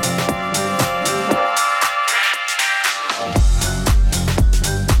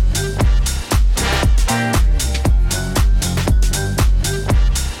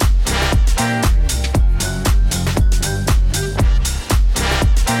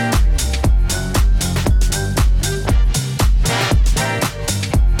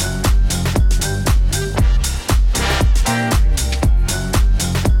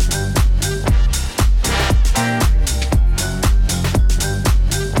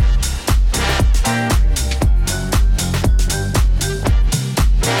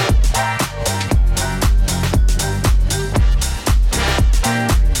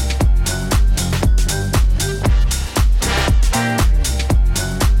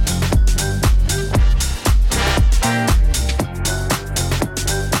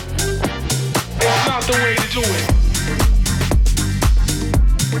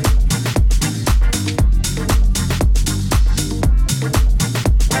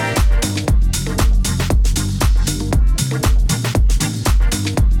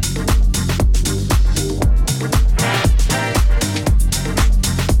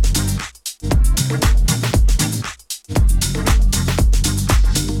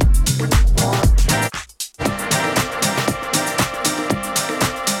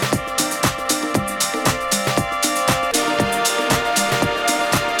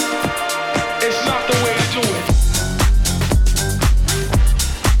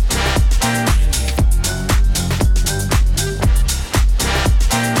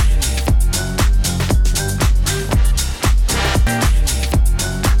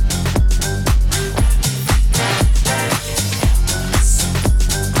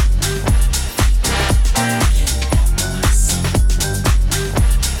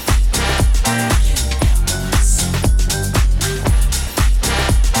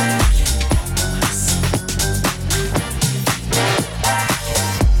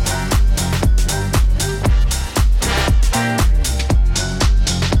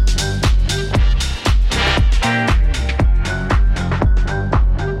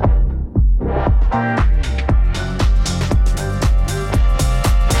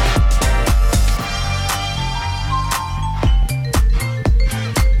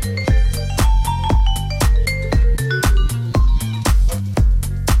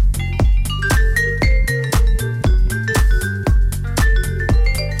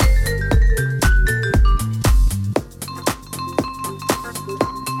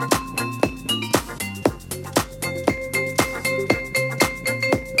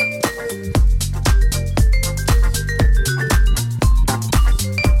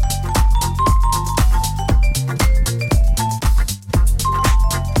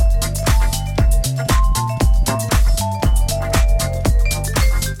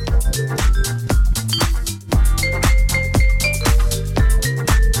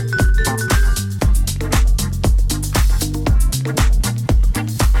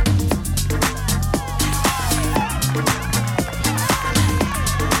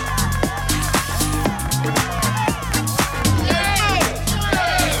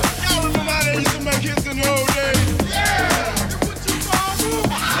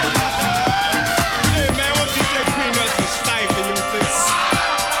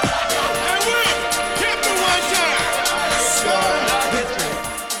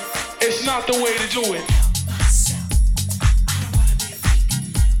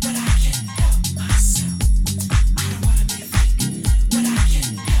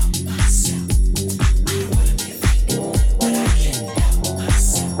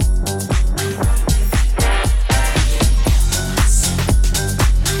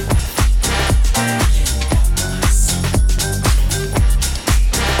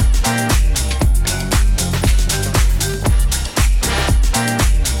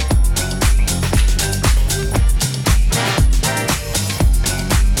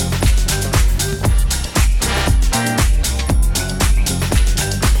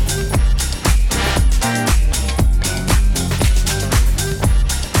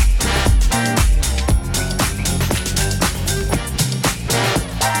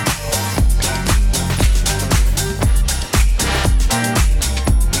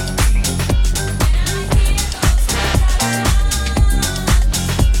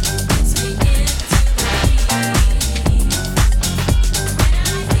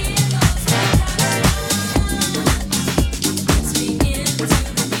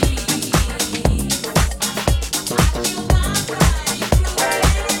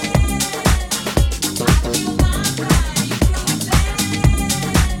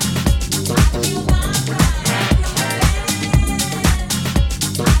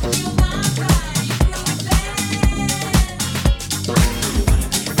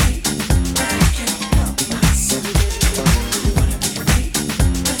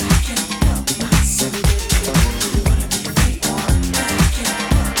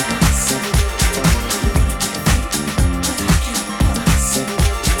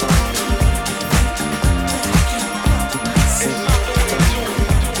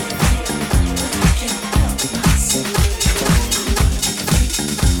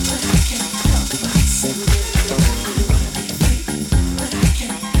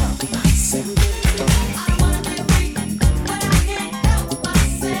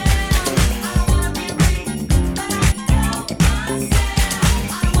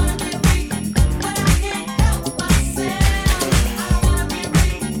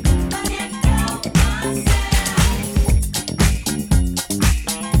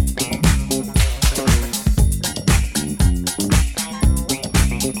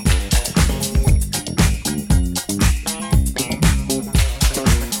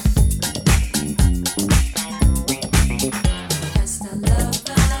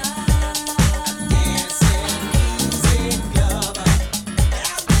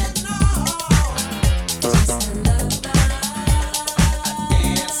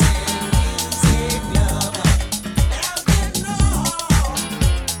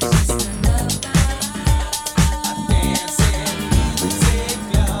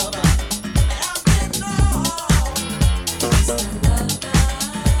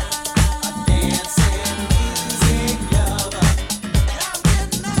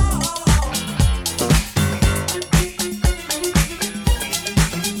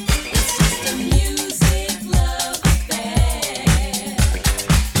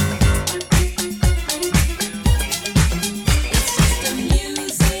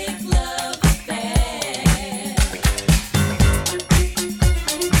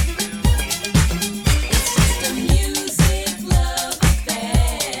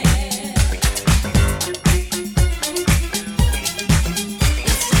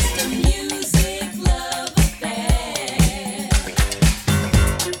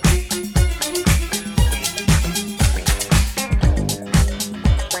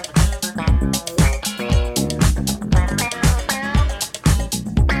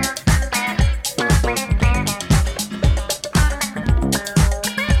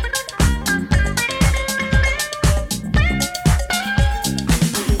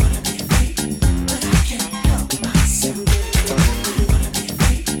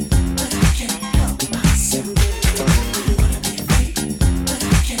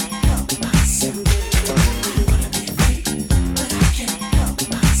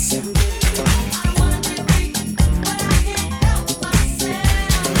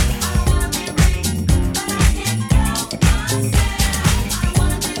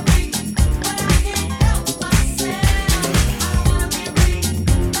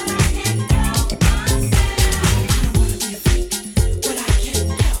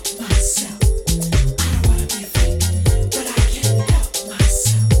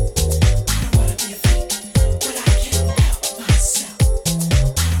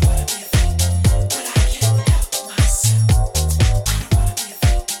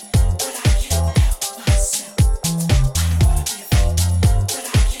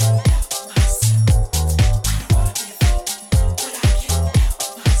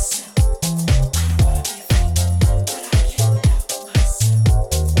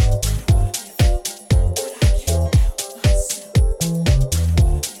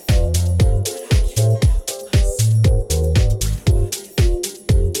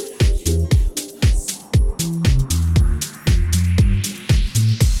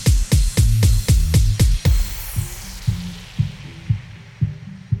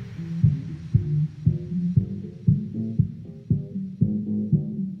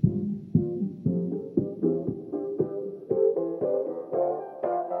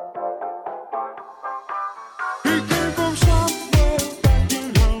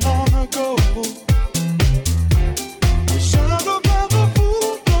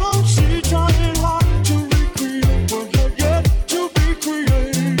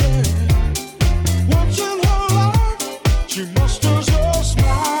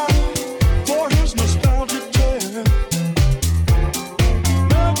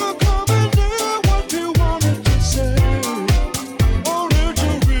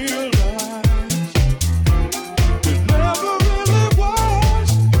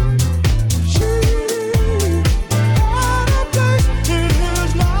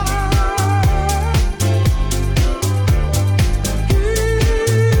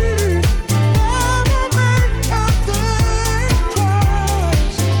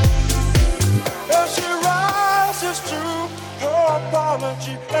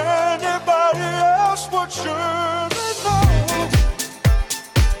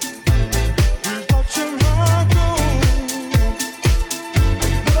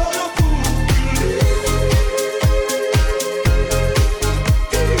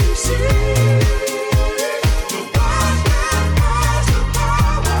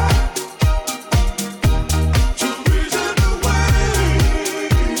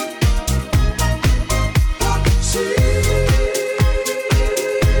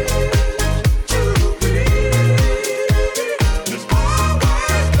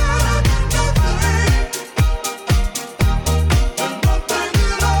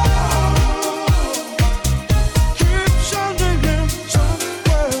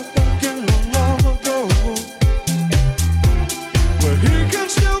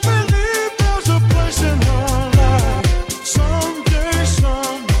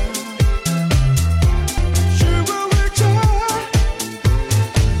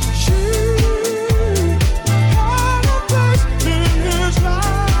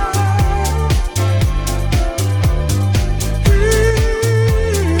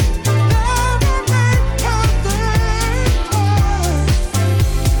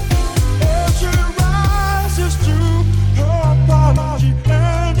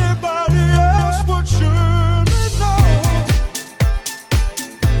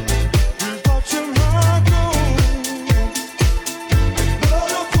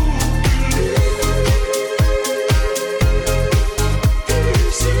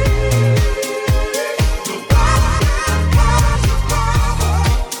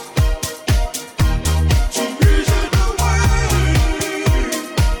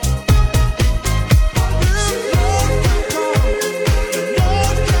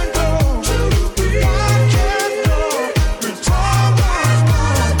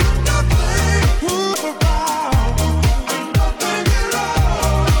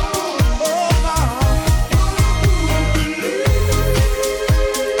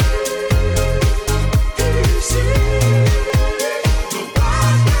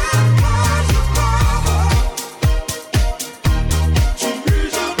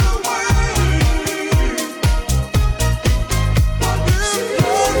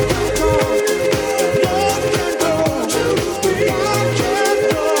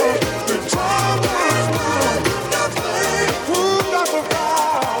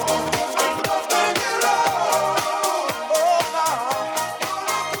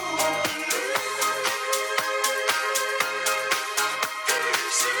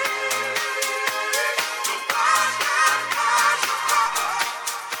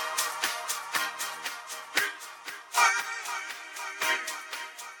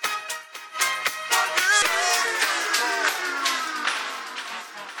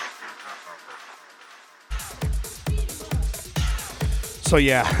 So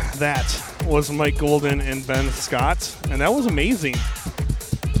yeah, that was Mike Golden and Ben Scott, and that was amazing.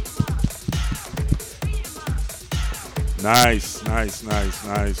 Nice. I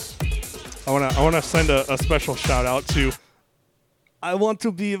wanna send a special shout out to I Want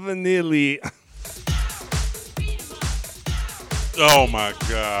to Be Vanilli. Oh my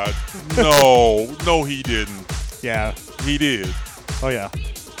God. No, he didn't. Yeah. He did. Oh yeah.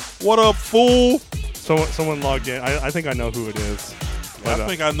 What up, fool? Someone logged in. I think I know who it is. But, I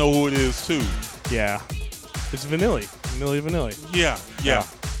think I know who it is too. Yeah. It's Vanilli. Vanilli. Yeah.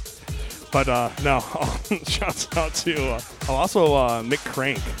 But no, shouts out to also Mick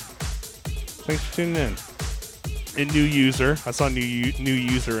Crank. Thanks for tuning in. And new user. I saw new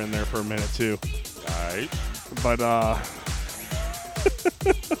user in there for a minute too. All right. But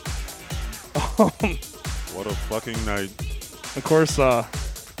What a fucking night. of course,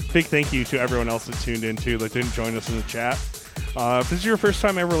 big thank you to everyone else that tuned in too, that didn't join us in the chat. If this is your first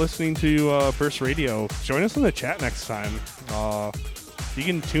time ever listening to Burst Radio, join us in the chat next time. You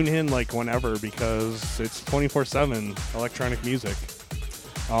can tune in like whenever because it's 24/7 electronic music.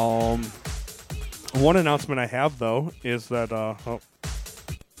 One announcement I have though is that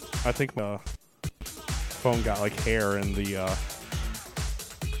I think the phone got like hair in the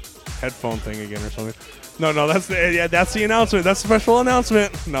headphone thing again or something. No, that's the announcement. That's the special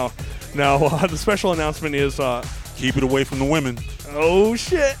announcement. No, the special announcement is Keep it away from the women. oh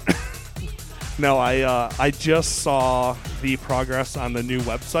shit. No, I just saw the progress on the new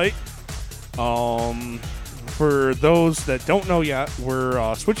website. For those that don't know yet,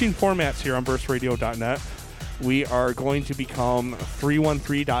 we're switching formats here on burstradio.net. We are going to become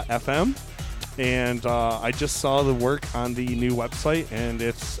 313.fm, and I just saw the work on the new website, and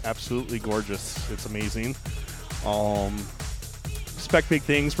it's absolutely gorgeous. It's amazing. Expect big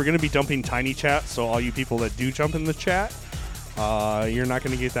things. We're going to be dumping Tiny Chat, so all you people that do jump in the chat, you're not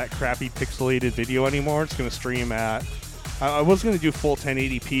going to get that crappy pixelated video anymore. It's going to stream at... I was going to do full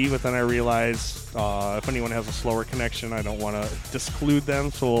 1080p, but then I realized if anyone has a slower connection, I don't want to disclude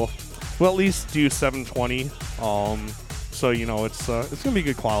them. So we'll at least do 720. So, you know, it's going to be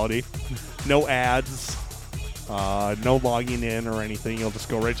good quality. No ads, no logging in or anything. You'll just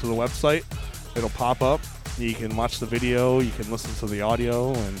go right to the website. It'll pop up. You can watch the video. You can listen to the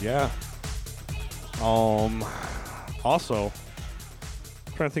audio. And, yeah. Also,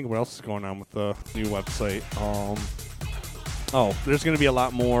 I'm trying to think what else is going on with the new website. There's going to be a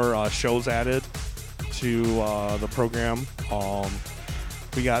lot more shows added to the program.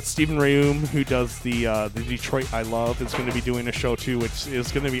 We got Stephen Rayum, who does the Detroit I Love, is going to be doing a show too, which is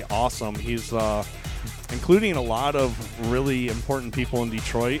going to be awesome. He's including a lot of really important people in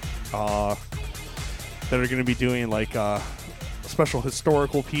Detroit that are going to be doing like special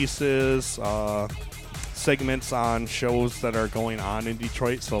historical pieces, segments on shows that are going on in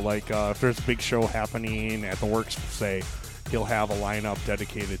Detroit. So like if there's a big show happening at the Works, say, he'll have a lineup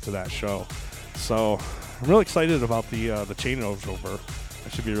dedicated to that show. So I'm really excited about the changeover.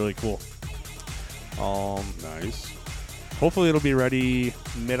 That should be really cool. Nice. Hopefully it'll be ready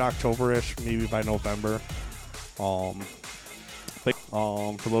mid-October-ish, maybe by November. For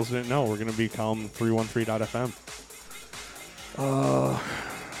those who didn't know, we're going to become 313.fm.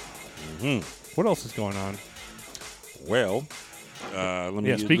 What else is going on? Well, let me.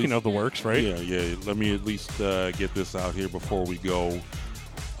 Yeah, speaking of the works, right? Yeah. Let me at least get this out here before we go.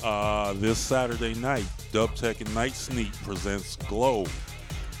 This Saturday night, Dubtech and Night Sneak presents Glow,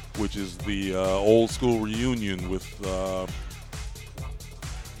 which is the old school reunion with.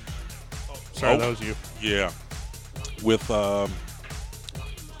 Sorry, that was you. Yeah, with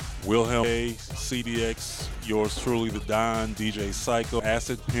Wilhelm A, CDX, yours truly, the Don, DJ Psycho,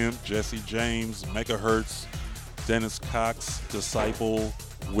 Acid Pimp, Jesse James, Megahertz, Dennis Cox, Disciple,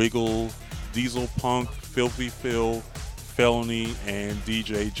 Wiggle, Diesel Punk, Filthy Phil, Felony, and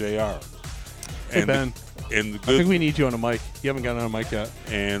DJ JR. Hey, Ben. And the I good think we need you on a mic. You haven't gotten on a mic yet.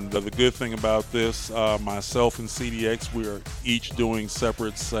 And the good thing about this, myself and CDX, we are each doing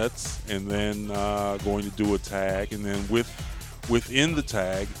separate sets, and then going to do a tag. And then within the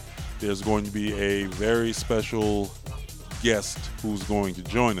tag, there's going to be a very special guest who's going to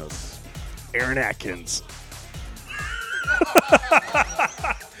join us. Aaron Atkins.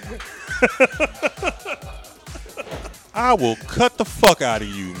 I will cut the fuck out of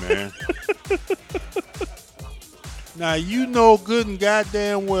you, man. Now, you know good and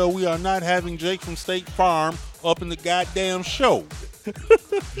goddamn well we are not having Jake from State Farm up in the goddamn show.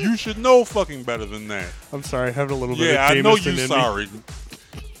 You should know fucking better than that. I'm sorry, I have a little bit of Yeah, I know Jameson you're in sorry.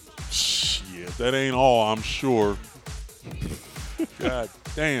 Shit, that ain't all, I'm sure. God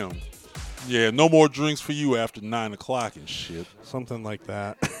damn. Yeah, no more drinks for you after 9 o'clock and shit. Something like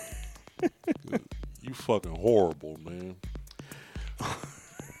that. You fucking horrible, man.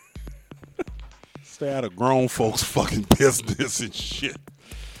 Stay out of grown folks' fucking business and shit.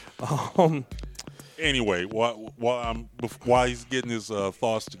 Anyway, while he's getting his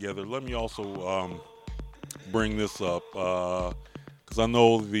thoughts together, let me also bring this up because I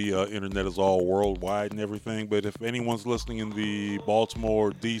know the internet is all worldwide and everything. But if anyone's listening in the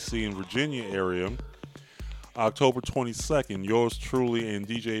Baltimore, D.C., and Virginia area, October 22nd, yours truly and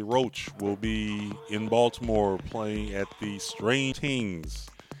DJ Roach will be in Baltimore playing at the Strange Things.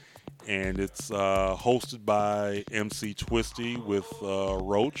 And it's hosted by MC Twisty with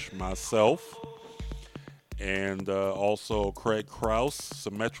Roach, myself, and also Craig Krause,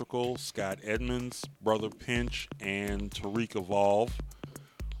 Symmetrical, Scott Edmonds, Brother Pinch, and Tariq Evolve,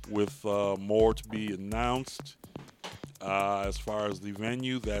 with more to be announced. As far as the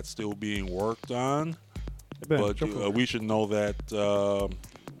venue, that's still being worked on. But we should know that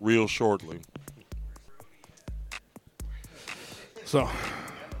real shortly. So,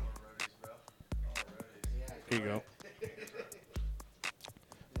 here you go.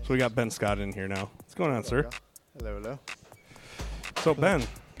 So we got Ben Scott in here now. What's going on, sir? Hello, hello. So Ben,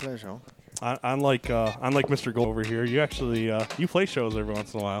 Pleasure. unlike Mr. Gold over here, you actually you play shows every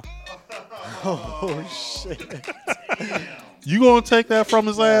once in a while. Oh shit! You gonna take that from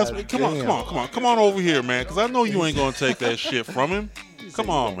his ass? God Come on, damn. come on over here, man. Because I know you ain't gonna take that shit from him. Come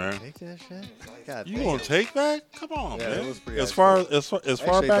on, man. Take that shit. God You damn. gonna take that? Come on, Yeah, man. that was pretty as ice far cold. as far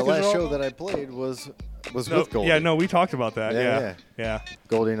Actually, back the last as show y'all- that I played was No, with Goldie. yeah, no, we talked about that. Yeah, Yeah.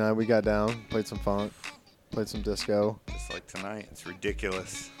 Goldie and I, we got down, played some funk, played some disco. Just like tonight, it's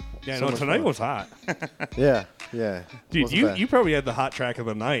ridiculous. Yeah, So no, much tonight fun. was hot. Yeah, yeah. Dude, Wasn't you bad. you probably had the hot track of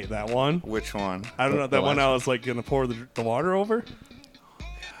the night, that one. Which one? I don't know, The that one last I was like going to pour the water over.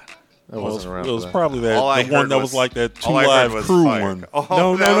 I wasn't around it was for that. probably that All I the one heard that was- was like that Two all I heard Live was Crew fire. one. Oh,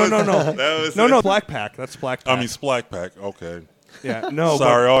 No, that no, was- no, no. that was No, Black Pack. That's Black Pack. I mean, Splack Pack. Okay. yeah, no,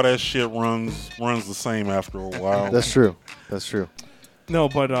 Sorry, all that shit runs the same after a while. That's true. That's true. no,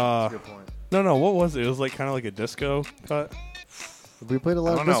 but Good point. no, what was it? It was like kind of like a disco cut. We played a I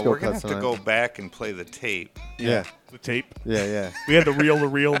lot of don't know. disco We're gonna cuts have to tonight. go back and play the tape. Yeah, The tape. yeah, yeah. We had the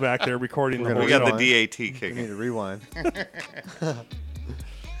reel back there recording We're the gonna whole We got the rewind. DAT We need kicking. to rewind.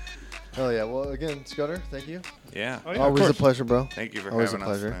 Hell yeah. Well, again, Scudder, thank you. Yeah. Oh, yeah, of Always a course. pleasure, bro. Thank you for Always a having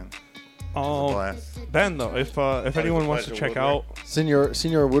us, pleasure. man. Oh, Blast. Ben though, if anyone wants to pleasure, check out,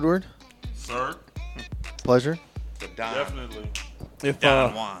 Senior Woodward, Sir, pleasure. The Don. definitely. if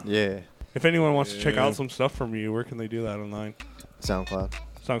Don Juan. Yeah. if anyone wants to check Yeah. out some stuff from you, where can they do that online? SoundCloud.com.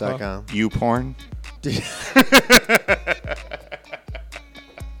 SoundCloud. You porn.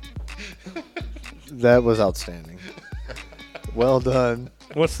 That was outstanding. Well done.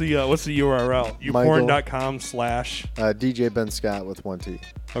 What's the URL? Youporn.com/ DJ Ben Scott with 1 T.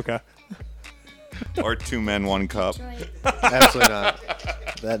 Okay. Or 2 men, 1 cup. Absolutely not.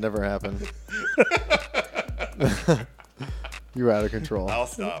 That never happened. You were out of control. I'll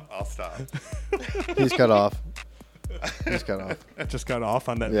stop. He's cut off. He's cut off. Just got off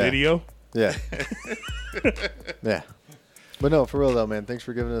on that Yeah. video. Yeah. Yeah. But no, for real though, man. Thanks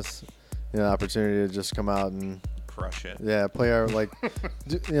for giving us the opportunity to just come out and Crush it. play our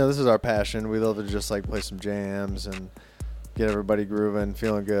this is our passion. We love to just play some jams and get everybody grooving,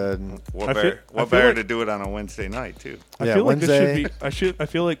 feeling good. And What I feel- better, I what feel better like- to do it on a Wednesday night too? I Yeah, feel like Wednesday- this should be. I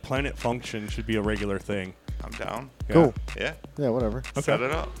feel like Planet Function should be a regular thing. I'm down. cool. Yeah. Yeah, whatever. Okay. Set it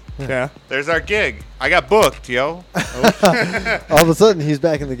up. Yeah. There's our gig. I got booked, yo. All of a sudden, he's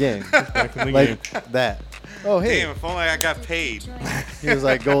back in the game. Back in the game. Like that. Oh, hey. Damn, if only I got paid. He was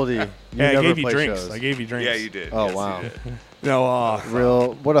like, Goldie, you Yeah, I never gave you play drinks. shows. I gave you drinks. Yeah, you did. Oh, Yes, you wow. did. No,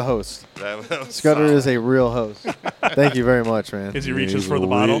 Real, what a host. That was Scudder solid. is a real host. Thank you very much, man. as he Yeah, reaches he's for the a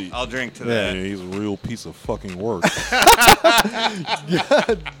bottle. real- I'll drink to Yeah. Yeah, that. he's a real piece of fucking work.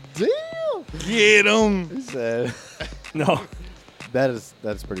 God damn. Get him. He said, No, that's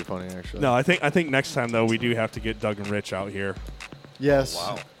pretty funny, actually. no. I think next time though we do have to get Doug and Rich out here. Yes.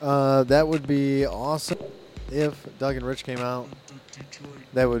 Wow. That would be awesome if Doug and Rich came out.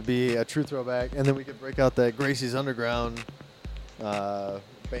 That would be a true throwback. And then we could break out that Gracie's Underground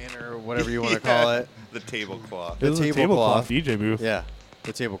banner, whatever you want to call it. The tablecloth. The This is a tablecloth. DJ booth. Yeah,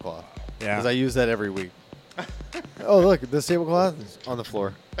 the tablecloth. Yeah. Because I use that every week. Oh, look, this tablecloth is on the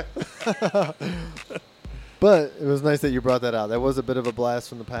floor. But it was nice that you brought that out. That was a bit of a blast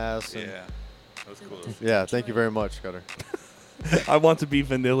from the past. and- Yeah. That was cool. Yeah, thank you very much, Scudder. I want to be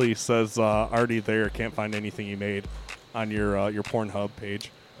vanilla. Says already there. Can't find anything you made on your Pornhub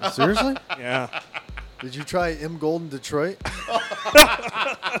page. Seriously? Yeah. Did you try M Golden Detroit?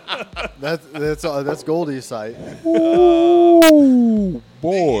 that's Goldie's site. Oh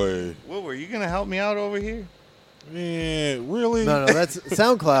boy. Were you gonna help me out over here? Yeah, really? No, that's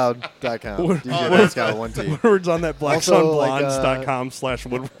SoundCloud.com. What- DJ Matt Scott 1T. Woodward's on that Also,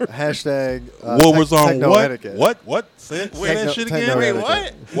 blacksunblondes.com/Woodward. Hashtag What was on techno what? etiquette. What? Say that shit again. techno Wait,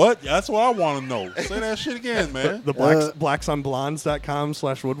 etiquette. what? That's what I want to know. Say that shit again, man. The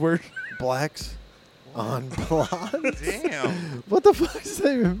blacksunblondes.com/Woodward. Blacks on blonde? Damn. What the fuck does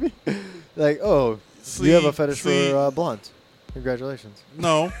that even mean? Like, oh, you have a fetish for blondes. Congratulations.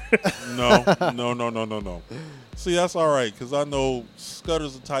 No. See, that's all right, because I know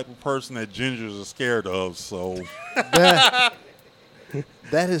Scudder's the type of person that gingers are scared of, so. That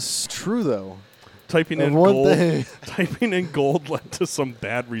is true, though. Typing Of in one gold. thing. Typing in gold led to some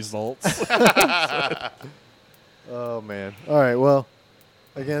bad results. Oh, man. All right, well,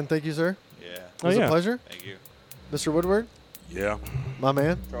 again, thank you, sir. Yeah. It was a pleasure. Thank you. Mr. Woodward, Yeah. my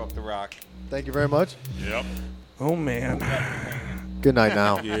man, Throw up the rock. thank you very much. Yep. Oh, man. Good night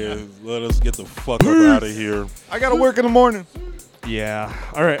now. Yeah, let us get the fuck up out of here. I gotta work in the morning. Yeah.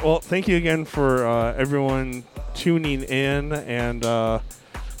 All right. Well, thank you again for everyone tuning in. And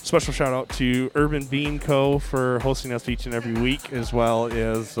special shout out to Urban Bean Co. for hosting us each and every week, as well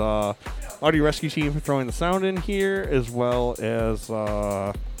as Audio Rescue Team for throwing the sound in here, as well as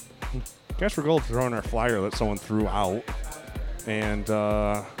Cash for Gold for throwing our flyer that someone threw out. And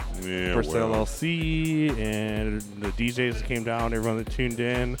Yeah, First well. LLC and the DJs that came down, everyone that tuned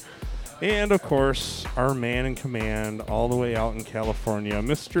in. And, of course, our man in command all the way out in California,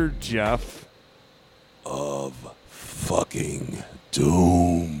 Mr. Jeff. Of fucking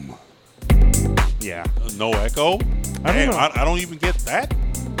doom. Yeah. No echo? I don't Damn, know. I don't even get that?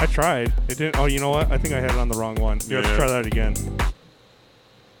 I tried. It didn't. Oh, you know what? I think I had it on the wrong one. Yeah. Let's Yeah. try that again.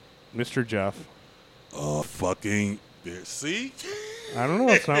 Mr. Jeff. Fucking. There. See? I don't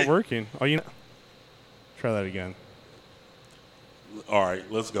know. It's not working. Oh, you know. Try that again. All right,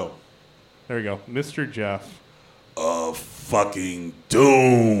 let's go. There we go. Mr. Jeff. Of fucking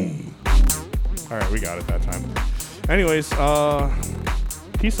doom. All right, we got it that time. Anyways,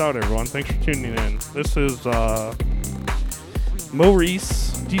 peace out, everyone. Thanks for tuning in. This is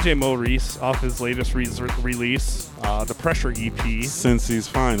Maurice, DJ Maurice, off his latest release, the Pressure EP. Cincy's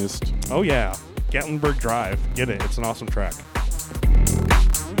finest. Oh, yeah. Gatlinburg Drive. Get it. It's an awesome track.